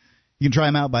 You can try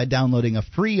them out by downloading a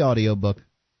free audiobook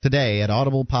today at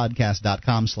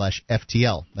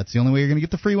audiblepodcast.com/FTL. That's the only way you're going to get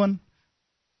the free one.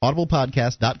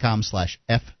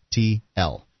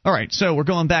 audiblepodcast.com/FTL. All right, so we're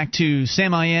going back to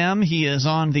Sam I Am. He is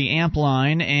on the AMP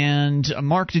line. And,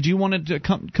 Mark, did you want to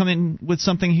come in with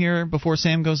something here before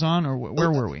Sam goes on, or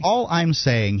where were we? All I'm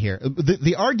saying here,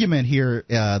 the argument here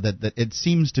that it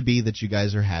seems to be that you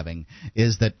guys are having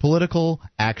is that political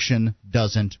action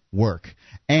doesn't work.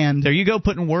 And there you go,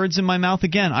 putting words in my mouth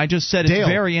again. I just said it's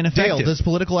very ineffective. Dale, does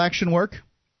political action work?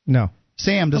 No.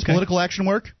 Sam, does political action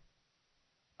work?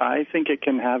 I think it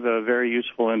can have a very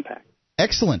useful impact.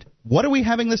 Excellent. What are we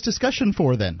having this discussion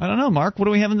for then? I don't know, Mark. What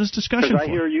are we having this discussion for? Because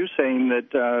I hear you saying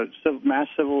that mass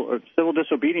civil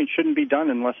disobedience shouldn't be done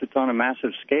unless it's on a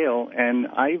massive scale, and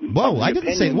I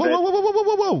didn't say.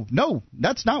 Whoa! No,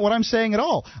 that's not what I'm saying at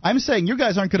all. I'm saying you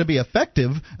guys aren't going to be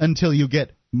effective until you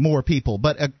get more people.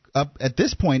 But at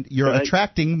this point, you're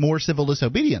attracting more civil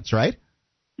disobedience, right?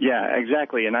 Yeah,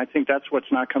 exactly, and I think that's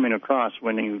what's not coming across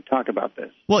when you talk about this.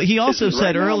 Well, he also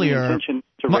said earlier, the intention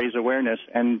to raise awareness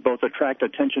and both attract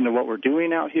attention to what we're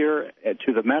doing out here,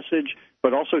 to the message,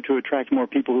 but also to attract more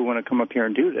people who want to come up here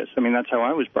and do this. I mean, that's how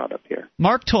I was brought up here.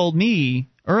 Mark told me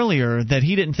earlier that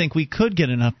he didn't think we could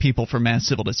get enough people for mass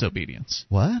civil disobedience.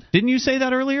 What? Didn't you say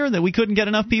that earlier, that we couldn't get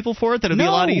enough people for it, that it would be a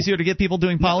lot easier to get people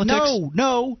doing politics?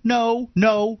 No.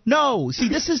 See,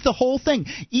 this is the whole thing.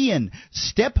 Ian,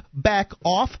 step back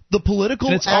off the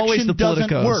political action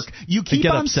doesn't work. You keep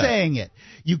on saying it.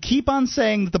 You keep on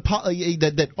saying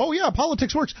that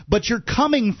politics works, but you're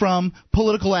coming from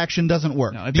political action doesn't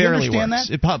work. No, it Do you barely understand works.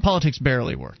 that? Politics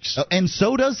barely works. And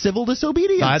so does civil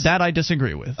disobedience. That I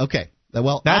disagree with. Okay.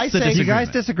 Well, that's if you guys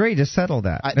disagree, just settle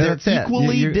that. That's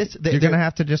equally you're going to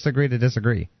have to disagree to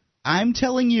disagree. I'm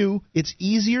telling you, it's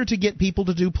easier to get people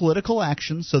to do political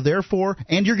action, so therefore,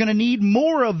 and you're going to need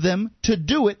more of them to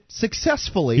do it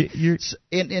successfully.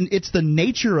 And it's the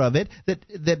nature of it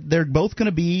that they're both going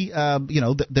to be,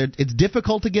 it's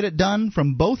difficult to get it done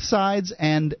from both sides,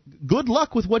 and good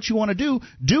luck with what you want to do.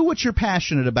 Do what you're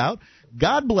passionate about.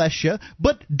 God bless you,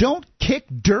 but don't kick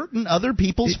dirt in other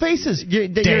people's faces. You're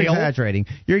exaggerating.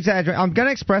 I'm going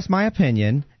to express my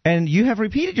opinion, and you have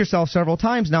repeated yourself several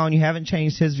times now, and you haven't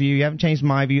changed his view. You haven't changed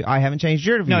my view. I haven't changed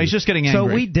your view. No, he's just getting angry.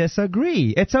 So we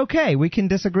disagree. It's okay. We can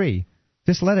disagree.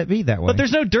 Just let it be that way. But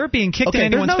there's no dirt being kicked in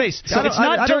anyone's face. So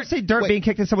I don't see dirt being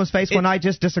kicked in someone's face when I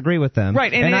just disagree with them.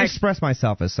 Right, and I express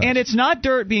myself as such. And it's not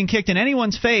dirt being kicked in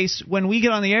anyone's face when we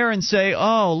get on the air and say,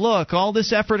 oh, look, all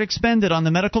this effort expended on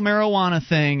the medical marijuana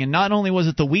thing, and not only was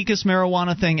it the weakest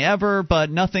marijuana thing ever,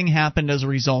 but nothing happened as a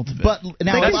result of it. But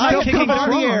now, if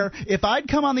I'd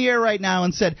come on the air right now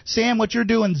and said, Sam, what you're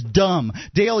doing's dumb.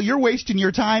 Dale, you're wasting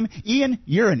your time. Ian,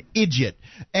 you're an idiot.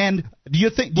 And do you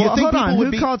think people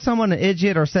would Who called someone an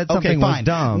idiot or said something was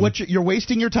dumb? You're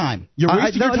wasting your time. You're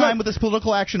wasting your time with this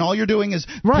political action. All you're doing is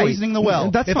poisoning the well.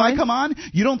 That's if fine. I come on,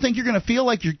 you don't think you're going to feel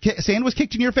like your sand was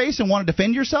kicked in your face and want to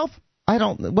defend yourself? I'm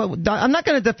not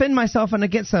going to defend myself and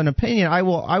against an opinion. I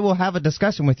will have a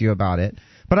discussion with you about it.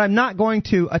 But I'm not going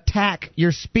to attack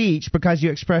your speech because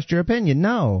you expressed your opinion.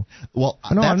 No. Well,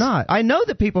 no, I'm not. I know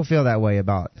that people feel that way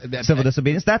about civil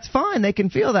disobedience. That's fine. They can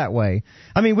feel that way.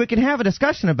 I mean, we can have a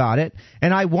discussion about it,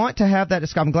 and I want to have that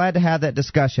discussion. I'm glad to have that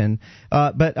discussion.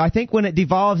 But I think when it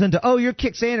devolves into, you're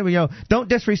kick Sanders, don't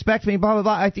disrespect me, blah blah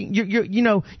blah. I think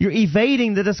you're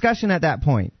evading the discussion at that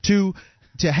point.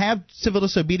 To have civil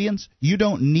disobedience, you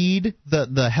don't need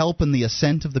the help and the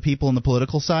assent of the people on the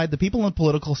political side. The people on the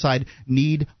political side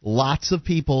need lots of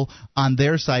people on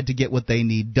their side to get what they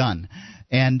need done.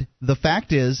 And the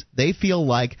fact is, they feel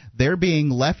like they're being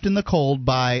left in the cold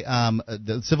by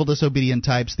the civil disobedient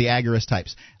types, the agorist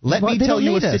types. Let me tell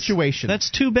you a situation. That's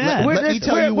too bad. Let me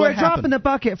tell you what happened. We're dropping the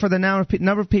bucket for the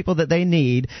number of people that they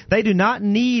need. They do not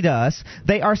need us.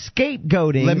 They are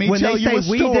scapegoating. Let me tell you a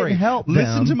story. We didn't help them.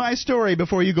 Listen to my story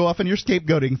before you go off on your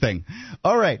scapegoating thing.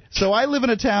 All right. So I live in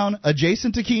a town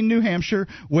adjacent to Keene, New Hampshire,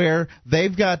 where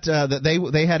they've got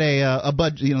they had a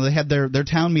budget. They had their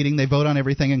town meeting. They vote on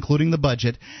everything, including the budget.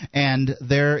 And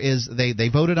they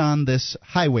voted on this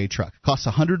highway truck. Costs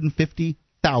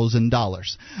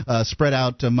 $150,000, spread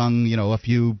out among a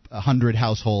few hundred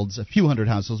households,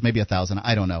 maybe 1,000.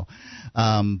 I don't know.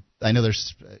 I know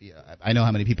I know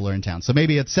how many people are in town, so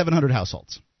maybe it's 700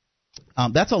 households.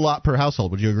 That's a lot per household.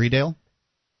 Would you agree, Dale?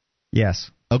 Yes.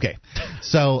 Okay.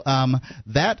 So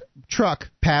that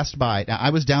truck passed by. Now, I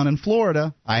was down in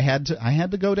Florida. I had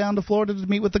to go down to Florida to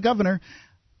meet with the governor.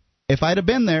 If I'd have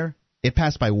been there, it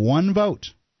passed by one vote.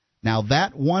 Now,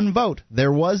 that one vote,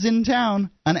 there was in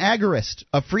town an agorist,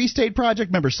 a Free State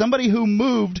Project member, somebody who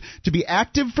moved to be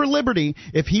active for liberty.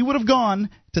 If he would have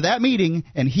gone to that meeting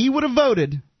and he would have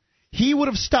voted, he would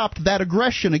have stopped that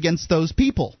aggression against those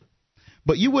people.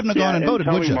 But you wouldn't have gone and voted,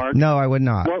 would you? Mark, no, I would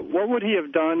not. What would he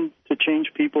have done to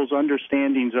change people's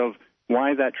understandings of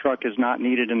why that truck is not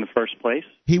needed in the first place?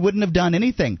 He wouldn't have done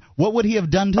anything. What would he have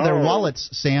done to their wallets,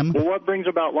 Sam? Well, what brings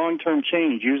about long-term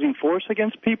change? Using force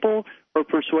against people or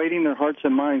persuading their hearts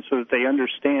and minds so that they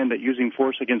understand that using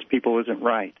force against people isn't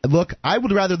right? Look, I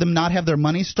would rather them not have their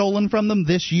money stolen from them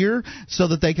this year so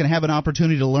that they can have an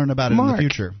opportunity to learn about it in the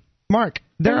future. Mark,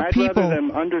 I'd rather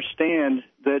them understand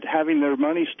that having their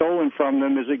money stolen from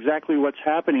them is exactly what's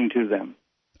happening to them.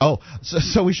 Oh,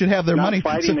 so we should have their money.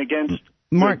 Fighting against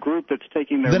the group that's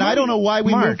taking their Then money. I don't know why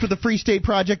we moved to the Free State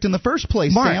Project in the first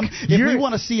place, Sam. If we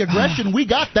want to see aggression, we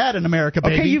got that in America,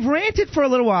 baby. Okay, you've ranted for a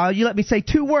little while. You let me say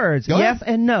 2 words, yes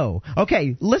and no.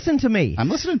 Okay, listen to me. I'm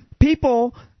listening.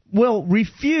 People will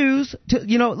refuse to,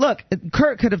 look,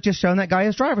 Kurt could have just shown that guy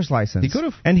his driver's license. He could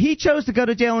have. And he chose to go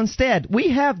to jail instead.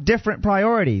 We have different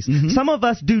priorities. Mm-hmm. Some of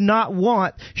us do not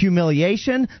want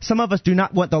humiliation. Some of us do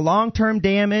not want the long-term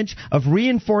damage of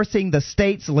reinforcing the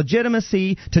state's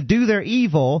legitimacy to do their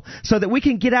evil so that we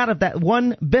can get out of that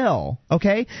one bill,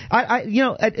 okay?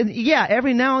 Yeah,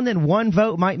 every now and then one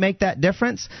vote might make that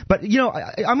difference, but,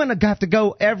 I'm going to have to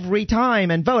go every time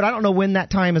and vote. I don't know when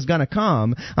that time is going to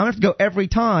come. I'm going to have to go every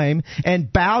time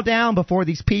and bow down before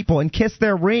these people and kiss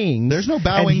their rings. There's no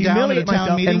bowing down at a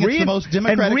town meeting. It's the most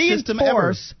democratic system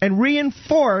ever. And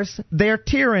reinforce their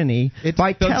tyranny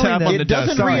by telling them. It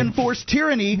doesn't reinforce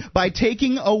tyranny by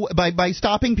by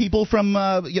stopping people from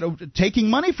taking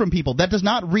money from people. That does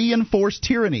not reinforce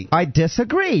tyranny. I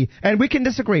disagree, and we can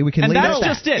disagree. We can leave that's it at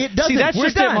just that. it. It doesn't. See, that's we're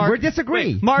just done. it, Mark. We're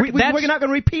disagree. Wait, Mark, we're not going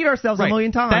to repeat ourselves a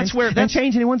million times and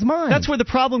change anyone's mind. That's where the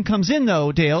problem comes in,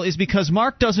 though, Dale, is because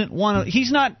Mark doesn't want to.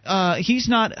 He's not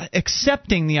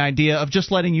accepting the idea of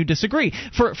just letting you disagree.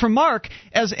 For Mark,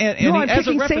 I'm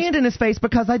kicking sand in his face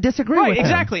because I disagree with him. Right,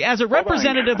 exactly. As a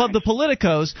representative of the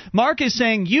politicos, Mark is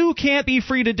saying you can't be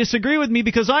free to disagree with me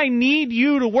because I need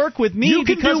you to work with me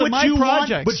because of my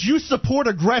projects. But you support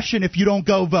aggression if you don't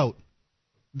go vote.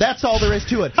 That's all there is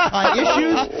to it.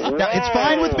 Issues. It's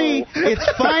fine with me. It's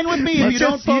fine with me if you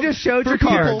don't vote. You just showed your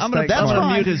cards. I'm going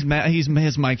to mute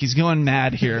his mic. He's going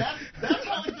mad here. That's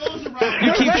how it goes around.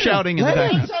 You keep shouting in the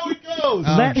back. That's how it goes.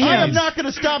 I am not going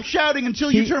to stop shouting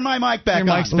until you turn my mic back on.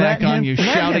 Your mic's back on. You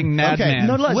shouting madman.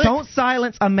 No, look, don't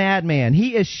silence a madman.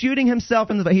 He is shooting himself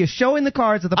in the. He is showing the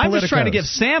cards of the politicos. I'm just trying to give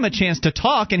Sam a chance to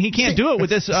talk, and he can't do it with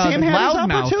this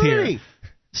loudmouth here.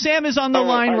 Sam is on the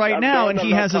line right now, and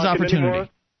he has his opportunity. Anymore.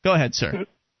 Go ahead, sir.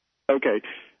 Okay.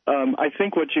 I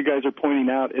think what you guys are pointing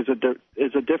out is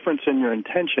a difference in your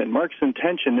intention. Mark's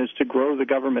intention is to grow the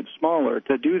government smaller.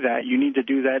 To do that, you need to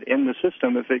do that in the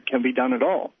system if it can be done at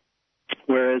all.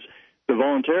 Whereas the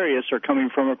voluntarists are coming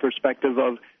from a perspective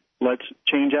of let's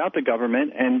change out the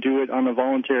government and do it on a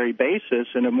voluntary basis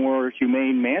in a more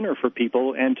humane manner for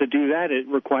people. And to do that, it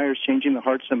requires changing the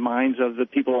hearts and minds of the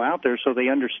people out there so they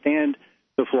understand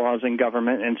the flaws in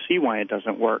government and see why it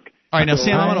doesn't work. All right, now,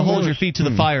 Sam, I want to hold your feet to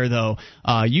the fire, though.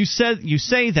 You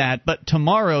say that, but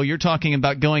tomorrow you're talking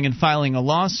about going and filing a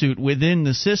lawsuit within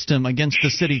the system against the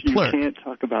city clerk. You can't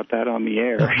talk about that on the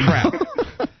air. Oh, crap.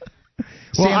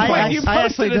 Well, I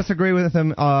actually disagree with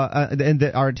him, and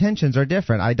that our intentions are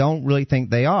different. I don't really think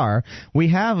they are. We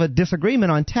have a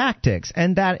disagreement on tactics,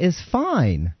 and that is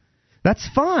fine. That's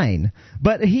fine.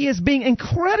 But he is being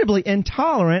incredibly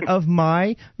intolerant of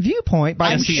my viewpoint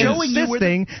by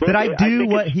insisting that I do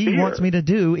what he wants me to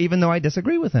do, even though I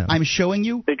disagree with him. I'm showing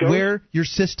you where your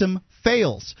system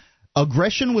fails.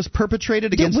 Aggression was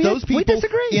perpetrated against those people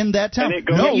in that town.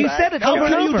 No, you said it over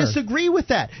and over. How can you disagree with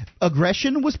that?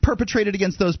 Aggression was perpetrated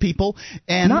against those people,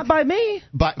 and not by me.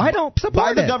 I don't support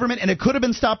by the government, and it could have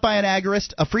been stopped by an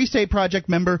agorist, a Free State Project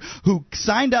member who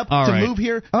signed up to move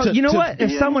here. You know what?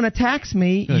 If someone attacks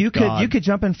me, you could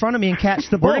jump in front of me and catch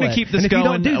the bullet. We're going to keep this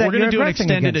going. We're going to do an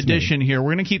extended edition here.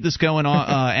 We're going to keep this going on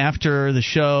after the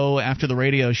show, after the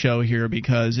radio show here,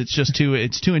 because it's just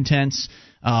too intense.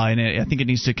 And I think it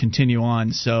needs to continue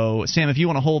on. So, Sam, if you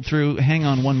want to hold through, hang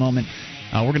on one moment.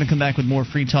 We're going to come back with more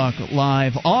Free Talk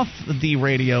Live off the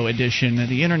radio edition,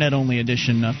 the internet-only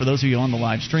edition. For those of you on the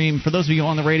live stream, for those of you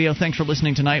on the radio, thanks for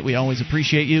listening tonight. We always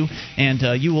appreciate you. And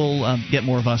you will get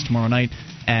more of us tomorrow night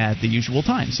at the usual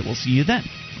time. So we'll see you then.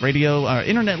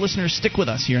 Internet listeners, stick with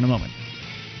us here in a moment.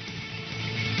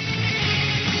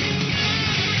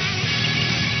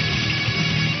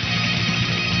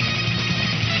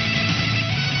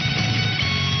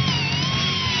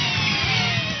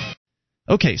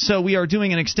 Okay, so we are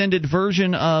doing an extended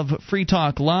version of Free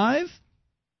Talk Live,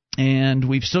 and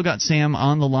we've still got Sam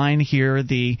on the line here.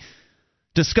 The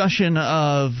discussion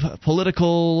of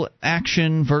political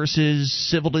action versus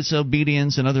civil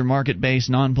disobedience and other market-based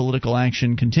non-political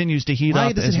action continues to heat up.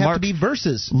 Why does it have to be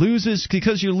versus? Loses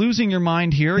because you're losing your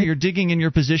mind here. You're digging in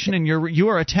your position, and you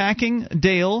are attacking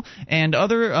Dale and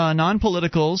other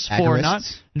non-politicals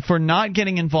for not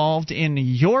getting involved in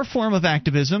your form of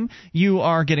activism. You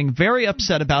are getting very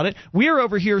upset about it. We're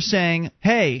over here saying,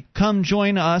 hey, come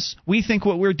join us. We think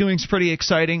what we're doing is pretty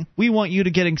exciting. We want you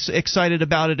to get excited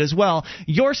about it as well.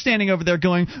 You're standing over there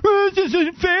going, this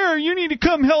isn't fair. You need to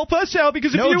come help us out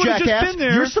because if you would have just been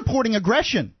there. You're supporting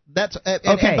aggression. That's okay.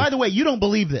 And by the way, you don't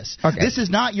believe this. Okay. This is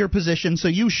not your position, so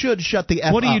you should shut the F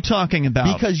up. What are you talking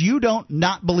about? Because you don't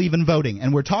not believe in voting,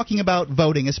 and we're talking about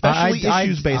voting, especially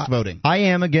issues-based voting. I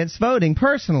am against voting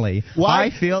personally. Why?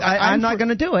 I feel I'm not going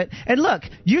to do it. And look,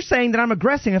 you're saying that I'm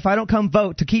aggressing if I don't come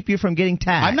vote to keep you from getting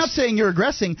taxed. I'm not saying you're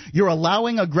aggressing. You're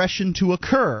allowing aggression to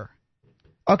occur.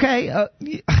 Okay.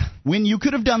 When you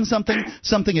could have done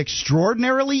something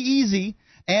extraordinarily easy.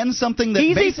 And something that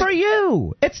easy for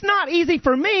you. It's not easy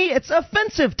for me. It's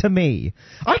offensive to me.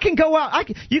 I can go out.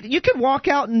 You can walk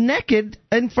out naked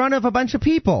in front of a bunch of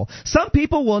people. Some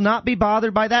people will not be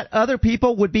bothered by that. Other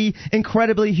people would be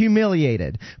incredibly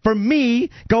humiliated. For me,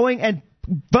 going and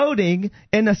voting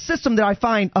in a system that I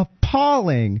find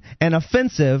appalling and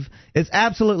offensive is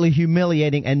absolutely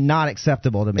humiliating and not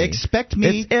acceptable to me.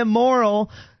 It's immoral.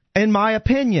 In my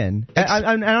opinion,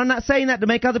 and I'm not saying that to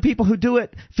make other people who do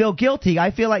it feel guilty.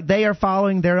 I feel like they are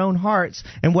following their own hearts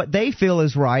and what they feel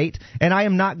is right, and I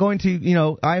am not going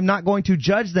to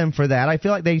judge them for that. I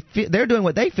feel like they're doing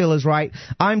what they feel is right.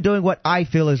 I'm doing what I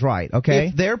feel is right. Okay.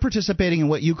 If they're participating in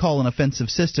what you call an offensive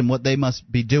system, what they must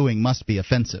be doing must be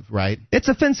offensive, right? It's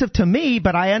offensive to me,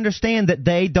 but I understand that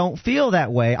they don't feel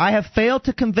that way. I have failed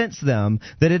to convince them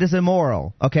that it is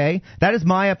immoral. Okay, that is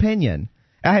my opinion.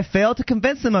 I have failed to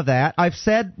convince them of that. I've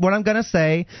said what I'm going to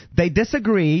say. They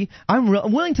disagree. I'm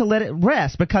willing to let it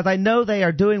rest because I know they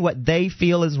are doing what they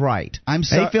feel is right.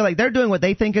 They feel like they're doing what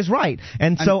they think is right.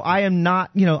 And so I am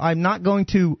not, I'm not going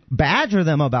to badger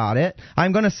them about it.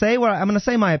 I'm going to say I'm going to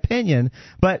say my opinion,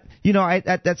 but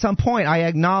at some point I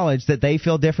acknowledge that they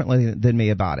feel differently than me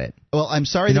about it. Well, I'm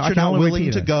sorry that you're not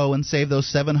willing to go and save those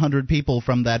 700 people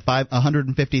from that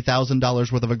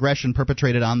 $150,000 worth of aggression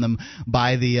perpetrated on them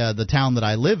by the town that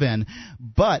I live in.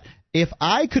 But if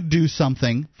I could do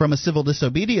something from a civil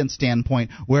disobedience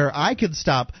standpoint where I could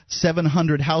stop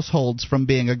 700 households from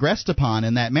being aggressed upon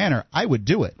in that manner, I would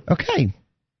do it. Okay.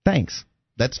 Thanks.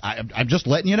 I'm just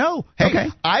letting you know. Hey, okay.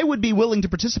 I would be willing to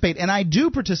participate, and I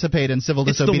do participate in civil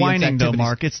disobedience activities. It's the whining, activities. though,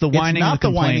 Mark. It's the whining and the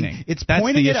complaining. Whining. It's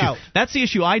pointing it out. That's the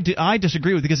issue I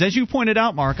disagree with, because as you pointed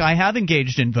out, Mark, I have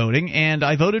engaged in voting, and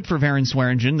I voted for Varen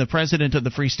Swearingen, the president of the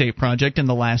Free State Project, in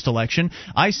the last election.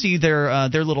 I see their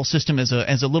little system as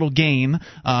a little game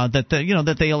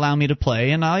that they allow me to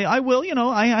play, and I will.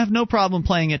 I have no problem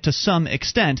playing it to some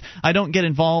extent. I don't get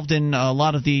involved in a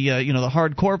lot of the the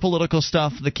hardcore political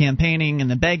stuff, the campaigning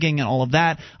and the begging and all of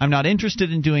that. I'm not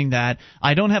interested in doing that.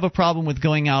 I don't have a problem with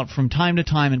going out from time to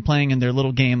time and playing in their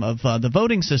little game of the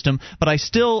voting system, but I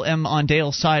still am on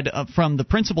Dale's side from the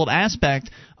principled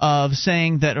aspect of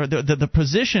saying that, or the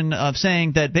position of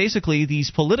saying that basically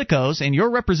these politicos, and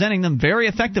you're representing them very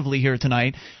effectively here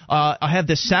tonight, have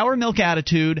this sour milk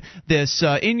attitude, this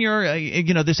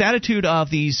this attitude of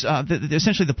these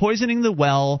essentially the poisoning the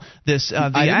well, the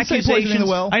accusations.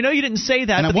 I know you didn't say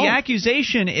that, but the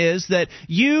accusation is that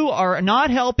you are not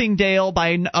helping Dale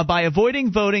by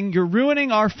avoiding voting. You're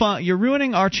ruining our fun. You're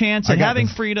ruining our chance at having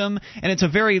freedom, and it's a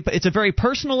very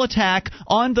personal attack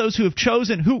on those who have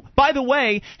chosen. Who, by the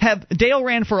way, Dale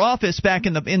ran for office back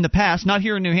in the past, not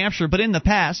here in New Hampshire, but in the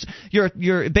past.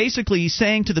 You're basically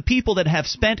saying to the people that have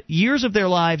spent years of their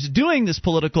lives doing this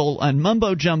political and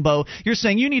mumbo jumbo, you're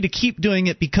saying you need to keep doing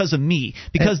it because of me,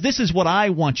 because this is what I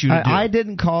want you to do. I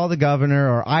didn't call the governor,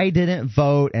 or I didn't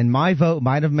vote, and my vote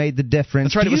might have made the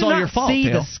difference. That's right. It was all your fault, see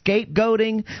Dale. The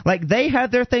scapegoating? Like, they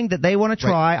have their thing that they want to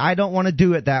try. Right. I don't want to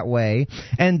do it that way.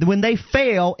 And when they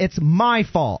fail, it's my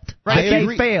fault. Right.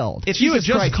 They failed. If you had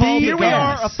just called here we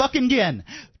are a fucking again.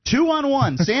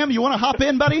 2-on-1. Sam, you want to hop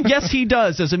in, buddy? Yes, he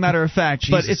does, as a matter of fact.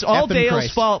 Jesus, but it's all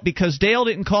Dale's fault because Dale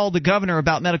didn't call the governor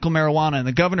about medical marijuana, and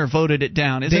the governor voted it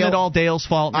down. Isn't it all Dale's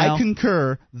fault now? I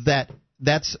concur that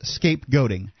that's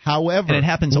scapegoating. However, and it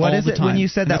happens all the time. What is it when you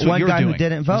said that one guy who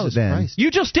didn't vote then? Christ.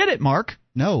 You just did it, Mark.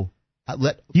 No. Go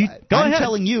I'm ahead.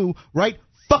 telling you right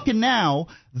fucking now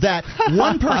that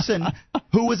one person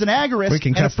who was an agorist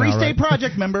and a Free State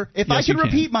Project member, if I can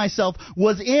repeat myself,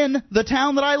 was in the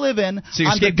town that I live in so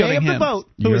on the day of the vote.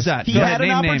 Who is that? He had an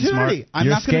opportunity. I'm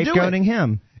not going to do it. You're scapegoating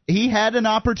him. He had an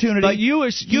opportunity. But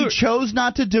he chose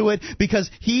not to do it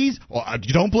because you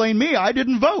don't blame me. I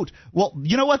didn't vote. Well,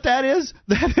 you know what that is?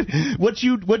 What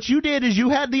you did is you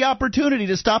had the opportunity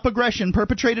to stop aggression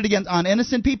perpetrated on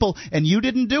innocent people, and you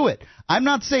didn't do it. I'm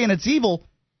not saying it's evil,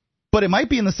 but it might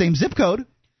be in the same zip code.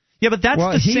 Yeah,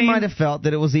 but he might have felt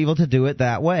that it was evil to do it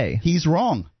that way. He's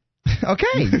wrong.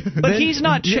 Okay, but he's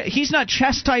not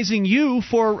chastising you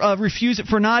for refusing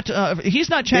for not. He's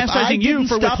not chastising you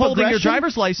for withholding your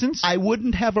driver's license. I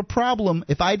wouldn't have a problem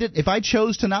if I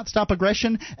chose to not stop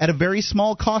aggression at a very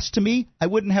small cost to me. I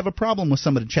wouldn't have a problem with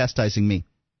somebody chastising me.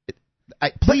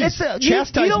 Please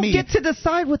chastise me. You don't get to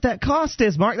decide what that cost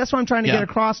is, Mark. That's what I'm trying to get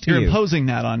across to you. You're imposing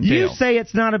that on You Dale. say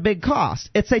it's not a big cost.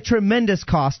 It's a tremendous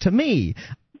cost to me.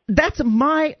 That's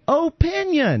my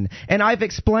opinion, and I've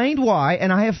explained why,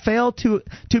 and I have failed to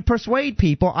persuade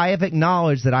people. I have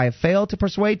acknowledged that I have failed to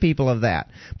persuade people of that.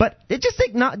 But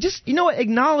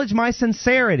acknowledge my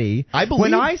sincerity.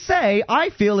 When I say I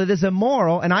feel it is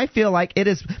immoral, and I feel like it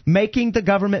is making the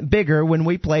government bigger when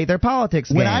we play their politics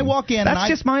game. When I walk in, that's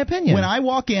just my opinion. When I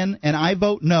walk in and I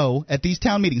vote no at these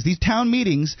town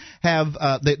meetings have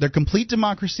they're complete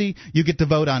democracy. You get to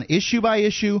vote on issue by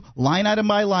issue, line item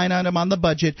by line item on the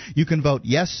budget. You can vote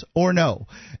yes or no,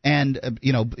 and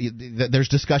there's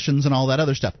discussions and all that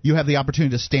other stuff. You have the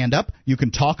opportunity to stand up. You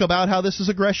can talk about how this is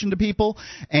aggression to people,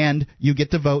 and you get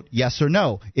to vote yes or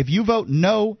no. If you vote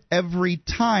no every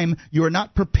time, you are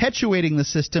not perpetuating the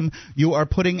system. You are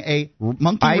putting a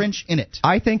monkey wrench in it.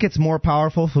 I think it's more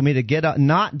powerful for me to get up,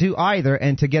 not do either,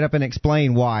 and to get up and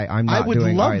explain why I'm not doing either.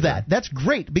 I would love that. That's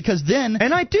great, because then...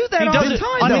 And I do that all the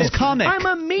time. On his comic. I'm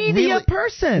a media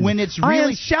person. When it's really... I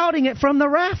am shouting it from the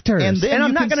rafters. And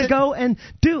I'm not going to go and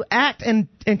act in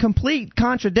complete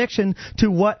contradiction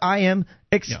to what I am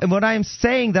what I am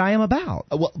saying that I am about.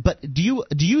 But do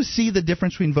you see the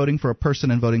difference between voting for a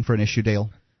person and voting for an issue, Dale?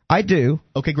 I do.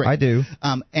 Okay, great. I do.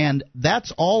 And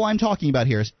that's all I'm talking about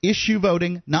here is issue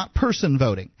voting, not person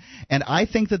voting. And I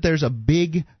think that there's a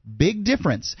big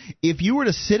difference. If you were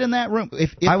to sit in that room, if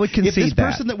I would concede if this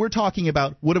person that we're talking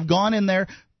about would have gone in there,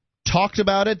 talked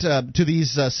about it to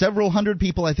these several hundred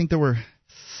people, I think there were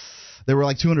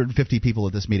like 250 people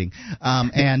at this meeting,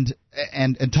 and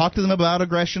talked to them about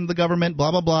aggression of the government,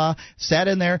 blah, blah, blah, sat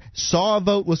in there, saw a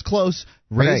vote was close,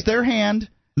 raised their hand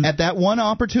at that one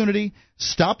opportunity,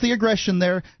 stopped the aggression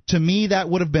there. To me, that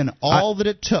would have been all that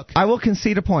it took. I will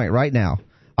concede a point right now.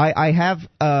 I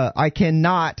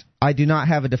do not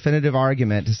have a definitive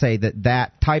argument to say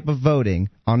that type of voting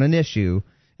on an issue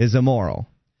is immoral.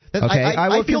 Okay, I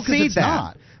will concede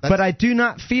that. But I do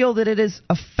not feel that it is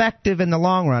effective in the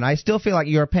long run. I still feel like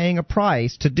you are paying a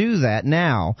price to do that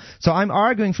now. So I'm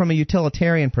arguing from a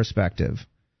utilitarian perspective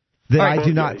that I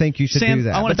do not think you should do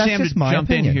that. I want Sam to jump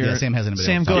in here. Yeah, Sam hasn't been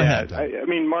Sam, go ahead. I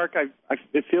mean, Mark,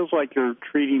 it feels like you're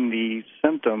treating the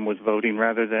symptom with voting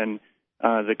rather than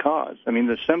the cause. I mean,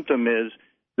 the symptom is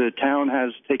the town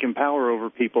has taken power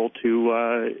over people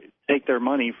to take their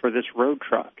money for this road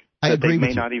truck. I agree that they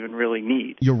with may not even really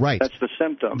need. You're right. That's the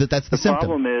symptom. That's the symptom.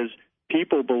 problem is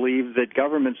people believe that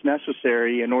government's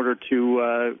necessary in order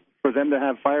to for them to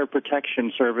have fire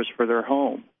protection service for their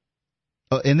home.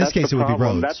 In this case, it would be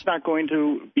roads. That's not going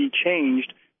to be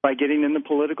changed by getting in the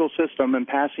political system and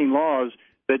passing laws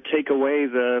that take away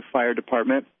the fire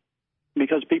department,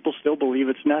 because people still believe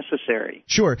it's necessary.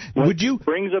 Sure. What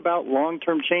brings about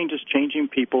long-term change is changing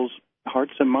people's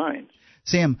hearts and minds.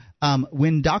 Sam,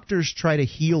 when doctors try to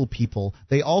heal people,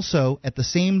 they also, at the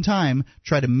same time,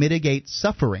 try to mitigate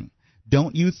suffering.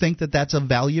 Don't you think that that's of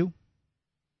value?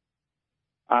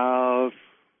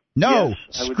 No, yes,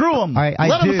 screw them. Let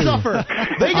them suffer.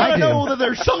 They got to know that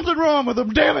there's something wrong with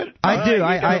them. Damn it!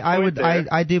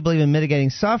 I do believe in mitigating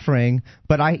suffering,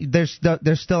 but there's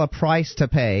still a price to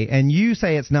pay, and you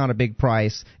say it's not a big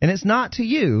price, and it's not to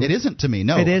you. It isn't to me.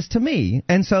 No, it is to me,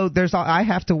 and so I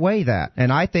have to weigh that,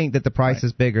 and I think that the price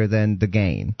is bigger than the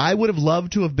gain. I would have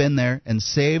loved to have been there and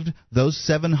saved those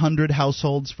 700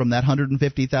 households from that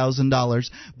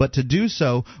 $150,000, but to do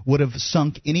so would have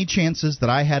sunk any chances that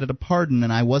I had at a pardon,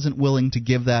 and I wasn't willing to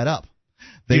give that up.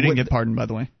 You didn't get pardoned, by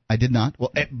the way. I did not.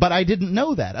 Well, but I didn't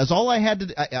know that. As all I had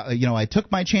to, I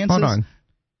took my chances. Hold on.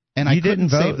 And I couldn't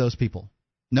save those people.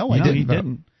 No, I didn't. You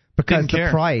didn't. Because the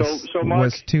price Mark,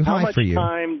 was too high for you. How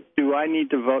much time do I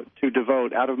need to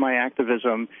devote out of my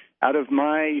activism, out of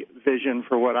my vision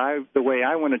for the way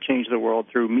I want to change the world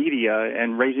through media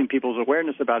and raising people's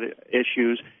awareness about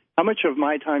issues? How much of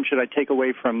my time should I take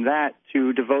away from that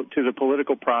to devote to the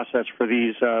political process for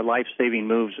these life-saving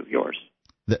moves of yours?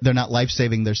 They're not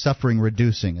life-saving. They're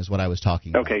suffering-reducing is what I was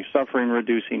talking about. Okay,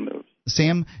 suffering-reducing moves.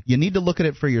 Sam, you need to look at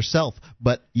it for yourself,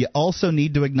 but you also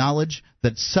need to acknowledge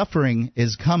that suffering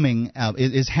is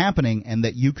happening, and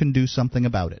that you can do something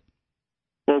about it.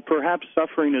 Well, perhaps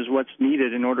suffering is what's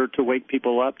needed in order to wake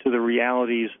people up to the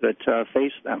realities that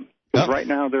face them. Because right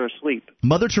now they're asleep.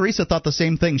 Mother Teresa thought the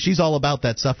same thing. She's all about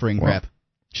that suffering crap.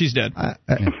 She's dead.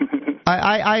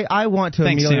 I want to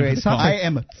ameliorate suffering. I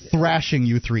am thrashing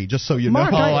you three, just so you know.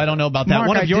 Mark, I don't know about that.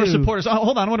 One of your supporters.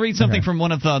 Hold on, I want to read something from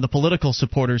one of the political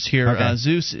supporters here. Okay.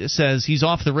 Zeus says he's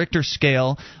off the Richter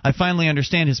scale. I finally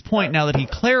understand his point now that he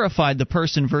clarified the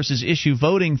person versus issue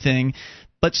voting thing.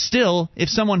 But still, if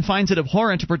someone finds it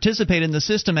abhorrent to participate in the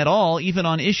system at all, even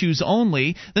on issues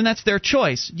only, then that's their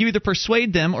choice. You either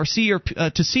persuade them or see your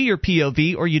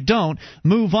POV, or you don't.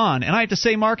 Move on. And I have to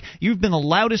say, Mark, you've been the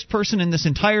loudest person in this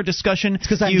entire discussion. It's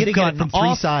because I'm getting it from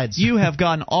three sides. You have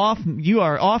gone off. You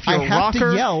are off your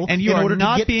rocker, to yell and you in are order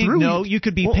not to get being. Through. No, you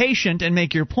could be patient and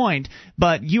make your point,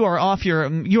 but you are off your.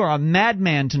 You are a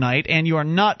madman tonight, and you are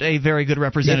not a very good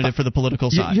representative for the political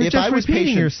side. You're just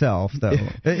repeating yourself, though.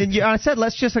 And I said,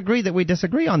 let's just agree that we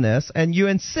disagree on this, and you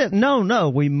insist. No,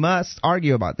 we must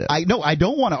argue about this. I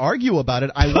don't want to argue about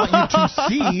it. I want you to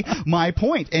see my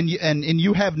point, and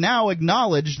you have now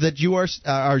acknowledged that you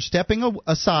are stepping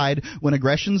aside when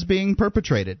aggression's being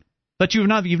perpetrated. But you've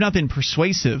not been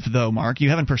persuasive, though, Mark.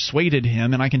 You haven't persuaded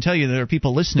him, and I can tell you there are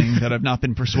people listening that have not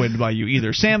been persuaded by you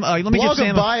either. Sam, let me give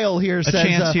Sam a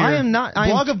chance here. I am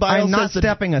not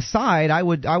stepping aside.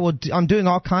 I'm doing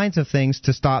all kinds of things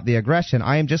to stop the aggression.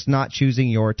 I am just not choosing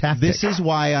your tactic. This is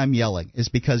why I'm yelling, is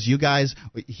because you guys,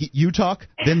 you talk,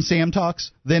 then Sam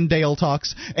talks, then Dale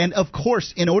talks, and of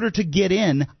course, in order to get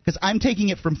in, because I'm taking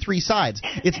it from three sides,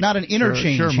 it's not an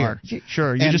interchange sure, here. Mark.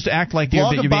 Sure, you just act like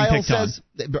you're being picked on.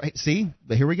 See,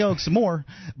 here we go, some more.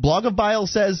 Blog of Bile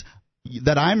says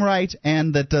that I'm right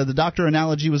and that the doctor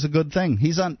analogy was a good thing.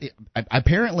 He's on.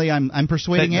 Apparently, I'm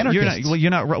persuading anarchists.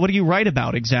 You're not. What are you right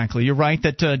about exactly? You're right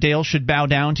that Dale should bow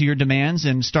down to your demands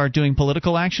and start doing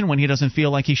political action when he doesn't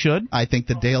feel like he should. I think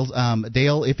that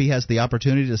Dale, if he has the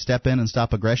opportunity to step in and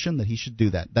stop aggression, that he should do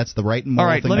that. That's the right and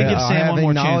moral thing. All right, let me give Sam one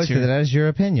more chance here. That is your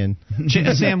opinion.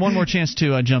 Sam, one more chance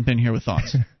to jump in here with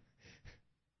thoughts.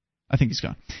 I think he's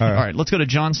gone. All right, let's go to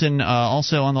Johnson.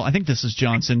 Also on the, I think this is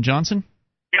Johnson. Johnson.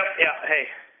 Yep. Yeah. Hey.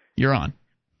 You're on.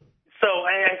 So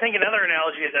I think another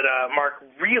analogy that Mark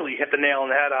really hit the nail on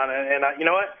the head on, and you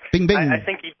know what? Bing, bing. I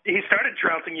think he started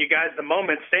trouncing you guys the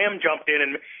moment Sam jumped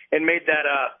in and made that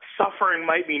suffering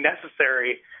might be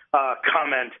necessary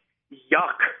comment.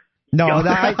 Yuck. No,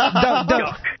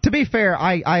 yuck. To be fair,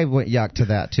 I went yuck to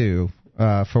that too.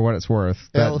 For what it's worth,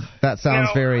 that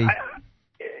sounds very.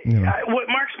 What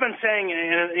Mark's been saying,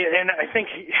 and I think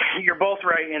you're both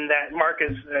right in that Mark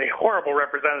is a horrible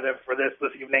representative for this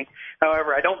evening.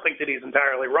 However, I don't think that he's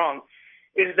entirely wrong.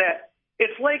 Is that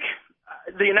it's like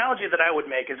the analogy that I would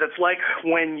make is it's like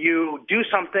when you do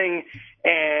something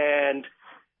and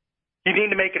you need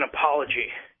to make an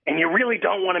apology. And you really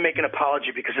don't want to make an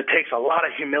apology because it takes a lot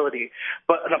of humility.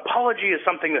 But an apology is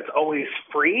something that's always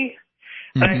free.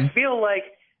 Mm-hmm. And I feel like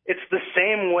it's the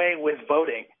same way with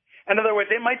voting. In other words,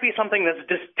 it might be something that's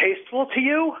distasteful to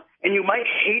you, and you might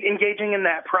hate engaging in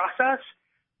that process,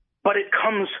 but it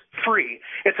comes free.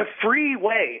 It's a free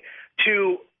way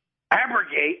to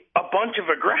abrogate a bunch of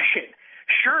aggression.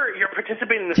 Sure, you're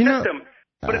participating in the system,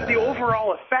 but if the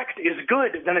overall effect is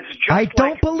good, then it's just I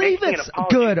don't believe it's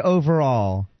good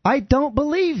overall. I don't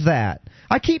believe that.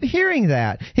 I keep hearing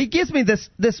that. He gives me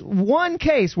this one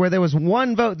case where there was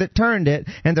one vote that turned it,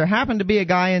 and there happened to be a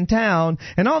guy in town,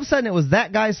 and all of a sudden it was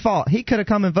that guy's fault. He could have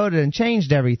come and voted and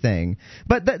changed everything.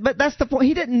 But that's the point.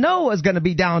 He didn't know it was going to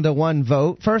be down to one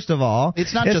vote, first of all.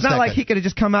 It's not like he could have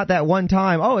just come out that one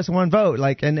time, oh, it's one vote,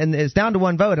 and it's down to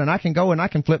one vote, and I can go and I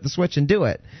can flip the switch and do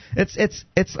it. It's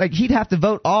like he'd have to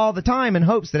vote all the time in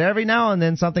hopes that every now and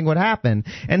then something would happen.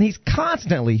 And he's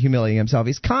constantly humiliating himself.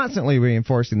 He's constantly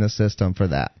reinforcing the system for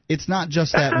that. It's not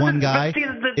just that one guy.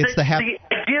 It's the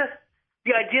idea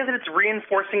that it's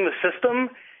reinforcing the system,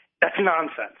 that's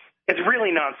nonsense. It's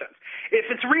really nonsense.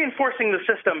 If it's reinforcing the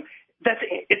system,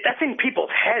 that's in people's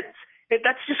heads.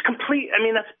 That's just complete. I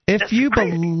mean,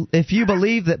 if you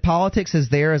believe that politics is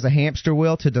there as a hamster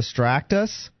wheel to distract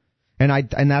us,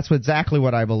 and that's exactly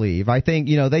what I believe. I think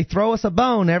they throw us a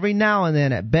bone every now and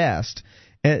then at best.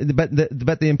 But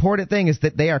the important thing is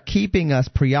that they are keeping us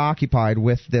preoccupied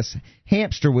with this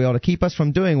hamster wheel to keep us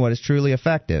from doing what is truly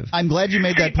effective. I'm glad you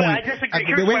made that point.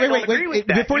 Wait.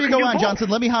 Before you go on, Johnson,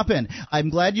 let me hop in.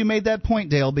 I'm glad you made that point,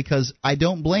 Dale, because I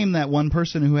don't blame that one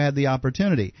person who had the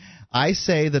opportunity. I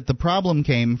say that the problem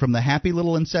came from the happy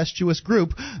little incestuous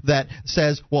group that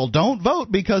says, well, don't vote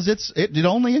because it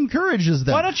only encourages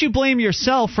them. Why don't you blame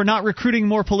yourself for not recruiting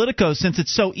more politicos since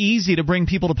it's so easy to bring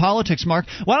people to politics, Mark?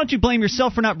 Why don't you blame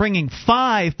yourself for not bringing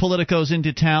 5 politicos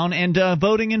into town and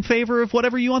voting in favor of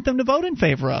whatever you want them to vote in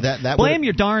favor of? Blame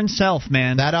your darn self,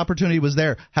 man. That opportunity was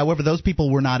there. However, those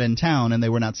people were not in town and they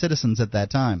were not citizens at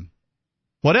that time.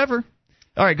 Whatever.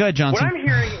 All right, go ahead, Johnson. What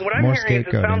I'm hearing is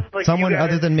it sounds like someone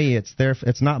other than me.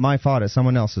 It's not my fault. It's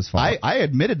someone else's fault. I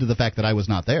admitted to the fact that I was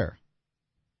not there.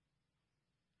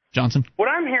 Johnson. What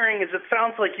I'm hearing is it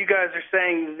sounds like you guys are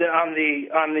saying that on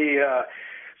the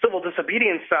civil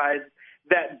disobedience side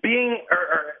that being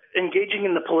or engaging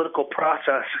in the political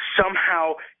process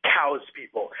somehow cows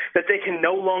people, that they can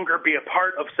no longer be a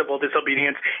part of civil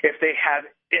disobedience if they have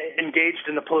engaged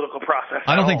in the political process.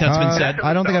 I don't think that's been said.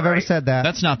 I don't think I've ever said that.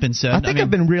 That's not been said. I think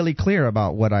I've been really clear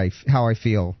about how I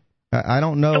feel. I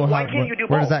don't know so why can't you do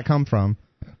where both? does that come from.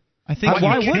 I think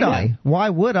why would I? Why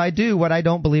would I do what I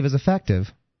don't believe is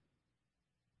effective?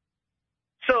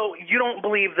 So you don't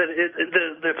believe that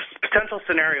the potential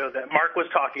scenario that Mark was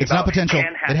talking it's about not potential.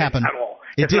 can happen It happened. at all?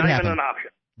 It it's did not happen. even an option.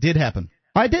 Did happen.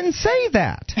 I didn't say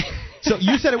that. So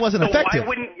you said it wasn't effective. Why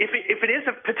wouldn't if it is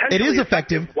a potentially it is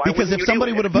effective because if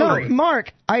somebody would have voted. No,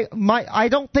 Mark, I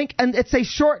don't think, and it's a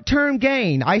short-term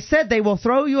gain. I said they will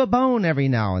throw you a bone every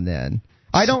now and then.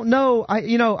 I don't know. I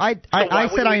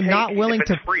said I'm not willing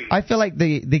to. I feel like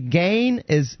the gain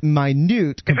is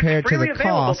minute compared to the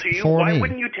cost for why me. Why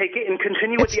wouldn't you take it and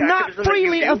continue with it's the not activism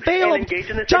freely that you do available. and engage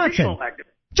in this additional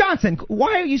activism? Johnson,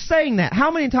 why are you saying that?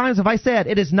 How many times have I said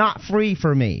it is not free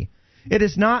for me? It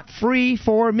is not free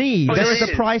for me. But there is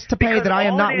a price to pay that I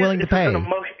am not willing to pay.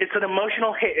 It's an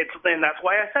emotional hit, and that's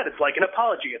why I said it's like an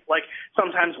apology. It's like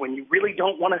sometimes when you really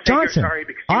don't want to say Johnson, you're sorry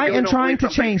because you really I am don't trying to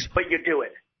believe something, change. but you do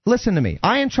it. Listen to me.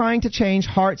 I am trying to change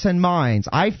hearts and minds.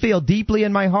 I feel deeply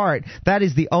in my heart that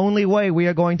is the only way we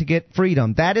are going to get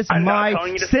freedom. That is my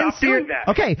sincere.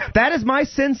 Okay, that is my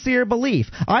sincere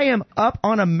belief. I am up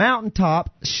on a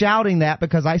mountaintop shouting that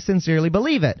because I sincerely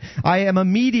believe it. I am a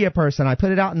media person. I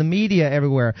put it out in the media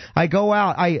everywhere. I go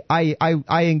out. I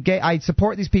engage. I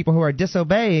support these people who are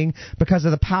disobeying because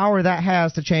of the power that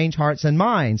has to change hearts and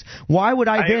minds. Why would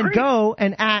I then go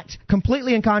and act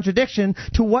completely in contradiction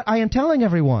to what I am telling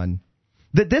everyone?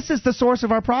 That this is the source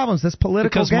of our problems, this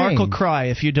political game. Because Mark will cry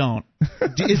if you don't.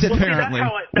 Is it apparently?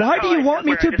 Why do you want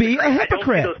me to be a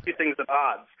hypocrite? I don't see those two things at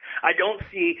odds. I don't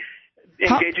see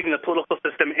engaging in the political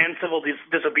system and civil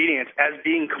disobedience as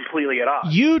being completely at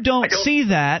odds. You don't see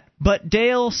that, but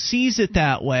Dale sees it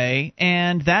that way,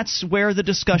 and that's where the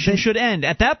discussion should end.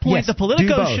 At that point, the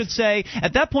politicos should say.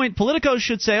 At that point, politicos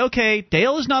should say, "Okay,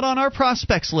 Dale is not on our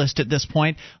prospects list at this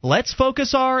point. Let's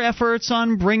focus our efforts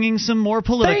on bringing some more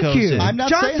politicos in." I'm not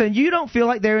Johnson, you don't feel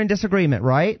like they're in disagreement,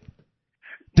 right?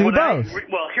 Do both.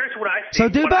 Here's what I see. So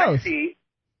do both. I see,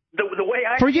 the way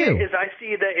I see it is I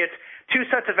see that it's two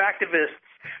sets of activists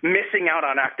missing out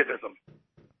on activism.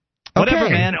 Whatever,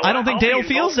 man. I don't think Dale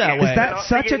feels that way. Is that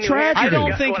such a tragedy? I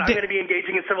don't think I'm going to be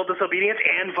engaging in civil disobedience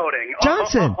and voting.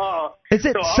 Johnson, is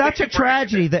it such a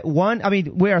tragedy that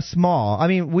we are small. I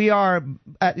mean, we are,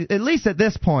 at least at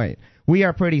this point, we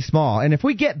are pretty small. And if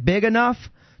we get big enough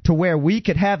to where we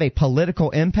could have a political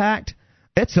impact,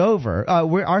 it's over.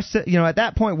 At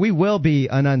that point, we will be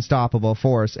an unstoppable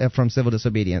force from civil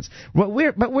disobedience. But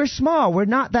we're small. We're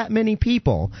not that many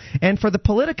people. And for the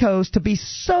politicos to be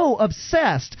so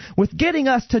obsessed with getting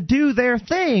us to do their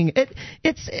thing,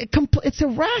 it's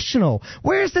irrational.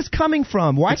 Where is this coming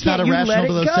from? Why can't you let it go? It's not irrational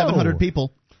to those 700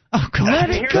 people. Oh, God. Let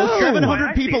it go. Those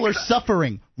 700 people are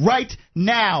suffering right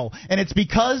now, and it's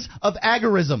because of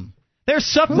agorism. They're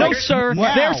suffering, no, sir.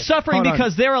 Wow. They're suffering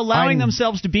because they're allowing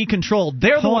themselves to be controlled.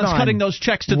 They're the ones cutting those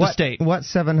checks to the state. What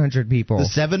 700 people? The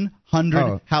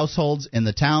 700 households in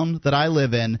the town that I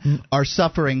live in are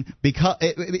suffering because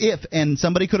and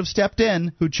somebody could have stepped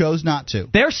in who chose not to.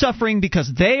 They're suffering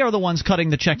because they are the ones cutting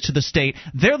the checks to the state.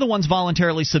 They're the ones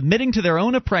voluntarily submitting to their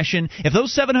own oppression. If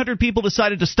those 700 people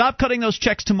decided to stop cutting those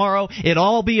checks tomorrow, it'd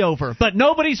all be over. But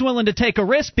nobody's willing to take a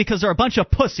risk because they're a bunch of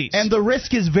pussies. And the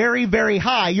risk is very, very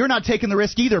high. You're not taking the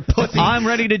risk either, pussy. I'm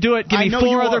ready to do it. Give me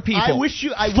 4 other people. I wish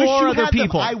you had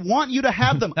them. I want you to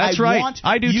have them. That's right.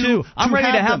 I do too. I'm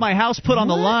ready to have my house put on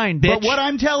the line, bitch. But what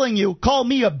I'm telling you, call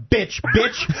me a bitch.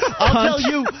 I'll tell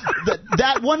you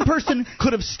that one person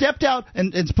could have stepped out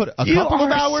and put a couple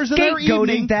of hours in their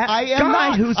evening. I am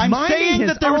not. I'm saying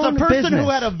that there was a person who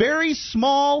had a very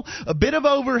small bit of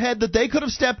overhead that they could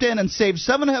have stepped in and saved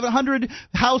 700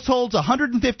 households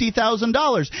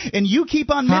 $150,000. And you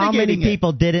keep on mitigating How many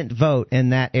people didn't vote in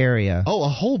that area? Oh, a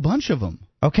whole bunch of them.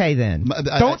 Okay, then.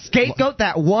 Don't scapegoat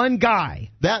that one guy.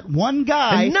 That one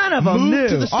guy. And none of them moved knew.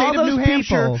 to the state of New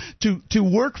Hampshire to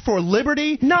work for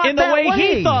liberty. Not in the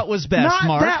way he thought was best, not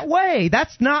Mark. That way.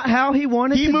 That's not how he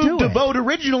wanted to do it. He moved to vote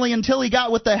originally until he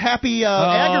got with the happy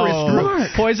agorist group.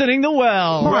 Mark. Poisoning the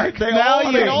well. Mark,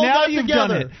 now you've done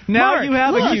it. Now Mark, you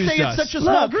have accused us. You say it's such a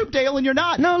small group, Dale, and you're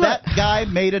not. No, that guy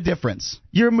made a difference.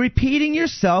 You're repeating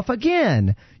yourself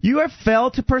again. You have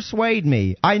failed to persuade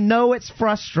me. I know it's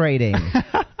frustrating.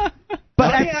 But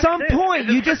But at some point,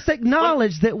 you just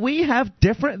acknowledge that we have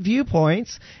different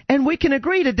viewpoints, and we can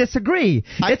agree to disagree.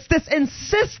 It's this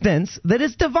insistence that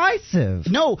is divisive.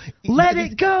 No. Let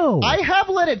it go. I have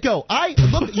let it go.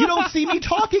 Look, you don't see me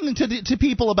talking to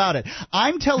people about it.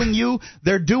 I'm telling you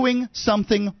they're doing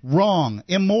something wrong,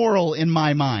 immoral in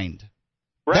my mind.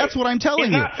 Right. That's what I'm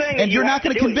telling you. And you're not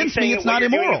going to convince me it's not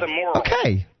immoral.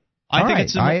 Okay.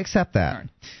 I accept that. Right.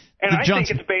 And I think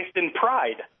it's based in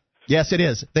pride. Yes, it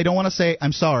is. They don't want to say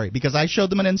I'm sorry because I showed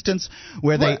them an instance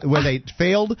where they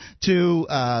failed to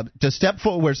step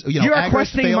forward. You are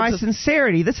questioning my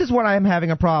sincerity. This is what I am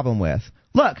having a problem with.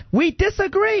 Look, we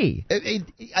disagree.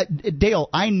 Dale,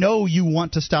 I know you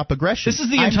want to stop aggression. This is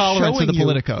the intolerance of the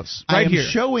politicos. I am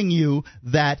showing you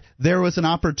that there was an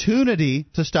opportunity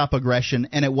to stop aggression,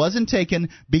 and it wasn't taken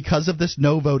because of this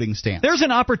no voting stance. There's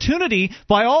an opportunity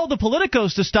by all the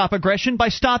politicos to stop aggression by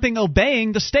stopping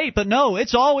obeying the state. But no,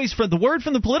 it's always the word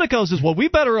from the politicos is, well, we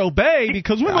better obey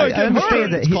because we might get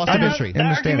hurt.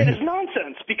 That argument is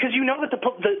nonsense because you know that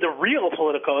the real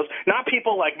politicos, not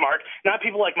people like Mark, not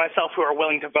people like myself who are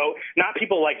willing to vote, not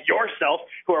people like yourself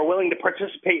who are willing to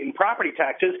participate in property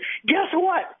taxes, guess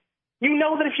what? You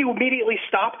know that if you immediately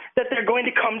stop, that they're going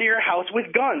to come to your house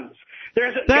with guns.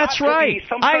 That's right.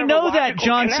 I know that,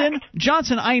 Johnson.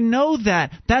 Johnson, I know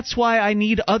that. That's why I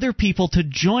need other people to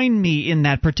join me in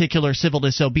that particular civil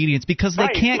disobedience because they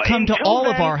can't come to all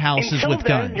of our houses with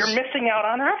guns. You're missing out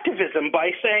on activism by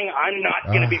saying I'm not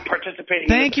going to be participating.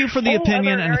 Thank you for the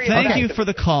opinion and thank you for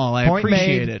the call. I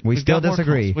appreciate it. We still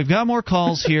disagree. We've got more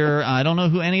calls here. I don't know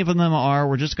who any of them are.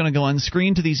 We're just going to go on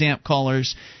screen to these AMP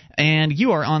callers. And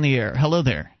you are on the air. Hello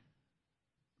there.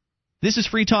 This is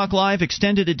Free Talk Live,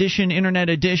 Extended Edition, Internet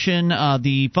Edition.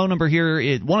 The phone number here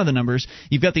is one of the numbers.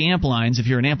 You've got the amp lines if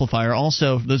you're an amplifier.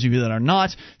 Also, for those of you that are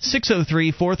not,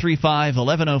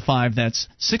 603-435-1105. That's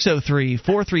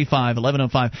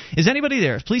 603-435-1105. Is anybody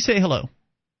there? Please say hello.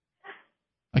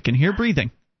 I can hear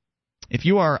breathing. If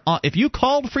you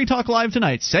called Free Talk Live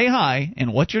tonight, say hi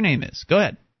and what your name is. Go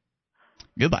ahead.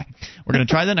 Goodbye. We're going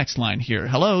to try the next line here.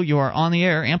 Hello, you are on the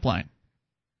air, amp line.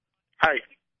 Hi.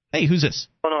 Hey, who's this?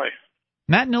 Illinois.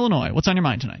 Matt in Illinois. What's on your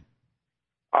mind tonight?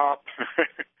 Well,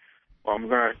 I'm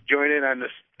going to join in on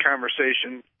this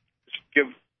conversation, just give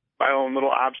my own little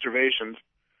observations.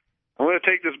 I'm going to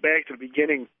take this back to the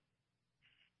beginning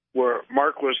where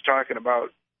Mark was talking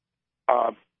about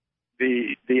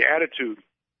the attitude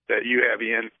that you have,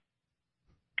 Ian.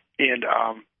 And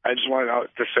I just wanted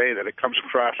to say that it comes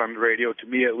across on the radio, to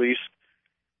me at least,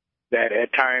 that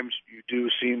at times you do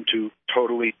seem to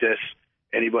totally diss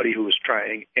anybody who is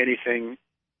trying anything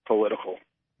political.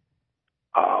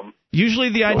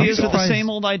 Usually the ideas are the same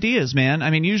old ideas, man. I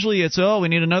mean, usually it's, we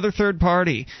need another third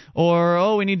party,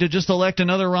 or, we need to just elect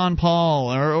another Ron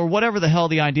Paul, or whatever the hell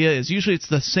the idea is. Usually it's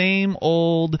the same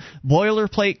old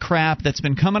boilerplate crap that's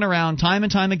been coming around time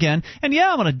and time again. And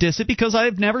yeah, I'm going to diss it because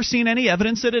I've never seen any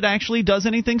evidence that it actually does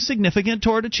anything significant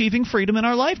toward achieving freedom in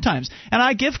our lifetimes. And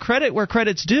I give credit where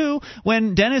credit's due.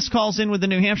 When Dennis calls in with the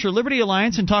New Hampshire Liberty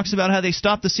Alliance and talks about how they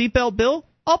stopped the seatbelt bill,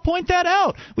 I'll point that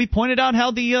out. We pointed out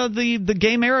how the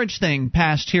gay marriage thing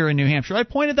passed here in New Hampshire. I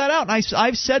pointed that out. And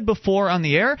I've said before on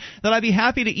the air that I'd be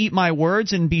happy to eat my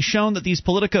words and be shown that these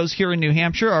politicos here in New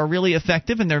Hampshire are really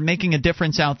effective and they're making a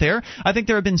difference out there. I think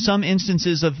there have been some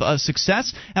instances of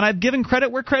success, and I've given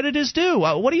credit where credit is due.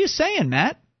 What are you saying,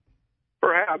 Matt?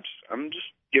 Perhaps. I'm just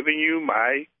giving you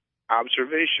my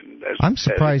observation. I'm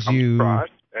surprised you... Across,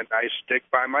 and I stick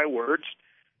by my words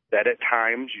that at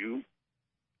times you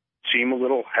seem a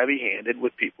little heavy-handed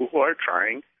with people who are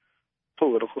trying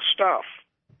political stuff.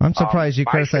 I'm surprised you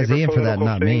criticize Ian for that,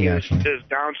 not me, actually. Is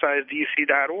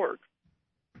downsizedec.org.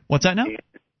 What's that now?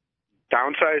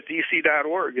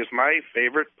 Downsizedec.org is my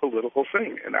favorite political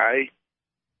thing, and I'm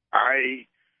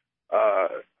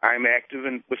active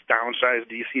with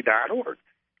downsizedec.org.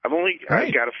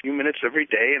 I've got a few minutes every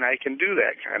day, and I can do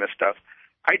that kind of stuff.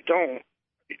 I don't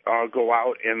go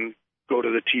out and go to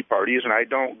the Tea Parties, and I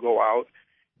don't go out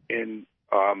and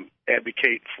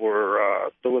advocate for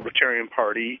the Libertarian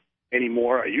Party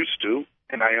anymore. I used to,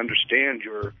 and I understand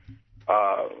your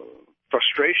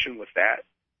frustration with that.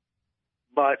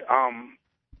 But I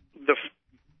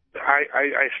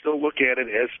still look at it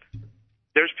as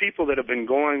there's people that have been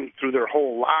going through their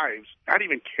whole lives not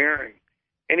even caring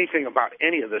anything about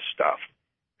any of this stuff,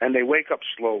 and they wake up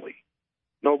slowly.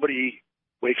 Nobody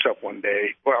wakes up one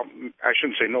day. Well, I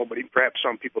shouldn't say nobody. Perhaps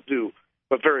some people do.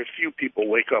 But very few people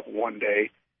wake up one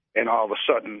day and all of a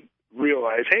sudden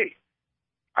realize, hey,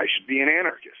 I should be an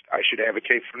anarchist. I should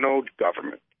advocate for no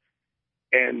government.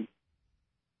 And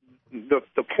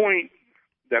the point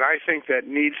that I think that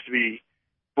needs to be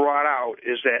brought out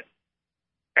is that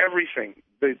everything.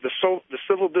 The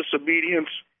civil disobedience.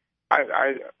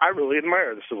 I really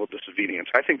admire the civil disobedience.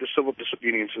 I think the civil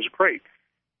disobedience is great,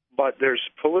 but there's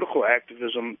political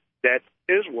activism that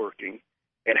is working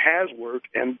and has worked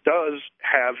and does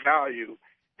have value,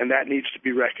 and that needs to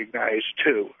be recognized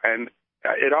too. And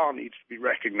it all needs to be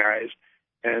recognized.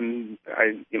 And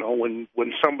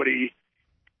when somebody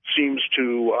seems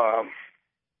to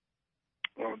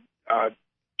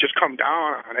just come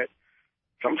down on it,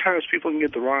 sometimes people can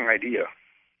get the wrong idea.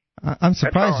 I'm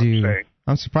surprised you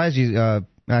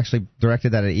actually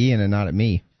directed that at Ian and not at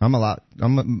me.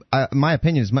 My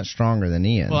opinion is much stronger than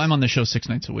Ian's. Well, I'm on the show 6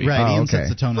 nights a week. Right, Ian sets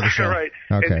the tone of the show. Right.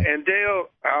 Okay. And Dale,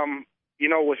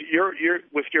 with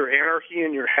your anarchy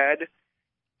in your head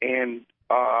and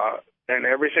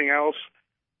everything else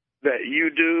that you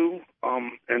do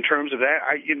in terms of that,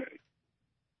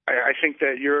 I think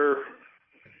that your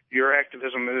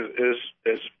activism is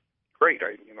great.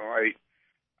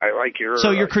 I like your.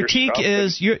 So your critique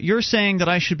is you're saying that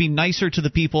I should be nicer to the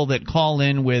people that call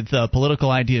in with political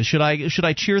ideas. Should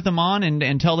I cheer them on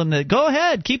and tell them that go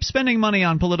ahead, keep spending money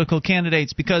on political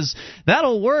candidates because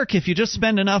that'll work if you just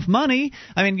spend enough money?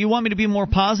 I mean, you want me to be more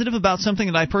positive about something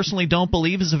that I personally don't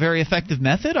believe is a very effective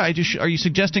method? Are you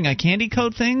suggesting I candy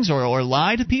coat things or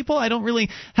lie to people? I don't really.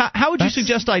 How would you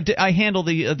suggest I handle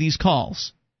these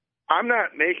calls? I'm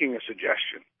not making a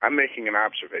suggestion. I'm making an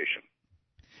observation.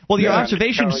 Well, your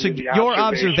observation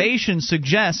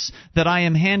suggests that I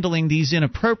am handling these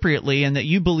inappropriately, and that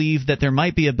you believe that there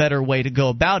might be a better way to go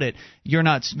about it. You're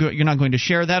not going to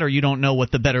share that, or you don't know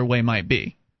what the better way might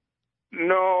be.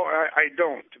 No, I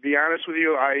don't. To be honest with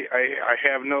you, I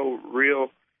have no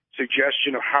real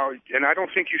suggestion of how, and I don't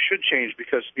think you should change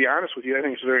because, to be honest with you, I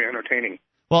think it's very entertaining.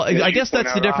 Well, I guess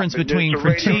that's the difference between critique.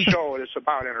 It's a radio show, and it's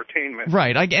about entertainment.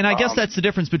 Right, I guess that's the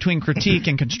difference between critique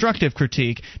and constructive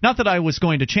critique. Not that I was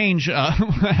going to change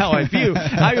how I view.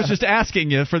 I was just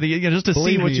asking you for just to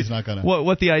see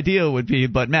what the idea would be.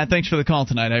 But Matt, thanks for the call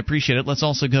tonight. I appreciate it. Let's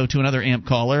also go to another AMP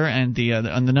caller, and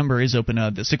the number is open.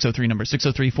 The 603 number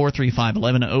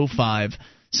 603-435-1105.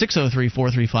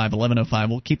 603-435-1105.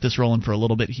 We'll keep this rolling for a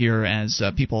little bit here as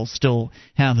people still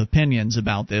have opinions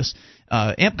about this.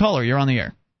 AMP caller, you're on the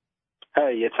air.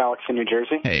 Hey, it's Alex in New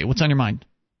Jersey. Hey, what's on your mind?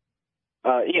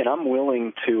 Ian, I'm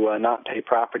willing to not pay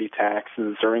property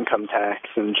taxes or income tax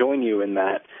and join you in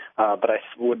that, but I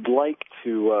would like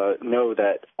to know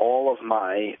that all of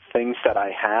my things that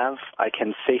I have, I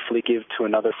can safely give to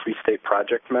another Free State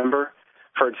Project member.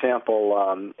 For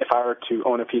example, if I were to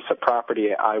own a piece of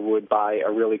property, I would buy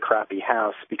a really crappy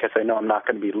house because I know I'm not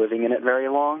going to be living in it very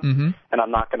long, and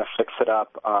I'm not going to fix it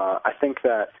up. I think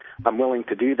that I'm willing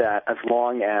to do that as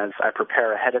long as I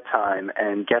prepare ahead of time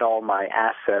and get all my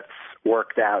assets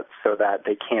worked out so that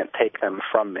they can't take them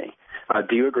from me.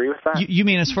 Do you agree with that? You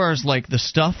mean as far as like the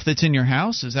stuff that's in your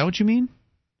house? Is that what you mean?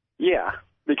 Yeah,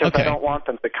 because I don't want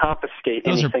them to confiscate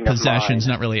anything of mine. Those are possessions,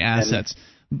 not really assets.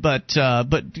 But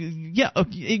yeah,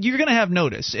 you're going to have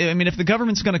notice. I mean, if the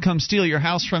government's going to come steal your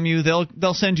house from you,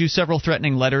 they'll send you several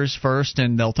threatening letters first,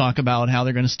 and they'll talk about how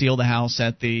they're going to steal the house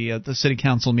at the city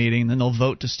council meeting. Then they'll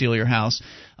vote to steal your house.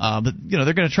 But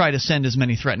they're going to try to send as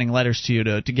many threatening letters to you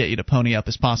to get you to pony up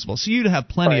as possible. So you'd have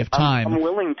plenty of time. I'm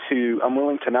willing to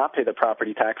not pay the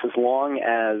property tax as long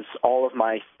as all of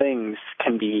my things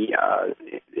can be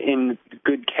in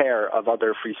good care of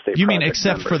other Free State. You mean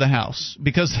except members. For the house,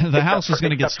 because the house is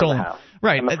going to get stolen,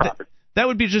 right? That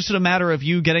would be just a matter of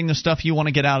you getting the stuff you want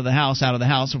to get out of the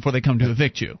house before they come to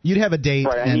evict you. You'd have a date.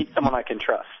 Right, I need someone I can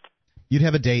trust. You'd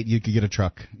have a date. You could get a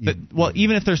truck. But, well,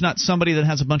 even if there's not somebody that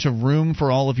has a bunch of room for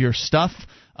all of your stuff,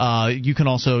 you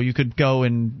could go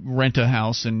and rent a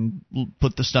house and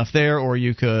put the stuff there, or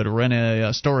you could rent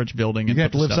a storage building and you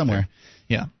have to live somewhere.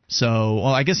 There. Yeah. So, well,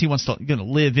 I guess he wants to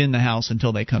live in the house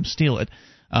until they come steal it.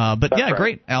 But yeah, right.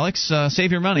 Great, Alex.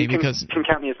 Save your money because you can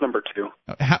count me as number 2.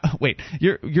 Wait,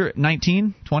 you're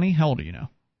 19, 20? How old are you now?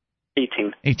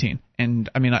 18. And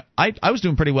I mean, I was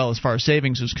doing pretty well as far as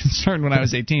savings was concerned when I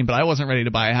was 18, but I wasn't ready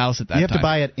to buy a house at that time. You have to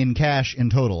buy it in cash in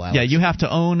total, Alex. Yeah, you have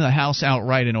to own the house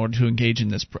outright in order to engage in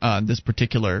this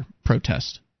particular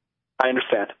protest. I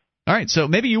understand. All right, so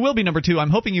maybe you will be number 2.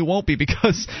 I'm hoping you won't be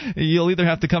because you'll either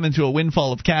have to come into a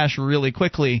windfall of cash really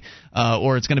quickly,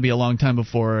 or it's going to be a long time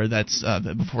before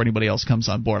anybody else comes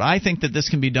on board. I think that this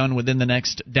can be done within the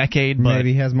next decade. But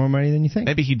maybe he has more money than you think.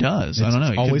 Maybe he does. I don't know.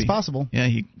 It's always possible. Yeah,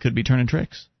 he could be turning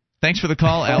tricks. Thanks for the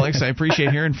call, Alex. I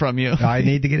appreciate hearing from you. I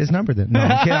need to get his number then. No,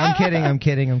 I'm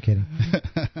kidding. I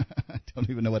don't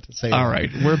even know what to say. All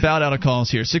right. We're about out of calls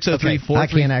here. 603-435. I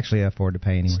can't actually afford to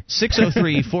pay anyway.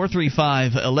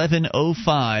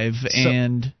 603-435-1105.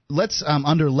 And let's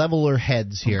under leveler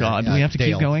heads here. Oh, God. Do we have to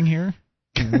keep going here?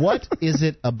 What is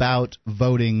it about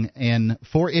voting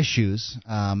for issues?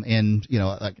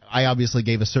 I obviously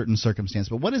gave a certain circumstance,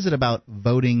 but what is it about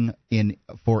voting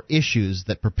for issues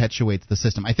that perpetuates the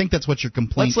system? I think that's what your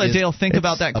complaint is. Let's let Dale think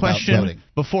about that question voting.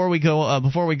 Before we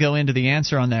go into the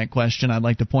answer on that question. I'd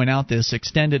like to point out this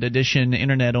extended edition,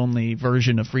 internet-only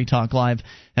version of Free Talk Live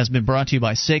has been brought to you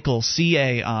by SACL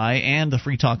CAI and the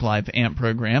Free Talk Live AMP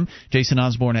program. Jason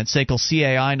Osborne at SACL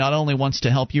CAI not only wants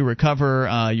to help you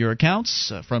recover your accounts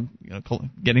from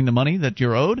getting the money that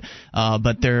you're owed,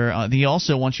 but he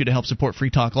also wants you to help support Free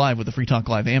Talk Live with the Free Talk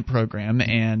Live AMP program,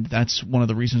 and that's one of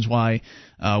the reasons why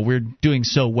we're doing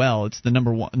so well. It's the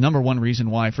number one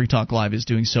reason why Free Talk Live is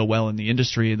doing so well in the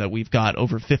industry, that we've got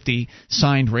over 50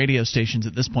 signed radio stations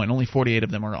at this point. Only 48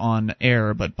 of them are on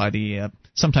air, but by the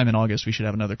sometime in August we should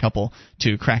have another couple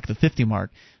to crack the 50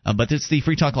 mark. But it's the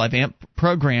Free Talk Live AMP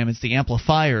program. It's the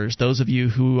amplifiers, those of you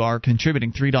who are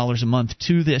contributing $3 a month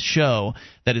to this show,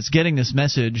 that is getting this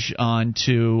message on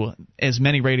to as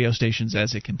many radio stations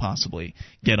as it can possibly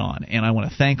get on. And I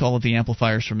want to thank all of the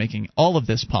amplifiers for making all of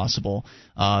this possible.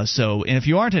 And if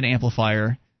you aren't an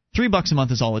amplifier, $3 a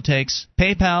month is all it takes.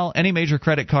 PayPal, any major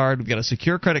credit card. We've got a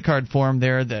secure credit card form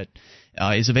there that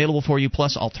is available for you,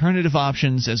 plus alternative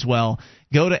options as well.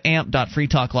 Go to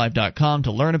amp.freetalklive.com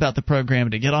to learn about the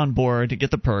program, to get on board, to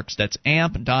get the perks. That's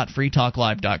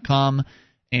amp.freetalklive.com.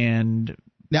 And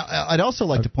now, I'd also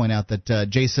like to point out that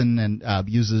Jason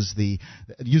uses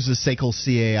SACL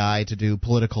CAI to do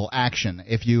political action.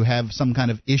 If you have some kind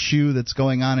of issue that's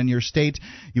going on in your state,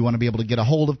 you want to be able to get a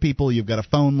hold of people. You've got a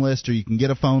phone list, or you can get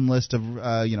a phone list of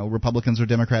Republicans or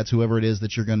Democrats, whoever it is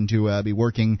that you're going to be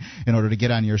working in order to get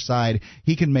on your side.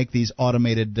 He can make these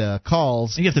automated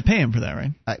calls. You have to pay him for that,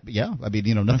 right? Yeah, I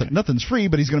mean, nothing's free,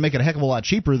 but he's going to make it a heck of a lot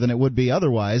cheaper than it would be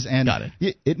otherwise. And got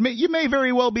it. You may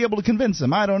very well be able to convince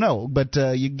him. I don't know, but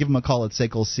you give him a call at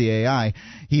SACL CAI.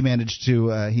 He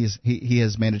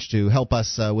has managed to help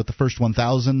us with the first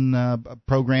 1,000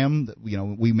 program.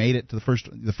 We made it to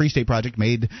the Free State Project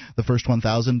made the first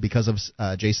 1,000 because of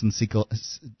Jason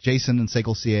and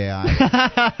SACL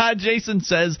CAI. Jason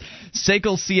says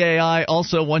SACL CAI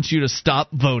also wants you to stop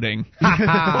voting.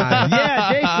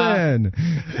 Yeah,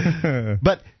 Jason.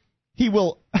 But he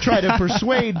will try to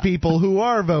persuade people who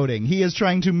are voting. He is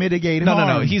trying to mitigate harm.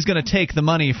 No. He's going to take the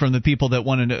money from the people that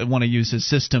want to use his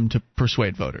system to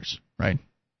persuade voters, right?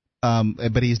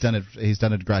 But he's done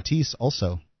it gratis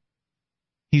also.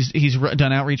 He's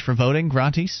done outreach for voting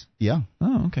gratis? Yeah.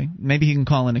 Oh, okay. Maybe he can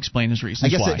call and explain his reasons. I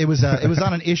guess why. It was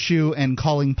on an issue and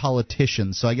calling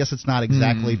politicians. So I guess it's not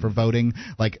exactly for voting.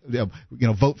 Like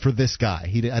vote for this guy.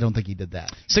 I don't think he did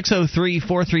that.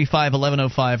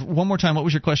 603-435-1105. One more time. What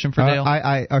was your question for Dale?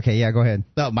 Okay. Yeah. Go ahead.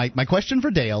 My question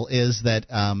for Dale is that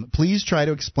please try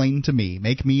to explain to me,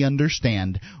 make me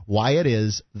understand why it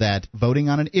is that voting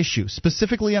on an issue,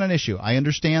 specifically on an issue. I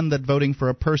understand that voting for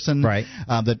a person, right?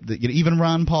 That even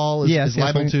Ron Paul is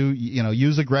liable to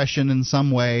use aggression in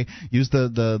some way, use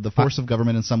the force of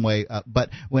government in some way. But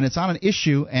when it's on an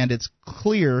issue and it's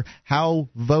clear how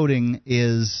voting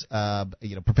is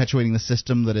perpetuating the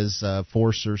system that is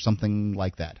force or something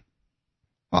like that.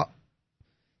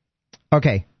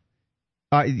 Okay.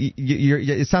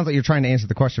 It sounds like you're trying to answer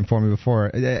the question for me before.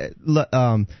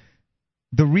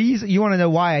 The reason you want to know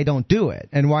why I don't do it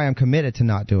and why I'm committed to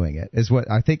not doing it is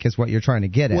what I think is what you're trying to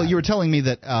get at. Well, you were telling me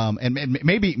that, and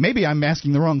maybe I'm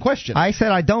asking the wrong question. I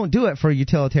said I don't do it for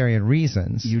utilitarian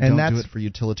reasons. You don't do it for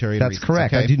utilitarian reasons. That's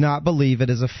correct. Okay. I do not believe it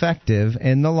is effective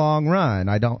in the long run.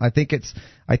 I think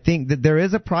that there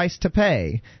is a price to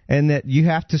pay, and that you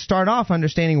have to start off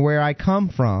understanding where I come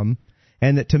from.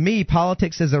 And that to me,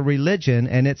 politics is a religion,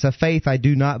 and it's a faith I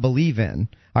do not believe in.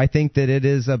 I think that it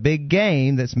is a big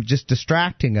game that's just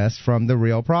distracting us from the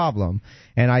real problem.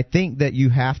 And I think that you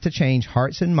have to change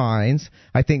hearts and minds.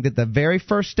 I think that the very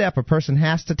first step a person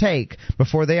has to take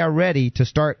before they are ready to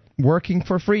start working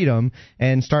for freedom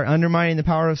and start undermining the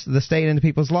power of the state into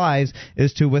people's lives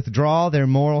is to withdraw their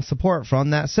moral support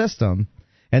from that system.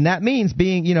 And that means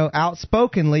being,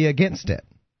 outspokenly against it.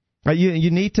 You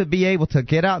need to be able to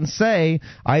get out and say,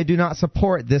 I do not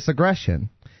support this aggression.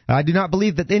 I do not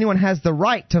believe that anyone has the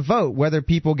right to vote whether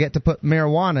people get to put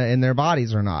marijuana in their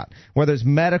bodies or not, whether it's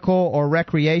medical or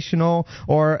recreational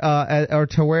or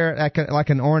to wear it like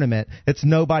an ornament. It's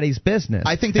nobody's business.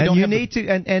 I think they don't have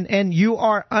and you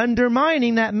are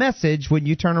undermining that message when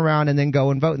you turn around and then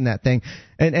go and vote in that thing.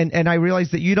 And I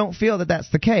realize that you don't feel that that's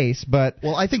the case, but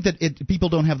well, I think that people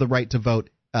don't have the right to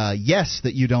vote. Yes,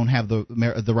 that you don't have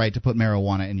the right to put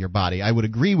marijuana in your body. I would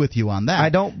agree with you on that. I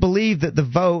don't believe that the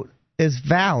vote is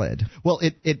valid. Well,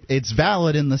 it's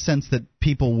valid in the sense that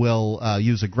people will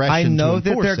use aggression. I know to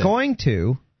that they're it. going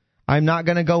to. I'm not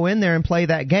going to go in there and play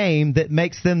that game that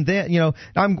makes them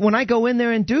when I go in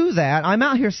there and do that, I'm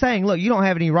out here saying, look, you don't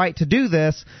have any right to do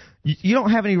this. You don't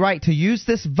have any right to use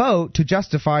this vote to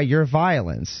justify your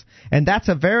violence. And that's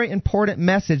a very important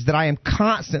message that I am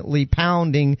constantly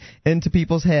pounding into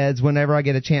people's heads whenever I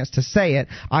get a chance to say it.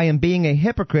 I am being a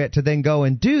hypocrite to then go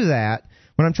and do that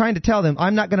when I'm trying to tell them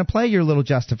I'm not going to play your little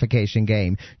justification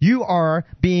game. You are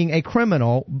being a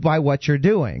criminal by what you're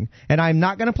doing. And I'm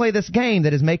not going to play this game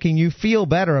that is making you feel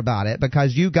better about it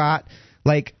because you got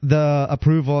the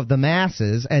approval of the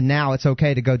masses, and now it's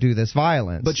okay to go do this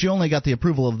violence. But you only got the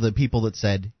approval of the people that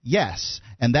said yes,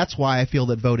 and that's why I feel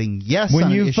that voting yes when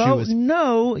on you an issue vote is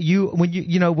no,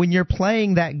 when you're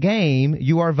playing that game,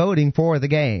 you are voting for the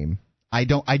game.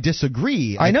 I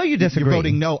disagree. I know you disagree. You're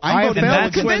voting no. I'm voting no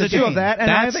against the game. Of that, and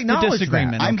I've acknowledged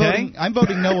that. I'm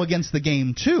voting no against the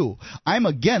game too. I'm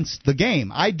against the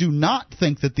game. I do not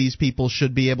think that these people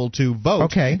should be able to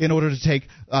vote in order to take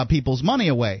people's money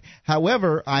away.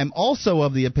 However, I'm also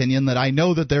of the opinion that I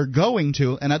know that they're going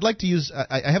to, and I'd like to use.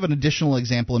 I have an additional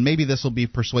example, and maybe this will be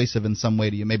persuasive in some way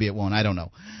to you. Maybe it won't. I don't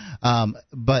know.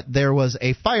 But there was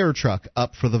a fire truck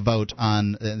up for the vote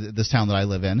on this town that I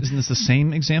live in. Isn't this the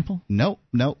same example? No.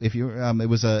 If you, it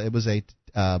was a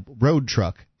road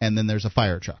truck, and then there's a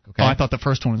fire truck. Okay. Oh, I thought the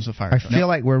first one was a fire truck. I feel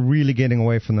like we're really getting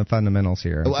away from the fundamentals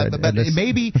here. But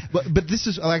this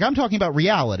is like I'm talking about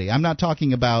reality. I'm not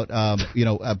talking about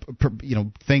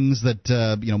things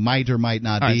that might or might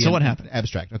not be. So what happened?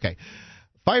 Abstract. Okay.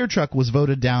 Fire truck was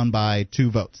voted down by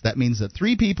 2 votes. That means that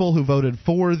 3 people who voted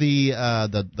for the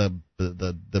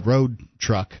road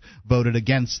truck voted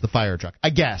against the fire truck. I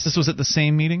guess. This was at the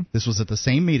same meeting? This was at the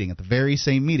same meeting, at the very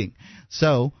same meeting.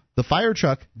 So the fire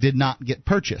truck did not get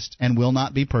purchased and will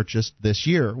not be purchased this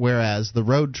year, whereas the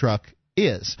road truck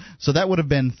is. So that would have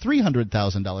been $300,000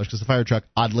 because the fire truck,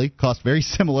 oddly, cost very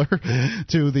similar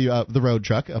to the road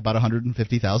truck, about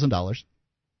 $150,000.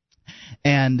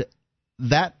 And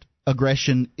that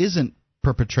aggression isn't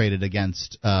perpetrated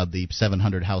against the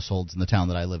 700 households in the town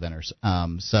that I live in.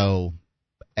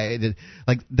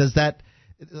 Does that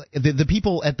the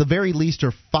people at the very least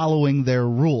are following their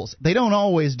rules? They don't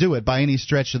always do it by any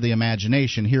stretch of the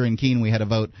imagination. Here in Keene, we had a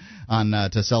vote on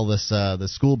to sell this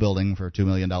school building for $2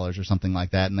 million or something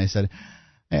like that, and they said,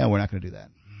 "Yeah, we're not going to do that."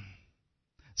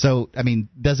 So, I mean,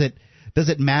 does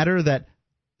it matter that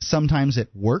sometimes it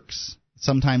works?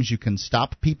 Sometimes you can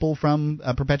stop people from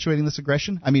perpetuating this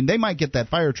aggression. I mean, they might get that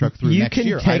fire truck through next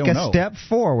year. You can take a step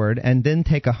forward and then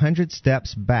take 100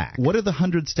 steps back. What are the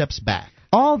 100 steps back?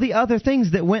 All the other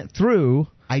things that went through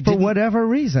for whatever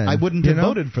reason. I wouldn't have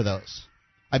voted for those.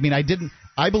 I mean, I didn't.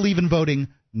 I believe in voting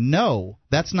no.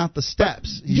 That's not the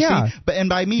steps. You see? And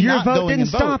by me your not vote going didn't and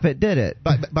stop it, did it?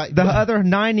 The other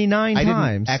 99 I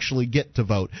times. didn't actually get to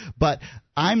vote, but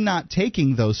I'm not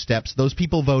taking those steps. Those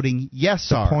people voting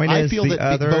yes are. The point is, the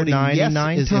other 99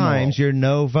 yes times your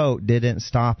no vote didn't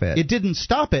stop it. It didn't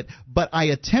stop it, but I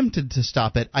attempted to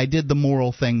stop it. I did the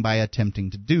moral thing by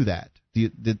attempting to do that.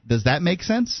 Does that make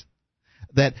sense?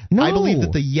 That no. I believe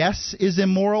that the yes is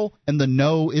immoral and the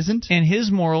no isn't. And his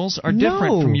morals are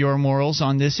different from your morals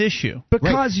on this issue.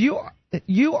 Because you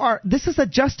are. This is a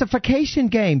justification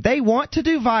game. They want to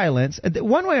do violence.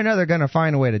 One way or another, they're going to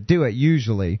find a way to do it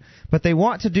usually. But they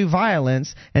want to do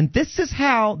violence, and this is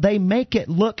how they make it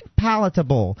look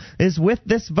palatable, is with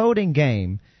this voting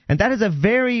game. And that is a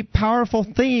very powerful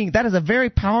thing. That is a very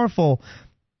powerful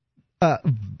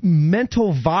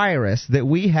mental virus that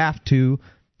we have to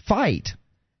fight.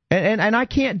 And I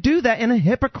can't do that in a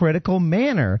hypocritical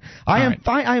manner. We're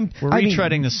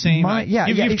retreading the same.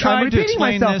 You've tried to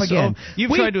explain this. Again.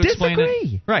 You've tried to explain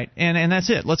it. Right, and that's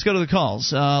it. Let's go to the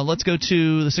calls. Let's go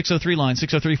to the 603 line,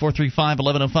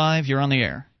 603-435-1105. You're on the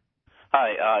air.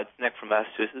 Hi, it's Nick from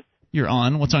Massachusetts. You're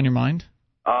on. What's on your mind?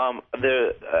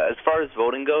 As far as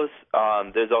voting goes,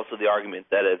 there's also the argument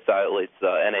that it violates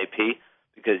NAP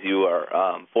because you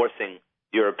are forcing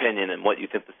your opinion and what you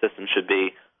think the system should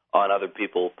be on other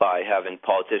people by having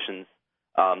politicians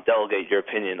delegate your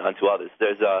opinion onto others.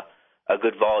 There's a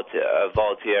good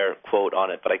Voltaire quote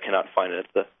on it, but I cannot find it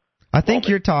at the I think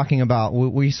you're talking about,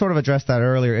 we sort of addressed that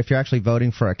earlier, if you're actually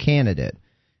voting for a candidate.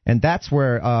 And that's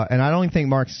where, and I don't think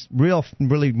Mark's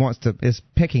really is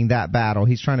picking that battle.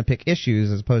 He's trying to pick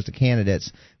issues as opposed to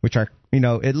candidates, which are,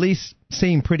 at least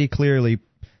seem pretty clearly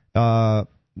to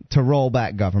roll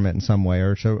back government in some way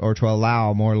or to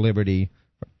allow more liberty,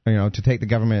 to take the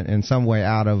government in some way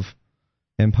out of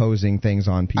imposing things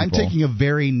on people. I'm taking a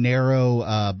very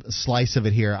narrow slice of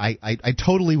it here. I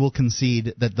totally will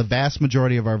concede that the vast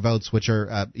majority of our votes, which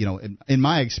are, in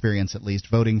my experience at least,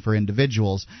 voting for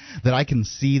individuals, that I can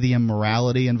see the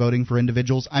immorality in voting for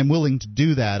individuals. I'm willing to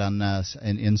do that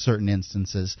in certain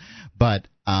instances, but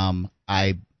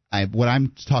what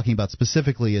I'm talking about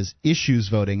specifically is issues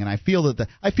voting, and I feel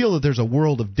that there's a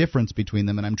world of difference between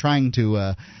them, and I'm trying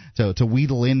to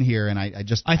wheedle in here, and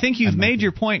I think you've made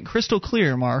your point crystal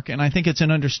clear, Mark, and I think it's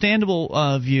an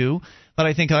understandable view.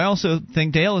 But I also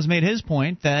think Dale has made his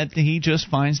point that he just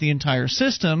finds the entire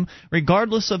system,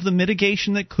 regardless of the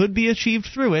mitigation that could be achieved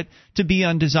through it, to be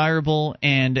undesirable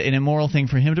and an immoral thing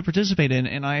for him to participate in,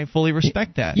 and I fully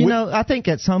respect that. I think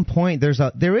at some point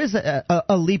there is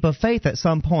a leap of faith at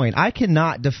some point. I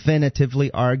cannot definitively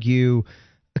argue,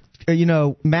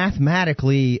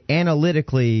 mathematically,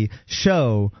 analytically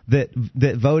show that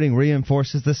voting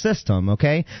reinforces the system.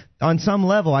 Okay, on some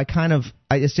level, it's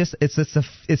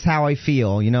how I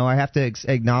feel. I have to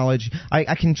acknowledge.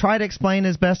 I can try to explain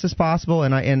as best as possible,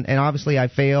 and obviously I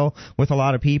fail with a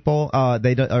lot of people.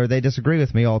 They disagree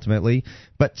with me ultimately.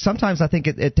 But sometimes I think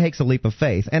it takes a leap of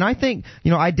faith, and I think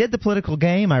I did the political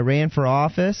game. I ran for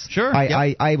office. Sure.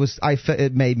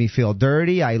 It made me feel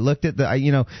dirty. I looked at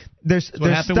there's what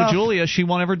happened stuff, with Julia. She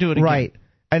won't ever do it again. Right.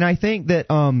 And I think that,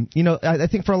 I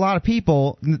think for a lot of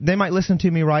people, they might listen to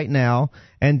me right now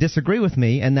and disagree with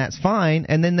me, and that's fine.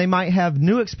 And then they might have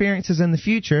new experiences in the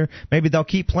future. Maybe they'll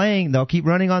keep playing, they'll keep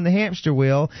running on the hamster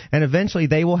wheel, and eventually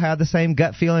they will have the same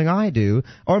gut feeling I do,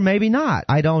 or maybe not.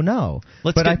 I don't know.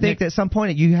 But I think that at some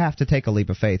point you have to take a leap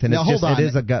of faith, and it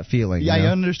is a gut feeling. Yeah,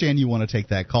 I understand you want to take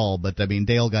that call, but I mean,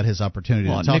 Dale got his opportunity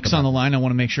to talk Nick's about on the line. I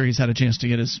want to make sure he's had a chance to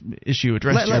get his issue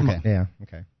addressed.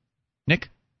 Okay. Nick?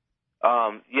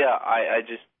 I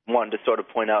just wanted to sort of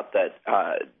point out that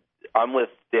I'm with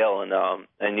Dale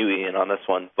and you, Ian, on this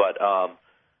one, but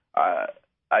I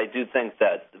do think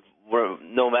that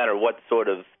no matter what sort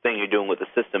of thing you're doing with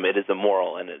the system, it is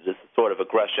immoral and it is a sort of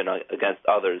aggression against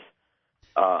others.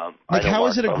 How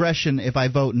is it aggression if I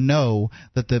vote no,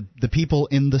 that the people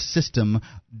in the system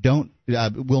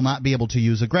will not be able to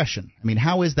use aggression? I mean,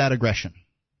 how is that aggression?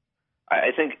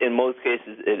 I think in most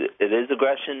cases it is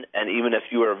aggression, and even if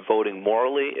you are voting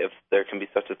morally, if there can be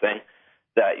such a thing,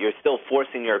 that you're still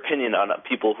forcing your opinion on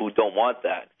people who don't want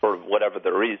that for whatever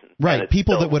their reason. Right,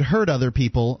 people that would hurt other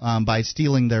people by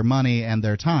stealing their money and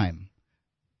their time.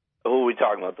 Who are we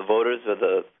talking about, the voters or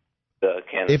the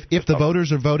candidates? If the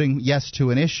voters are voting yes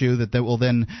to an issue that will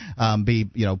then be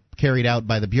carried out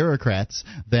by the bureaucrats,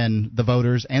 then the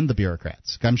voters and the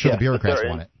bureaucrats. I'm sure the bureaucrats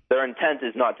want it. Their intent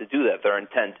is not to do that. Their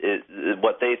intent is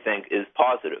what they think is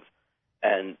positive,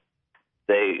 and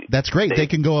that's great. They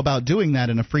can go about doing that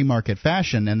in a free market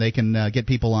fashion, and they can get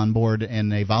people on board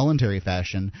in a voluntary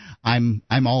fashion. I'm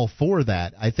all for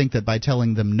that. I think that by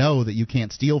telling them no, that you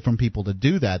can't steal from people to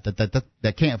do that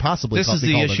can't possibly be called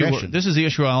aggression. This is the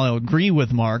issue I'll agree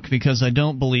with Mark, because I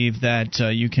don't believe that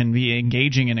you can be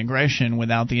engaging in aggression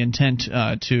without the intent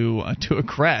to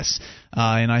aggress.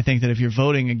 And I think that if you're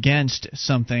voting against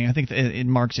something, I think in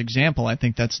Mark's example, I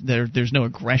think there's no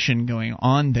aggression going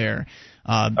on there.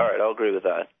 All right, I'll agree with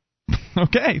that.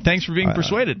 Okay, thanks for being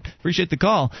persuaded. Appreciate the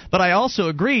call. But I also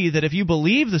agree that if you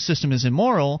believe the system is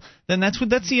immoral, then that's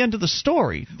the end of the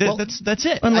story. That's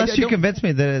it. Unless you convince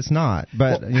me that it's not.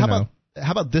 But how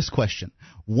about this question?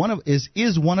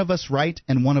 Is one of us right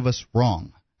and one of us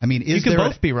wrong? I mean, is there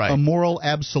both be right. A moral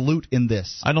absolute in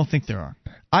this? I don't think there are.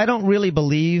 I don't really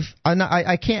believe.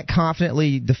 I can't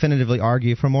confidently, definitively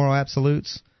argue for moral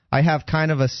absolutes. I have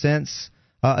kind of a sense.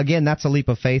 Again, that's a leap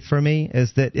of faith for me.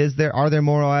 Are there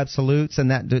moral absolutes,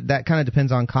 and that kind of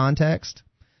depends on context.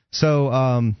 So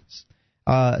I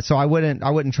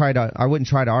wouldn't try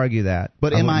to argue that.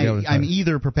 But I'm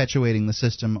either perpetuating the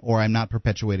system or I'm not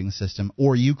perpetuating the system,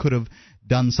 or you could have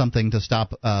done something to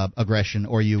stop aggression,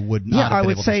 or you would not have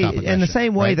been able to stop aggression. Yeah, I would say in the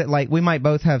same way that we might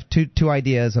both have two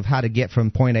ideas of how to get from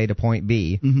point A to point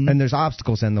B, and there's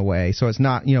obstacles in the way. So it's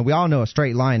not, we all know a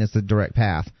straight line is the direct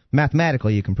path.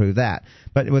 Mathematically, you can prove that.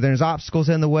 But when there's obstacles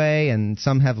in the way, and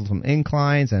some have some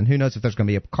inclines, and who knows if there's going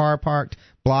to be a car parked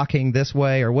blocking this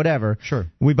way or whatever. Sure.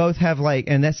 We both have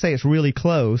and let's say it's really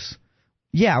close.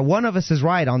 Yeah, one of us is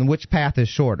right on which path is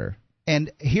shorter.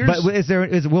 And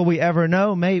will we ever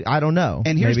know? Maybe, I don't know.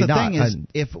 And here's Maybe the not. thing is,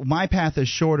 if my path is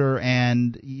shorter,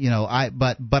 and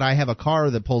but I have a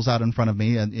car that pulls out in front of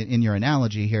me in your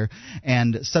analogy here,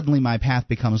 and suddenly my path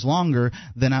becomes longer,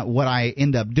 then what I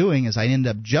end up doing is I end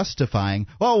up justifying,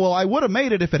 I would have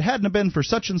made it if it hadn't have been for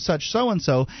such and such so and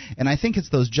so. And I think it's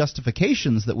those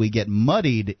justifications that we get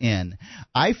muddied in.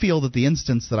 I feel that the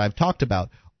instance that I've talked about,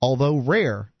 although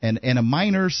rare and a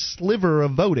minor sliver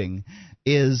of voting,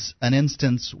 is an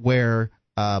instance where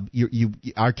you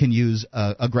can use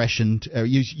aggression.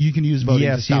 You can use voting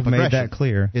to stop aggression. Yes, you've made that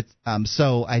clear.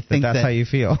 So I think that's how you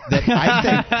feel. I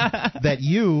think that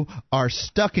you are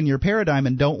stuck in your paradigm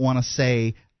and don't want to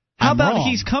say. How about wrong.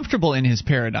 he's comfortable in his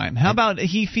paradigm? How about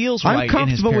he feels right in his paradigm? I'm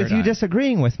comfortable with you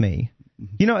disagreeing with me.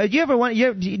 You know, do you ever want?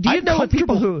 Do you know what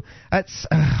people who?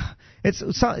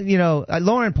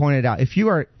 Lauren pointed out, if you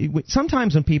are,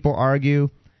 sometimes when people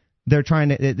argue, they're trying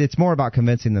to. It's more about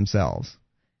convincing themselves.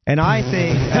 And I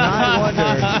think, and I wonder,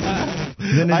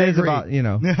 than it is about,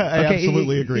 I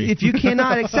absolutely agree. If you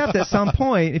cannot accept at some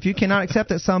point,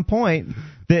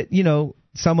 that,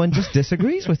 someone just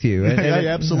disagrees with you. And I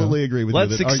absolutely agree with you.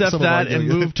 Let's accept that and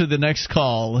move to the next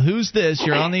call. Who's this?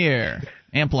 You're on the air.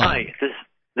 Ampline. Hi,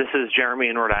 this is Jeremy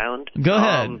in Rhode Island. Go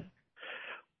ahead.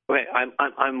 Okay,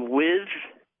 I'm with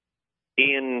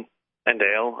Ian and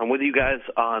Dale. I'm with you guys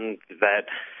on that.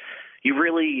 You're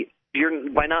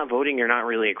by not voting, you're not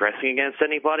really aggressing against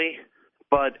anybody.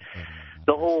 But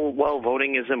the whole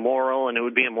voting is immoral, and it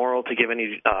would be immoral to give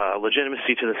any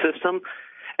legitimacy to the system.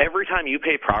 Every time you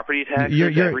pay property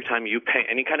taxes, every time you pay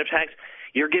any kind of tax,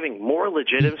 you're giving more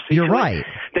legitimacy to it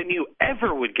than you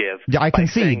ever would give by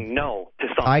saying no to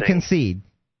something. I concede.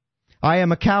 I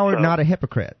am a coward, not a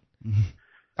hypocrite.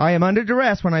 I am under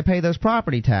duress when I pay those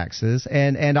property taxes,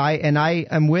 and I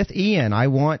am with Ian. I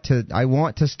want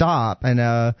to stop, and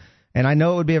I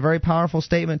know it would be a very powerful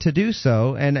statement to do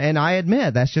so, and I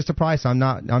admit that's just a price I'm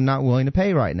not willing to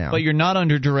pay right now. But you're not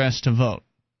under duress to vote.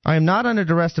 I am not under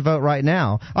duress to vote right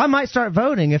now. I might start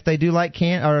voting if they do like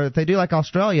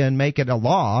Australia and make it a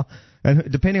law.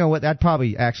 And depending on I'd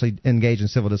probably actually engage in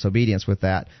civil disobedience with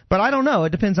that. But I don't know.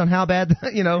 It depends on how bad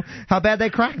they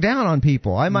crack down on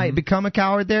people. I might become a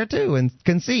coward there too and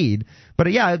concede. But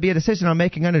it'd be a decision I'm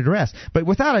making under duress. But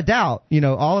without a doubt,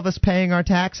 all of us paying our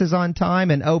taxes on time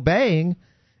and obeying.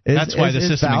 That's why the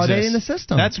system validating exists. The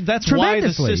system. That's why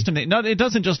the system. It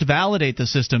doesn't just validate the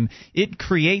system; it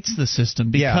creates the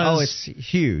system. Because it's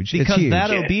huge. Because it's huge.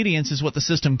 that obedience is what the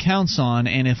system counts on,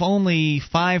 and if only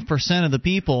 5% of the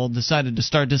people decided to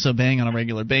start disobeying on a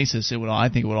regular basis, I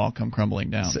think it would all come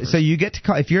crumbling down. So you get to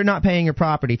call, if you're not paying your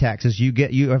property taxes,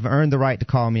 you have earned the right to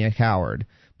call me a coward,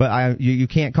 but you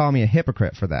can't call me a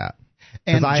hypocrite for that.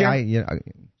 And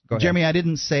Jeremy, I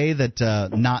didn't say that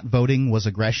not voting was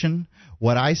aggression.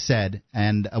 What I said,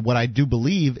 and what I do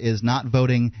believe, is not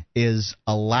voting is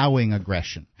allowing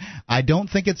aggression. I don't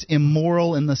think it's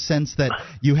immoral in the sense that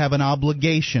you have an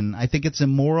obligation. I think it's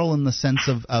immoral in the sense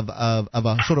of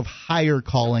a sort of higher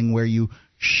calling where you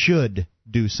should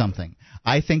do something.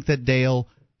 I think that Dale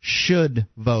should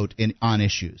vote on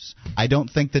issues. I don't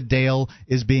think that Dale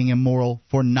is being immoral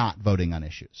for not voting on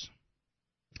issues.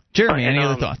 Jeremy, any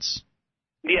other thoughts?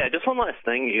 Yeah, just one last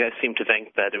thing. You guys seem to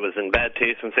think that it was in bad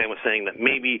taste when Sam was saying that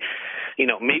maybe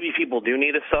people do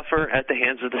need to suffer at the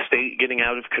hands of the state getting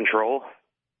out of control.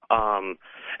 And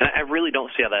I really don't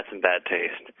see how that's in bad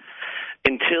taste.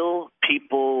 Until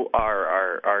people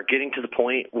are getting to the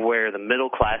point where the middle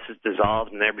class is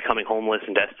dissolved and they're becoming homeless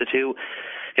and destitute,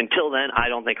 until then, I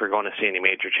don't think we're going to see any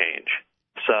major change.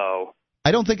 So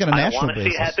I don't think on a national basis. I don't want to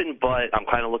see it happen, but I'm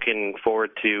kind of looking forward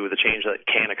to the change that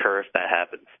can occur if that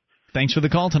happens. Thanks for the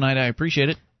call tonight. I appreciate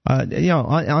it.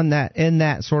 On that, in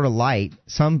that sort of light,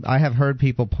 I have heard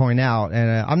people point out, and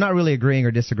I'm not really agreeing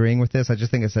or disagreeing with this. I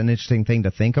just think it's an interesting thing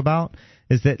to think about.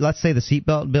 Is that, let's say the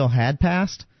seatbelt bill had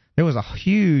passed, there was a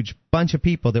huge bunch of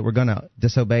people that were going to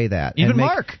disobey that. Even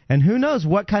Mark. And who knows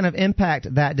what kind of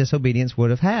impact that disobedience would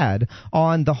have had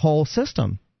on the whole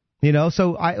system.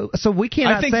 So we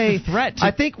cannot say. I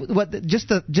think just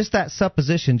that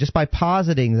supposition, just by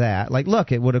positing that,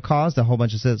 look, it would have caused a whole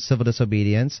bunch of civil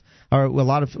disobedience, or a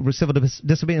lot of civil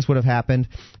disobedience would have happened.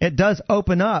 It does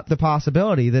open up the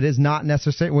possibility that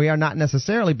we are not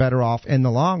necessarily better off in the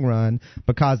long run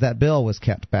because that bill was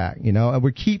kept back. And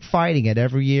we keep fighting it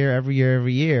every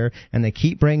year, and they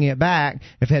keep bringing it back.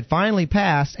 If it had finally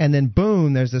passed, and then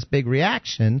boom, there's this big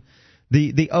reaction.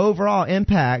 The overall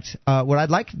impact, what I'd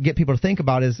like to get people to think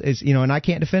about is and I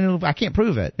can't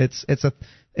prove it.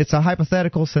 It's a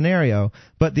hypothetical scenario,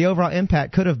 but the overall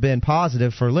impact could have been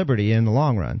positive for liberty in the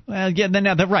long run. Well, yeah,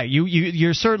 right.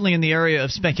 You're certainly in the area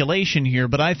of speculation here,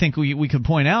 but I think we could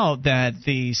point out that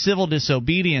the civil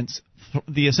disobedience,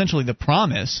 essentially the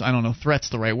promise, I don't know if threat's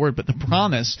the right word, but the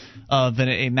promise of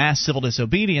a mass civil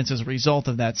disobedience as a result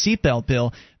of that seatbelt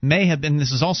bill, may have been,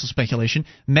 this is also speculation,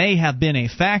 may have been a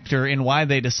factor in why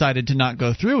they decided to not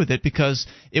go through with it, because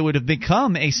it would have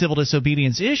become a civil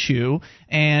disobedience issue,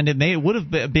 and it would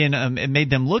have been it made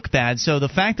them look bad. So the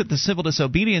fact that the civil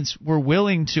disobedience were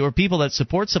willing to, or people that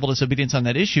support civil disobedience on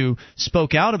that issue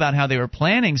spoke out about how they were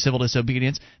planning civil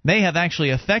disobedience, may have actually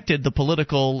affected the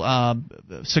political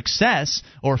success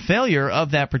or failure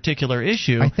of that particular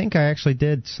issue. I think I actually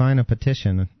did sign a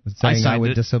petition saying I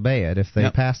would disobey it if they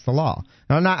passed the law.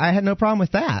 Now, I had no problem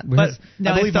with that. But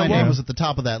I believe my name was at the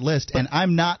top of that list, and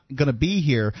I'm not going to be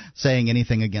here saying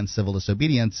anything against civil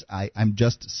disobedience. I'm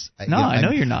just... I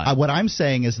know you're not. What I'm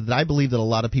saying is that I believe that a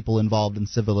lot of people involved in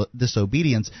civil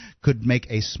disobedience could make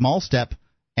a small step,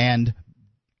 and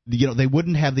they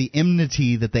wouldn't have the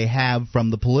enmity that they have from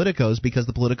the politicos, because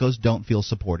the politicos don't feel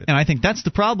supported. And I think that's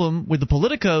the problem with the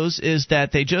politicos, is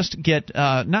that they just get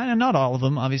not all of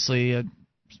them, obviously.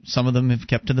 Some of them have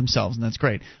kept to themselves, and that's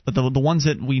great. But the ones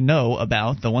that we know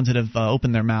about, the ones that have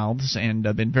opened their mouths and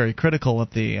been very critical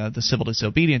of the civil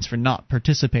disobedience for not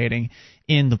participating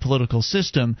in the political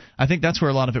system, I think that's where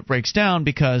a lot of it breaks down,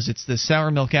 because it's this sour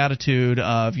milk attitude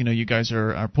of, you guys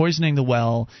are poisoning the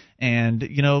well, and,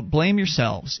 blame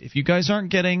yourselves. If you guys aren't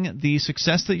getting the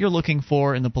success that you're looking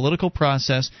for in the political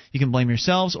process, you can blame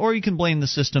yourselves or you can blame the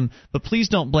system, but please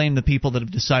don't blame the people that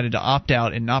have decided to opt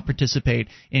out and not participate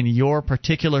in your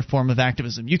particular form of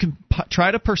activism. You can try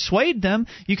to persuade them,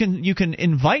 you can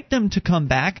invite them to come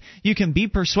back, you can be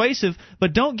persuasive,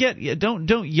 but don't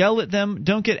yell at them,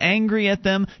 don't get angry at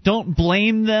them, don't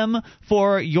blame them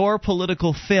for your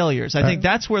political failures. I think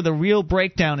that's where the real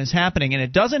breakdown is happening, and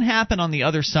it doesn't happen on the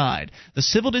other side. The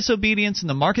civil disobedience and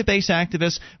the market-based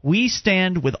activists, we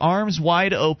stand with arms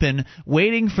wide open,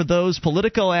 waiting for those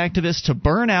political activists to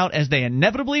burn out, as they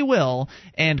inevitably will,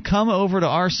 and come over to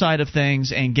our side of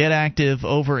things and get active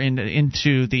over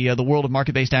into the world of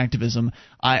market-based activism.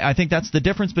 I think that's the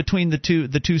difference between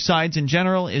the two sides in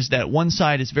general, is that one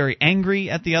side is very angry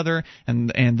at the other, and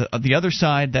the other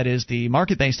side, that is the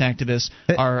market-based activists,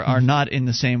 are not in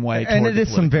the same way. And it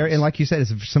is and like you said,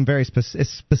 it's some very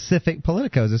specific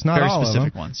politicos. It's not very all specific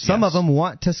of them. Ones. Some of them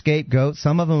want to scapegoat.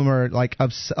 Some of them are like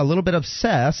a little bit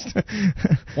obsessed.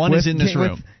 One is in this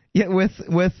room.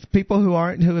 With people who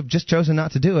have just chosen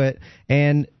not to do it,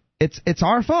 and it's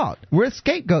our fault. We're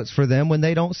scapegoats for them when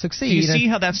they don't succeed. Do you see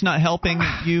how that's not helping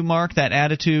you, Mark? That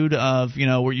attitude of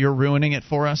you're ruining it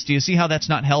for us. Do you see how that's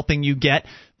not helping you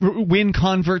win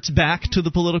converts back to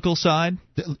the political side?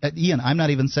 Ian, I'm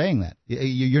not even saying that.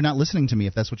 You're not listening to me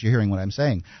if that's what you're hearing. What I'm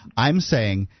saying, I'm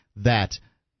saying that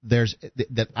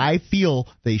that I feel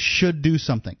they should do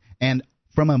something, and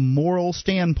from a moral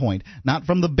standpoint, not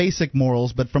from the basic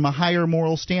morals, but from a higher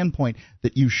moral standpoint,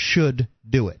 that you should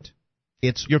do it.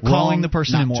 You're calling the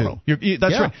person immoral.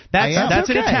 That's right. That's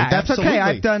an attack. That's Absolutely. okay.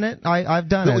 I've done it. I've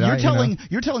done it.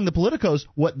 You're telling the politicos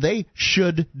what they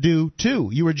should do too.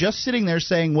 You were just sitting there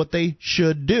saying what they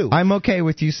should do. I'm okay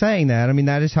with you saying that. I mean,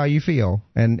 that is how you feel,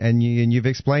 and you've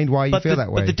explained why you feel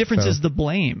that way. But the difference is the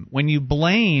blame. When you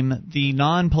blame the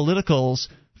non-politicals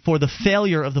for the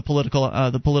failure of the political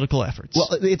efforts. Well,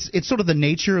 it's sort of the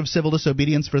nature of civil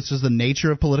disobedience versus the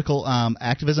nature of political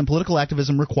activism. Political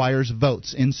activism requires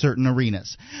votes in certain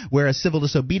arenas, whereas civil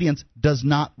disobedience does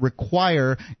not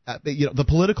require the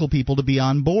political people to be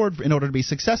on board in order to be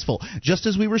successful. Just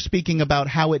as we were speaking about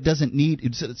how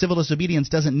civil disobedience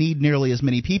doesn't need nearly as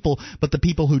many people, but the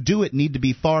people who do it need to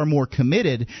be far more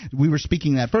committed. We were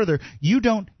speaking that further. You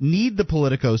don't need the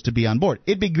politicos to be on board.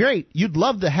 It'd be great. You'd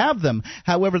love to have them.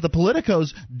 However, the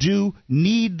politicos do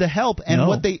need the help, and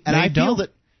I feel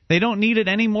that they don't need it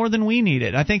any more than we need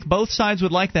it. I think both sides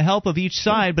would like the help of each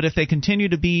side, but if they continue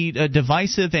to be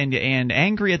divisive and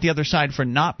angry at the other side for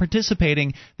not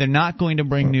participating, they're not going to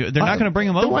bring them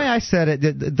over. The way I said it,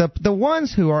 the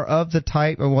ones who are of the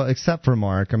type, well, except for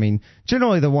Mark, I mean,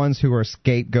 generally the ones who are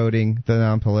scapegoating the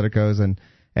non-politicos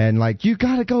and like, you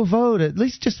got to go vote, at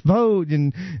least just vote,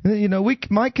 and we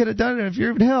might could have done it if you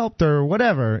had helped or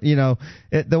whatever.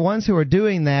 The ones who are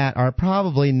doing that are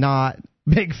probably not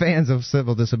big fans of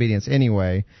civil disobedience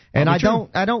anyway, and I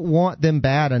don't want them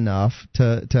bad enough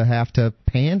to have to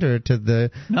pander to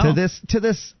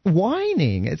this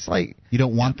whining. It's like, you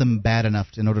don't want them bad enough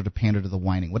in order to pander to the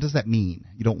whining. What does that mean?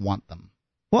 You don't want them.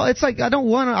 Well, it's like I don't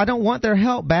want their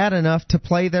help bad enough to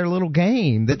play their little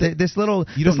game. You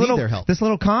don't need their help. This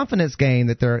little confidence game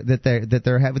that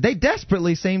they're having. They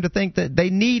desperately seem to think that they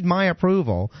need my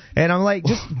approval, and I'm like,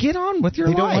 just get on with your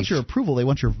life. They don't want your approval. They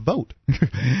want your vote.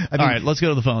 All right, let's go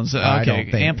to the phones.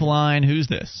 Okay, Ampeline, who's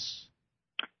this?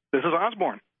 This is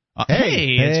Osborne.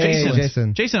 Hey, it's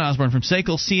Jason. Jason Osborne from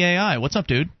SACL CAI. What's up,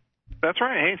 dude? That's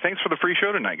right. Hey, thanks for the free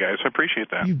show tonight, guys. I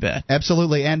appreciate that. You bet.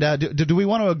 Absolutely. And do we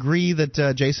want to agree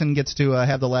that Jason gets to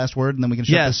have the last word, and then we can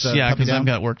shut this yeah, puppy because down? I've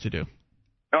got work to do.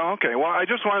 Oh, okay. Well, I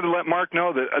just wanted to let Mark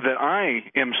know that I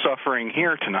am suffering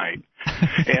here tonight,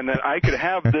 and that I could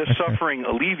have this suffering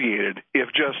alleviated if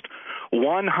just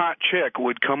one hot chick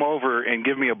would come over and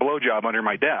give me a blowjob under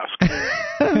my desk.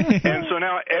 And so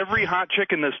now every hot chick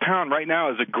in this town right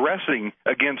now is aggressing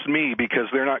against me because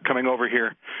they're not coming over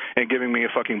here and giving me a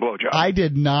fucking blowjob. I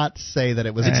did not say that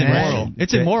it was immoral.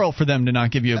 It's immoral for them to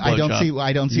not give you a blowjob.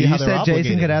 I don't see how they're obligated. You said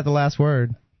Jason could have the last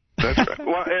word. That's right.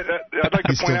 Well, I'd like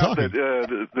to point out that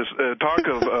this talk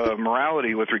of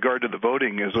morality with regard to the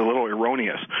voting is a little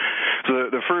erroneous. So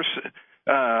the first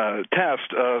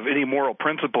test of any moral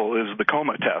principle is the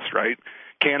coma test, right?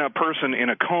 Can a person in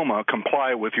a coma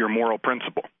comply with your moral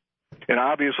principle? And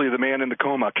obviously the man in the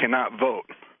coma cannot vote.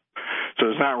 So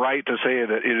it's not right to say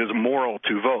that it is moral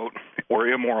to vote or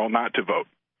immoral not to vote.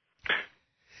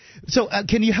 So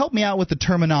can you help me out with the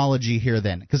terminology here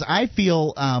then? Because I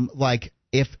feel like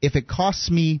if it costs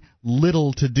me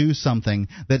little to do something,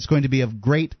 that's going to be of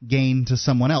great gain to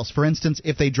someone else. For instance,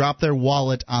 if they drop their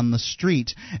wallet on the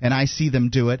street and I see them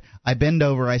do it, I bend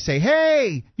over, I say,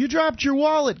 "Hey, you dropped your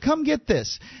wallet. Come get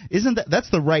this." That's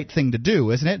the right thing to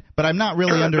do, isn't it? But I'm not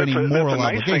really under any moral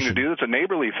obligation. That's a nice thing to do. It's a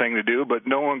neighborly thing to do, but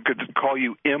no one could call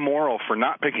you immoral for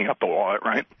not picking up the wallet,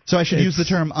 right? So I should use the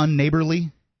term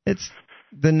unneighborly? It's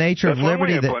the nature of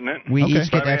liberty that we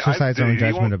each get to exercise our own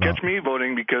judgment about. You won't catch me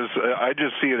voting because I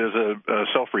just see it as a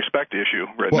self-respect issue,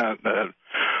 not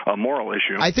a moral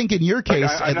issue. I think in your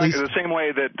case, at least the same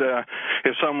way that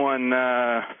if someone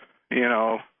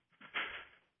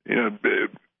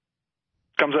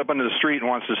comes up into the street and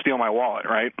wants to steal my wallet,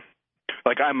 right?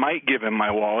 Like I might give him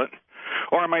my wallet,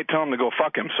 or I might tell him to go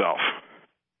fuck himself,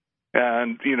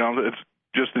 and it's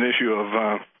just an issue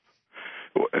of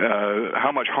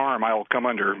how much harm I will come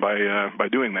under by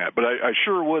doing that. But I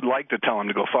sure would like to tell him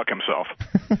to go fuck himself.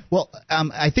 Well,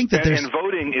 I think that and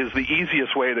voting is the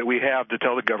easiest way that we have to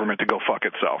tell the government to go fuck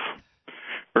itself.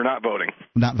 Or not voting.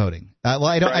 Not voting. Well,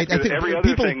 I don't. Right, I think every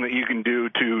other thing that you can do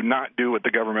to not do what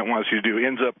the government wants you to do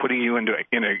ends up putting you in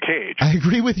a cage. I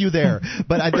agree with you there,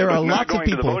 but there are lots of people. Going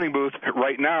to the voting booth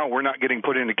right now, we're not getting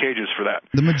put into cages for that.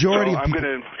 The majority. So I'm going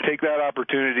to take that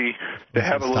opportunity to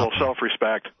have a little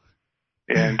self-respect.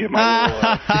 And give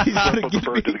my little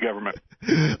support to the government.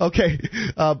 Okay,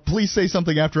 please say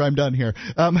something after I'm done here.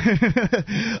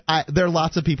 There are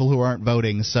lots of people who aren't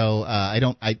voting, so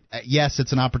yes,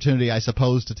 it's an opportunity, I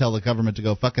suppose, to tell the government to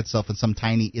go fuck itself in some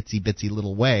tiny itsy bitsy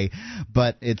little way,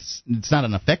 but it's not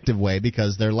an effective way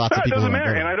because there are lots of people who aren't voting.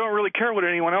 It doesn't matter, and I don't really care what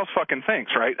anyone else fucking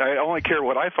thinks, right? I only care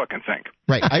what I fucking think.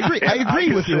 Right, I agree. I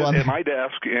agree with you on at my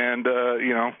desk and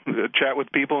chat with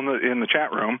people in the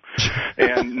chat room,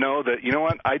 and know that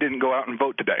what, I didn't go out and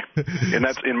vote today, and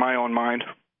that's in my own mind,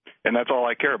 and that's all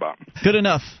I care about. Good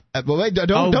enough. Wait,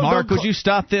 Mark, would you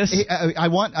stop this? I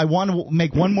want to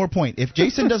make one more point. If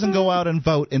Jason doesn't go out and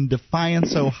vote in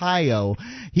Defiance, Ohio,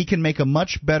 he can make a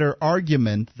much better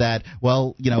argument that,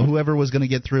 whoever was going to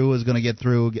get through is going to get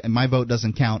through, and my vote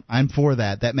doesn't count. I'm for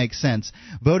that. That makes sense.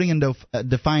 Voting in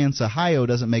Defiance, Ohio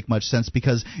doesn't make much sense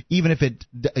because even if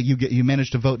you manage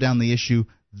to vote down the issue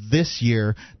this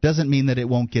year doesn't mean that it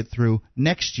won't get through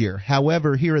next year.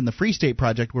 However, here in the Free State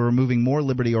Project, we're moving more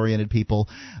liberty-oriented people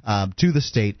to the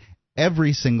state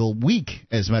every single week,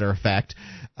 as a matter of fact.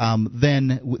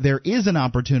 Then there is an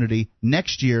opportunity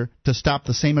next year to stop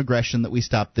the same aggression that we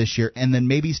stopped this year, and then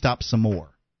maybe stop some more.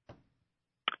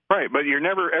 Right, but you're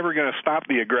never ever going to stop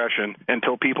the aggression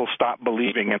until people stop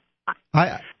believing it.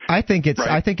 I think it's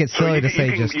silly to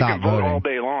say just stop voting. You can vote all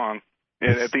day long.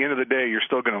 And at the end of the day, you're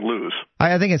still going to lose.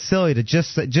 I think it's silly to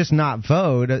just not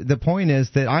vote. The point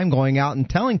is that I'm going out and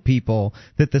telling people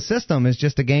that the system is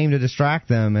just a game to distract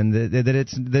them, and that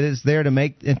it's there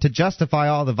to justify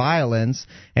all the violence.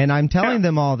 And I'm telling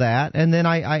them all that, and then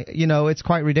it's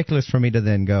quite ridiculous for me to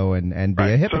then go and be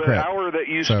a hypocrite. So the hour that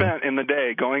you spent in the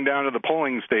day going down to the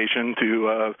polling station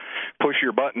to push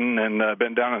your button and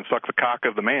bend down and suck the cock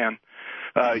of the man.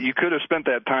 You could have spent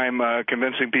that time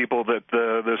convincing people that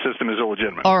the system is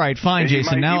illegitimate. All right, fine,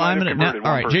 Jason.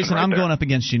 Jason, I'm going up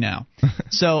against you now.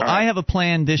 So I have a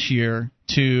plan this year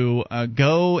to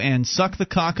go and suck the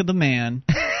cock of the man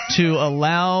to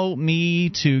allow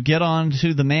me to get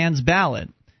onto the man's ballot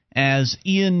as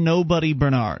Ian Nobody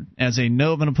Bernard. I'm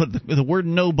going to put the word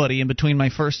nobody in between my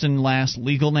first and last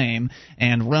legal name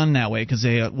and run that way because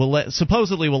they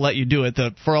supposedly will let you do it.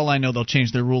 For all I know, they'll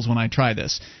change their rules when I try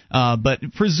this. But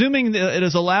presuming that it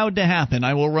is allowed to happen,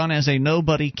 I will run as a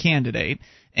nobody candidate,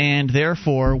 and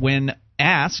therefore when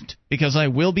asked, because I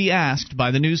will be asked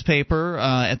by the newspaper,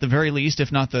 at the very least,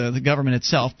 if not the government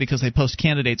itself, because they post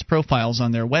candidates' profiles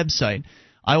on their website.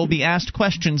 I will be asked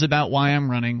questions about why I'm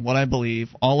running, what I believe,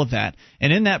 all of that.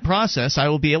 And in that process, I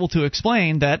will be able to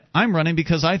explain that I'm running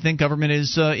because I think government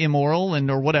is immoral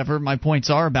or whatever my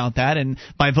points are about that. And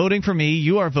by voting for me,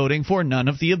 you are voting for none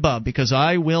of the above because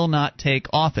I will not take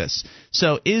office.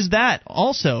 So is that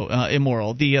also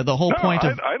immoral? The whole point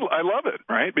of... I love it,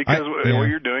 right? Because what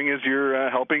you're doing is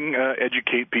you're helping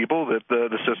educate people that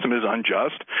the system is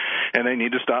unjust and they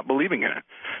need to stop believing in it.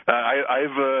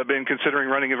 I've been considering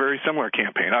running a very similar campaign.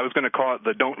 I was going to call it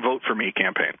the "Don't Vote for Me"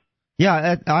 campaign.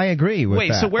 Yeah, I agree with that.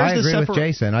 Wait, so where's I agree with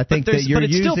Jason. I think that you're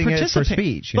using it for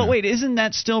speech. But wait, isn't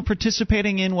that still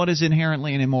participating in what is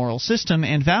inherently an immoral system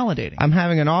and validating? I'm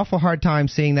having an awful hard time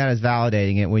seeing that as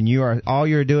validating it when all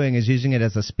you're doing is using it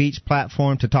as a speech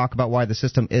platform to talk about why the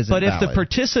system isn't valid. But if the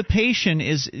participation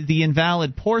is the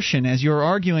invalid portion, as you're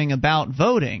arguing about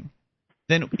voting,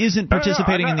 then isn't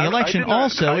participating in the election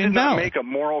also invalid? I did not make a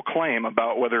moral claim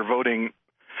about whether voting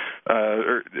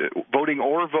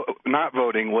or not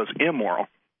voting was immoral.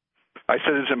 I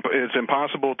said it's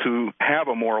impossible to have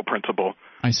a moral principle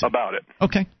about it.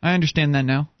 Okay, I understand that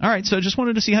now. All right, so just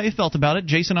wanted to see how you felt about it.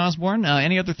 Jason Osborne,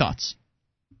 any other thoughts?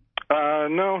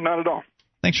 No, not at all.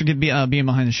 Thanks for being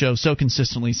behind the show so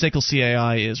consistently. SACL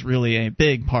CAI is really a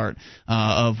big part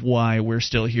of why we're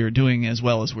still here doing as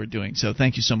well as we're doing. So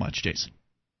thank you so much, Jason.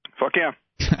 Fuck yeah.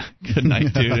 Good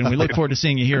night, dude. And we look forward to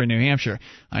seeing you here in New Hampshire.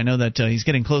 I know that he's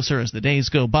getting closer as the days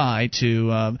go by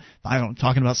to,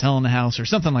 talking about selling the house or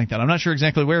something like that. I'm not sure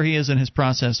exactly where he is in his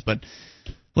process, but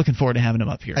looking forward to having him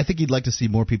up here. I think he'd like to see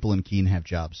more people in Keene have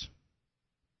jobs.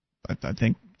 I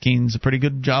think Keene's a pretty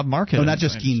good job market. No, not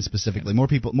just Keene specifically. More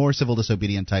people, more civil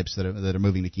disobedient types that are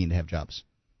moving to Keene to have jobs.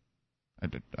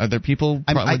 Are there people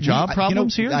with job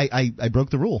problems here? I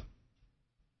broke the rule.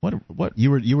 What?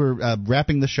 You were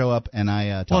wrapping the show up, and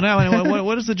I. Talked. Well, now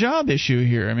what is the job issue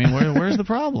here? I mean, where's the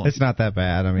problem? It's not that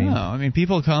bad. I mean,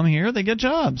 people come here, they get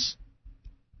jobs.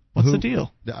 What's the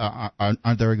deal?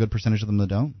 Aren't there a good percentage of them that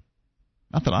don't?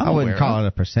 Not that I wouldn't call it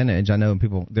a percentage. I know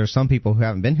there's some people who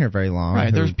haven't been here very long.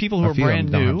 Right, there's people who are brand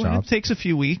new, and it takes a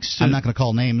few weeks. I'm not going to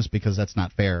call names because that's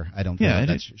not fair. I don't think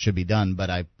that should be done. But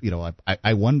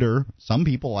I wonder. Some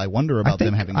people, I wonder about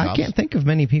them having jobs. I can't think of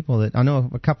many people that I know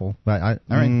a couple, but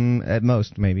at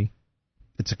most maybe.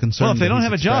 It's a concern. Well, if they don't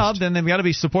have a job, then they've got to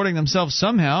be supporting themselves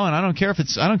somehow, and I don't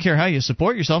care how you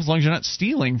support yourself as long as you're not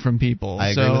stealing from people. I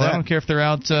agree with that. I don't care if they're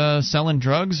out selling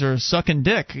drugs or sucking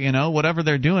dick, whatever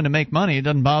they're doing to make money, it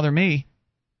doesn't bother me.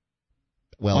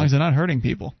 Well, as long as they're not hurting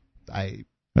people.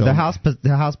 The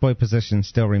houseboy position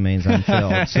still remains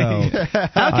unfilled. So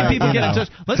how can people get in touch?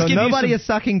 Nobody is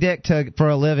sucking dick for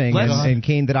a living in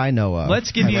Keene that I know of.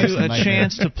 Let's give you a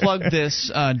chance to plug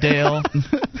this, Dale.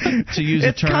 To use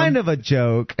a term, it's kind of a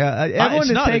joke.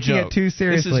 Everyone is taking it too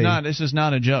seriously. This is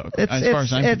not a joke. As far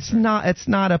as I'm concerned. It's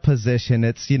not a position.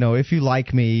 It's if you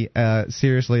like me,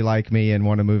 seriously like me, and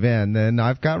want to move in, then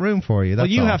I've got room for you. That's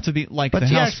you all. have to be like the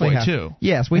houseboy too.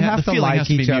 Yes, we have to like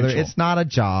each other. It's not a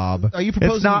job. Are you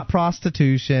proposing? It's not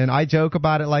prostitution. I joke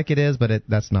about it like it is, but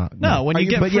that's not. No, when you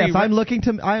get but free. Yes, I'm looking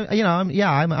to.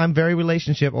 I'm very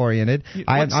relationship oriented.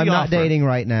 I'm not dating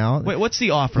right now. Wait, what's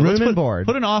the offer? Room and board.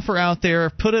 Put an offer out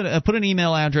there. Put an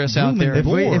email address out there.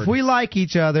 If we like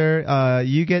each other,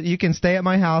 you can stay at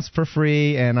my house for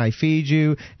free, and I feed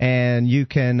you, and you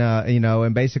can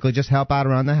and basically just help out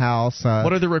around the house.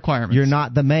 What are the requirements? You're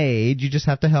not the maid. You just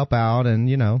have to help out, and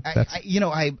that's.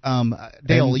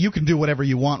 Dale, you can do whatever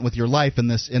you want with your life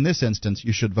in this instance.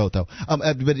 You should vote though.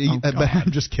 But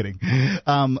I'm just kidding.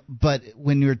 But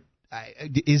when you're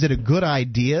is it a good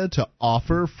idea to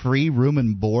offer free room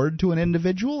and board to an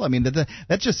individual? I mean,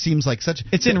 that just seems like such.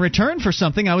 It's in return for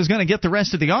something. I was going to get the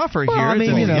rest of the offer here. I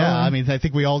mean, I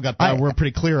think we all got. We're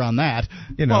pretty clear on that.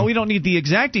 Well, we don't need the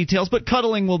exact details, but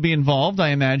cuddling will be involved,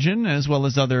 I imagine, as well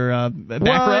as other back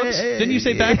rubs. Didn't you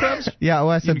say back rubs? Yeah,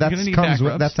 well, I said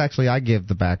that's actually I give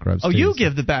the back rubs. Oh, you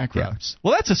give the back rubs.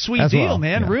 Well, that's a sweet deal,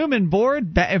 man. Yeah. Room and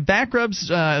board, back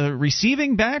rubs,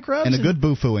 receiving back rubs, and a good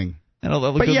boo-fooing.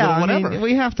 But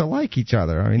we have to like each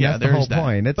other. I mean, that's the whole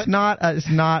point. It's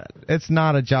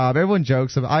not a job. Everyone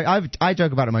jokes about. I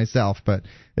joke about it myself, but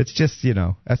it's just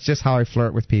that's just how I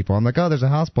flirt with people. I'm like, oh, there's a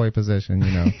houseboy position,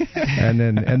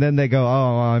 and then they go,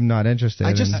 oh, I'm not interested.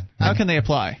 How can they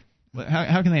apply?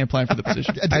 How can they apply for the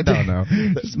position? I don't know.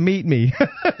 Just meet me.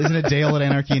 Isn't it Dale at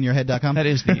anarchyinyourhead.com? That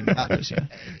is the email address, yeah.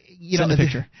 Send a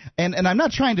picture. And I'm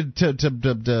not trying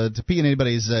to pee in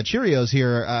anybody's Cheerios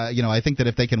here. I think that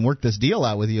if they can work this deal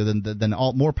out with you, then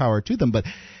all more power to them. But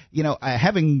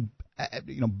having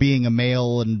being a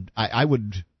male, and I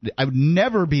would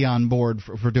never be on board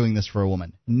for doing this for a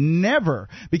woman. Never,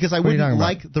 because I wouldn't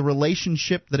like the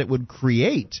relationship that it would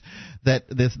create. That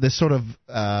this sort of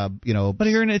But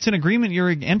it's an agreement you're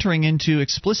entering into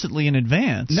explicitly in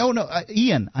advance. No,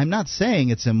 Ian, I'm not saying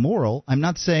it's immoral. I'm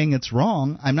not saying it's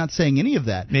wrong. I'm not saying any of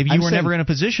that. Maybe you were never in a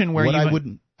position where I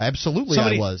wouldn't. Absolutely,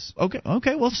 I was.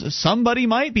 Okay. Well, somebody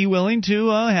might be willing to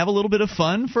have a little bit of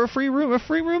fun for a free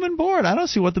room and board. I don't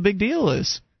see what the big deal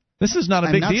is. This is not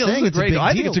a big deal. I think it's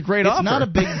a great offer. It's not a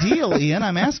big deal, Ian.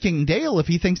 I'm asking Dale if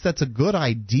he thinks that's a good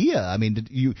idea. I mean,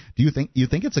 do you think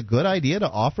it's a good idea to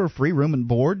offer free room and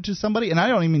board to somebody? And I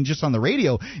don't even mean just on the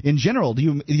radio. In general, do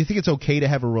you think it's okay to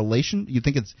have a relation? You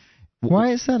think it's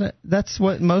Why is that? That's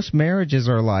what most marriages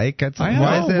are like.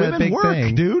 Why is it a big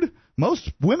thing, dude?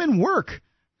 Most women work.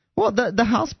 Well, the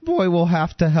houseboy will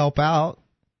have to help out.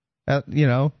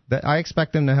 I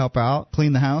expect him to help out,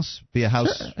 clean the house, be a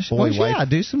house boy, wife. Yeah,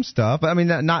 do some stuff. I mean,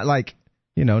 not like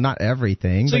not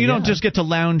everything. So you don't just get to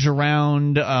lounge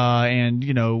around and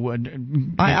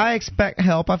I expect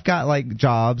help. I've got like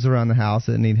jobs around the house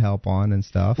that need help on and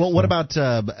stuff. Well, what about?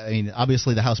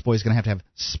 Obviously the houseboy is going to have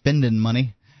spending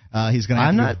money. He's going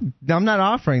to. I'm not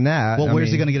offering that. Well,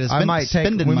 where's he going to get his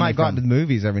spending money? We might go out to the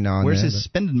movies every now and then. Where's his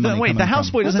spending money? Wait, the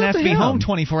houseboy doesn't have to be home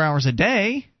 24 hours a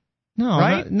day. No,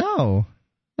 right? No.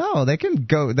 They can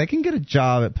go. They can get a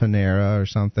job at Panera or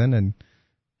something, and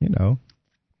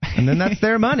and then that's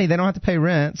their money. They don't have to pay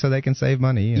rent, so they can save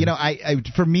money.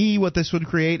 For me, what this would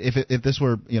create, if this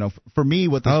were, for me,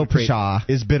 what this would create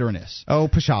is bitterness. Oh,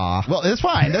 pshaw. Well, that's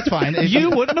fine. That's fine. You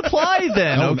wouldn't apply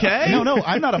then, okay? No,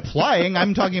 I'm not applying.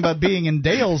 I'm talking about being in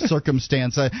Dale's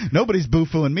circumstance. Nobody's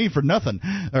boo-fooing me for nothing,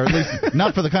 or at least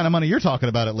not for the kind of money you're talking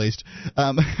about, at least.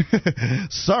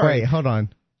 Sorry. Wait, hold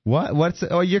on. What's?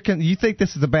 Oh, you think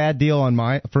this is a bad deal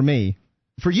for me?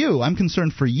 For you, I'm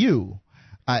concerned for you.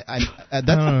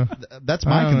 That's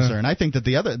my concern. I think that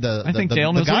the guy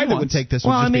that would take this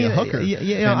would just be a hooker.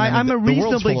 I'm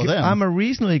a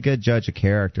reasonably good judge of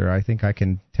character. I think I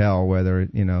can tell whether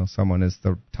someone is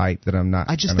the type that I'm not.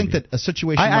 I just think that a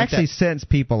situation. I actually sense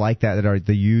people like that are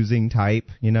the using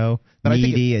type.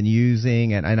 Needy and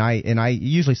using, and I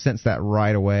usually sense that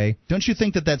right away. Don't you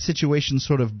think that situation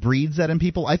sort of breeds that in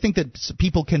people? I think that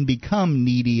people can become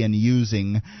needy and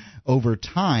using over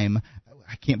time.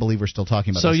 I can't believe we're still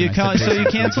talking about this. So you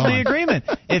cancel the agreement.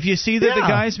 If you see that the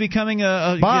guy's becoming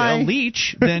a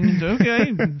leech, then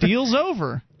okay, deal's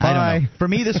over. I don't know. For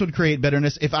me, this would create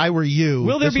bitterness. If I were you,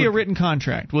 will there be a written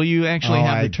contract? Will you actually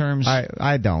have the terms?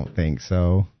 I don't think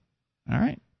so. All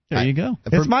right, there you go.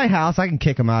 It's my house. I can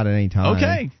kick them out at any time.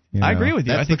 Okay, I agree with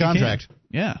you. That's I think the contract.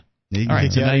 Yeah. All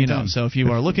right, so now you know. So if you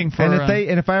are looking for,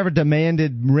 and if I ever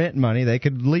demanded rent money, they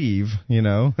could leave.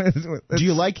 Do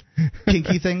you like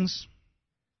kinky things?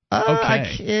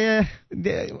 I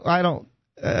don't.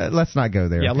 Let's not go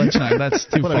there. Yeah, let's not. That's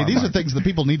too far. These are things that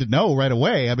people need to know right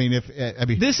away.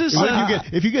 This is.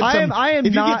 If you get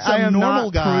some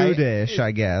normal guy, prudish,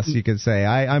 I guess you could say.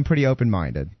 I'm pretty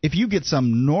open-minded. If you get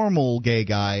some normal gay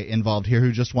guy involved here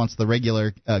who just wants the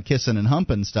regular kissing and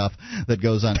humping stuff that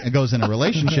goes in a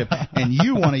relationship, and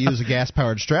you want to use a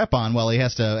gas-powered strap-on while he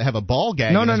has to have a ball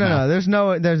gag. No. There's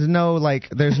no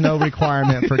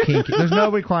requirement for kinky. There's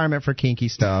no requirement for kinky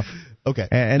stuff. Okay.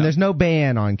 And there's no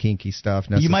ban on kinky stuff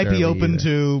necessarily. You might be open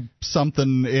to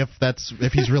something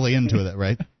if he's really into it,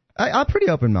 right? I'm pretty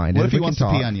open-minded. What if he wants to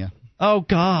pee on you? Oh,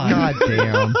 God. God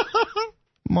damn.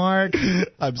 Mark.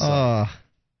 I'm sorry.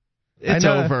 It's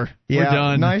over. Yeah, we're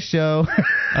done. Nice show.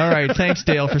 All right. Thanks,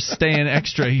 Dale, for staying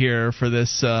extra here for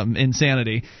this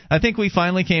insanity. I think we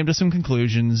finally came to some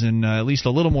conclusions and at least a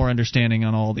little more understanding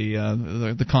on all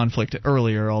the conflict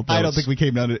earlier. I don't think we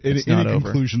came down to any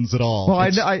conclusions at all. Well,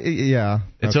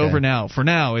 it's over now. For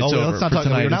now, it's over. Let's not talk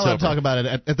about it. We're not allowed to talk about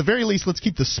it. At the very least, let's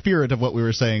keep the spirit of what we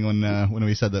were saying when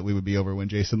we said that we would be over when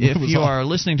Jason If was you on. are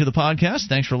listening to the podcast,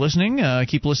 thanks for listening.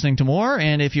 Keep listening to more.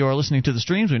 And if you are listening to the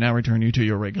streams, we now return you to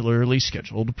your regularly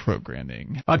scheduled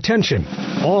programming. Attention,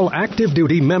 all active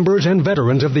duty members and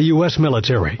veterans of the U.S.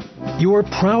 military. Your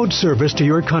proud service to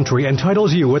your country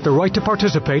entitles you with the right to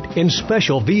participate in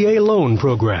special VA loan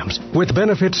programs with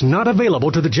benefits not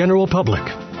available to the general public,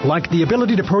 like the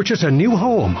ability to purchase a new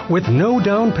home with no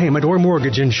down payment or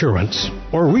mortgage insurance,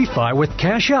 or refi with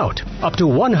cash out, up to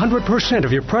 100%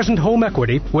 of your present home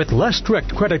equity with less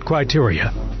strict credit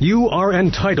criteria. You are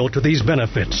entitled to these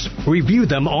benefits. Review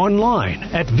them online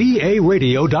at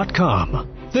varadio.com.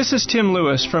 This is Tim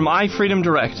Lewis from iFreedom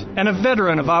Direct and a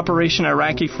veteran of Operation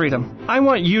Iraqi Freedom. I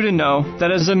want you to know that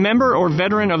as a member or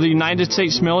veteran of the United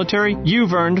States military,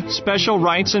 you've earned special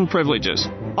rights and privileges.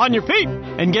 On your feet!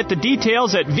 And get the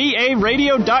details at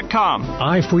varadio.com.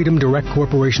 iFreedom Direct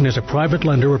Corporation is a private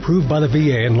lender approved by the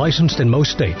VA and licensed in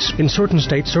most states. In certain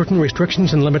states, certain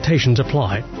restrictions and limitations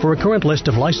apply. For a current list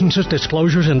of licenses,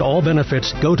 disclosures, and all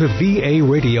benefits, go to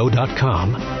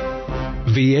varadio.com.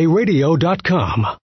 varadio.com.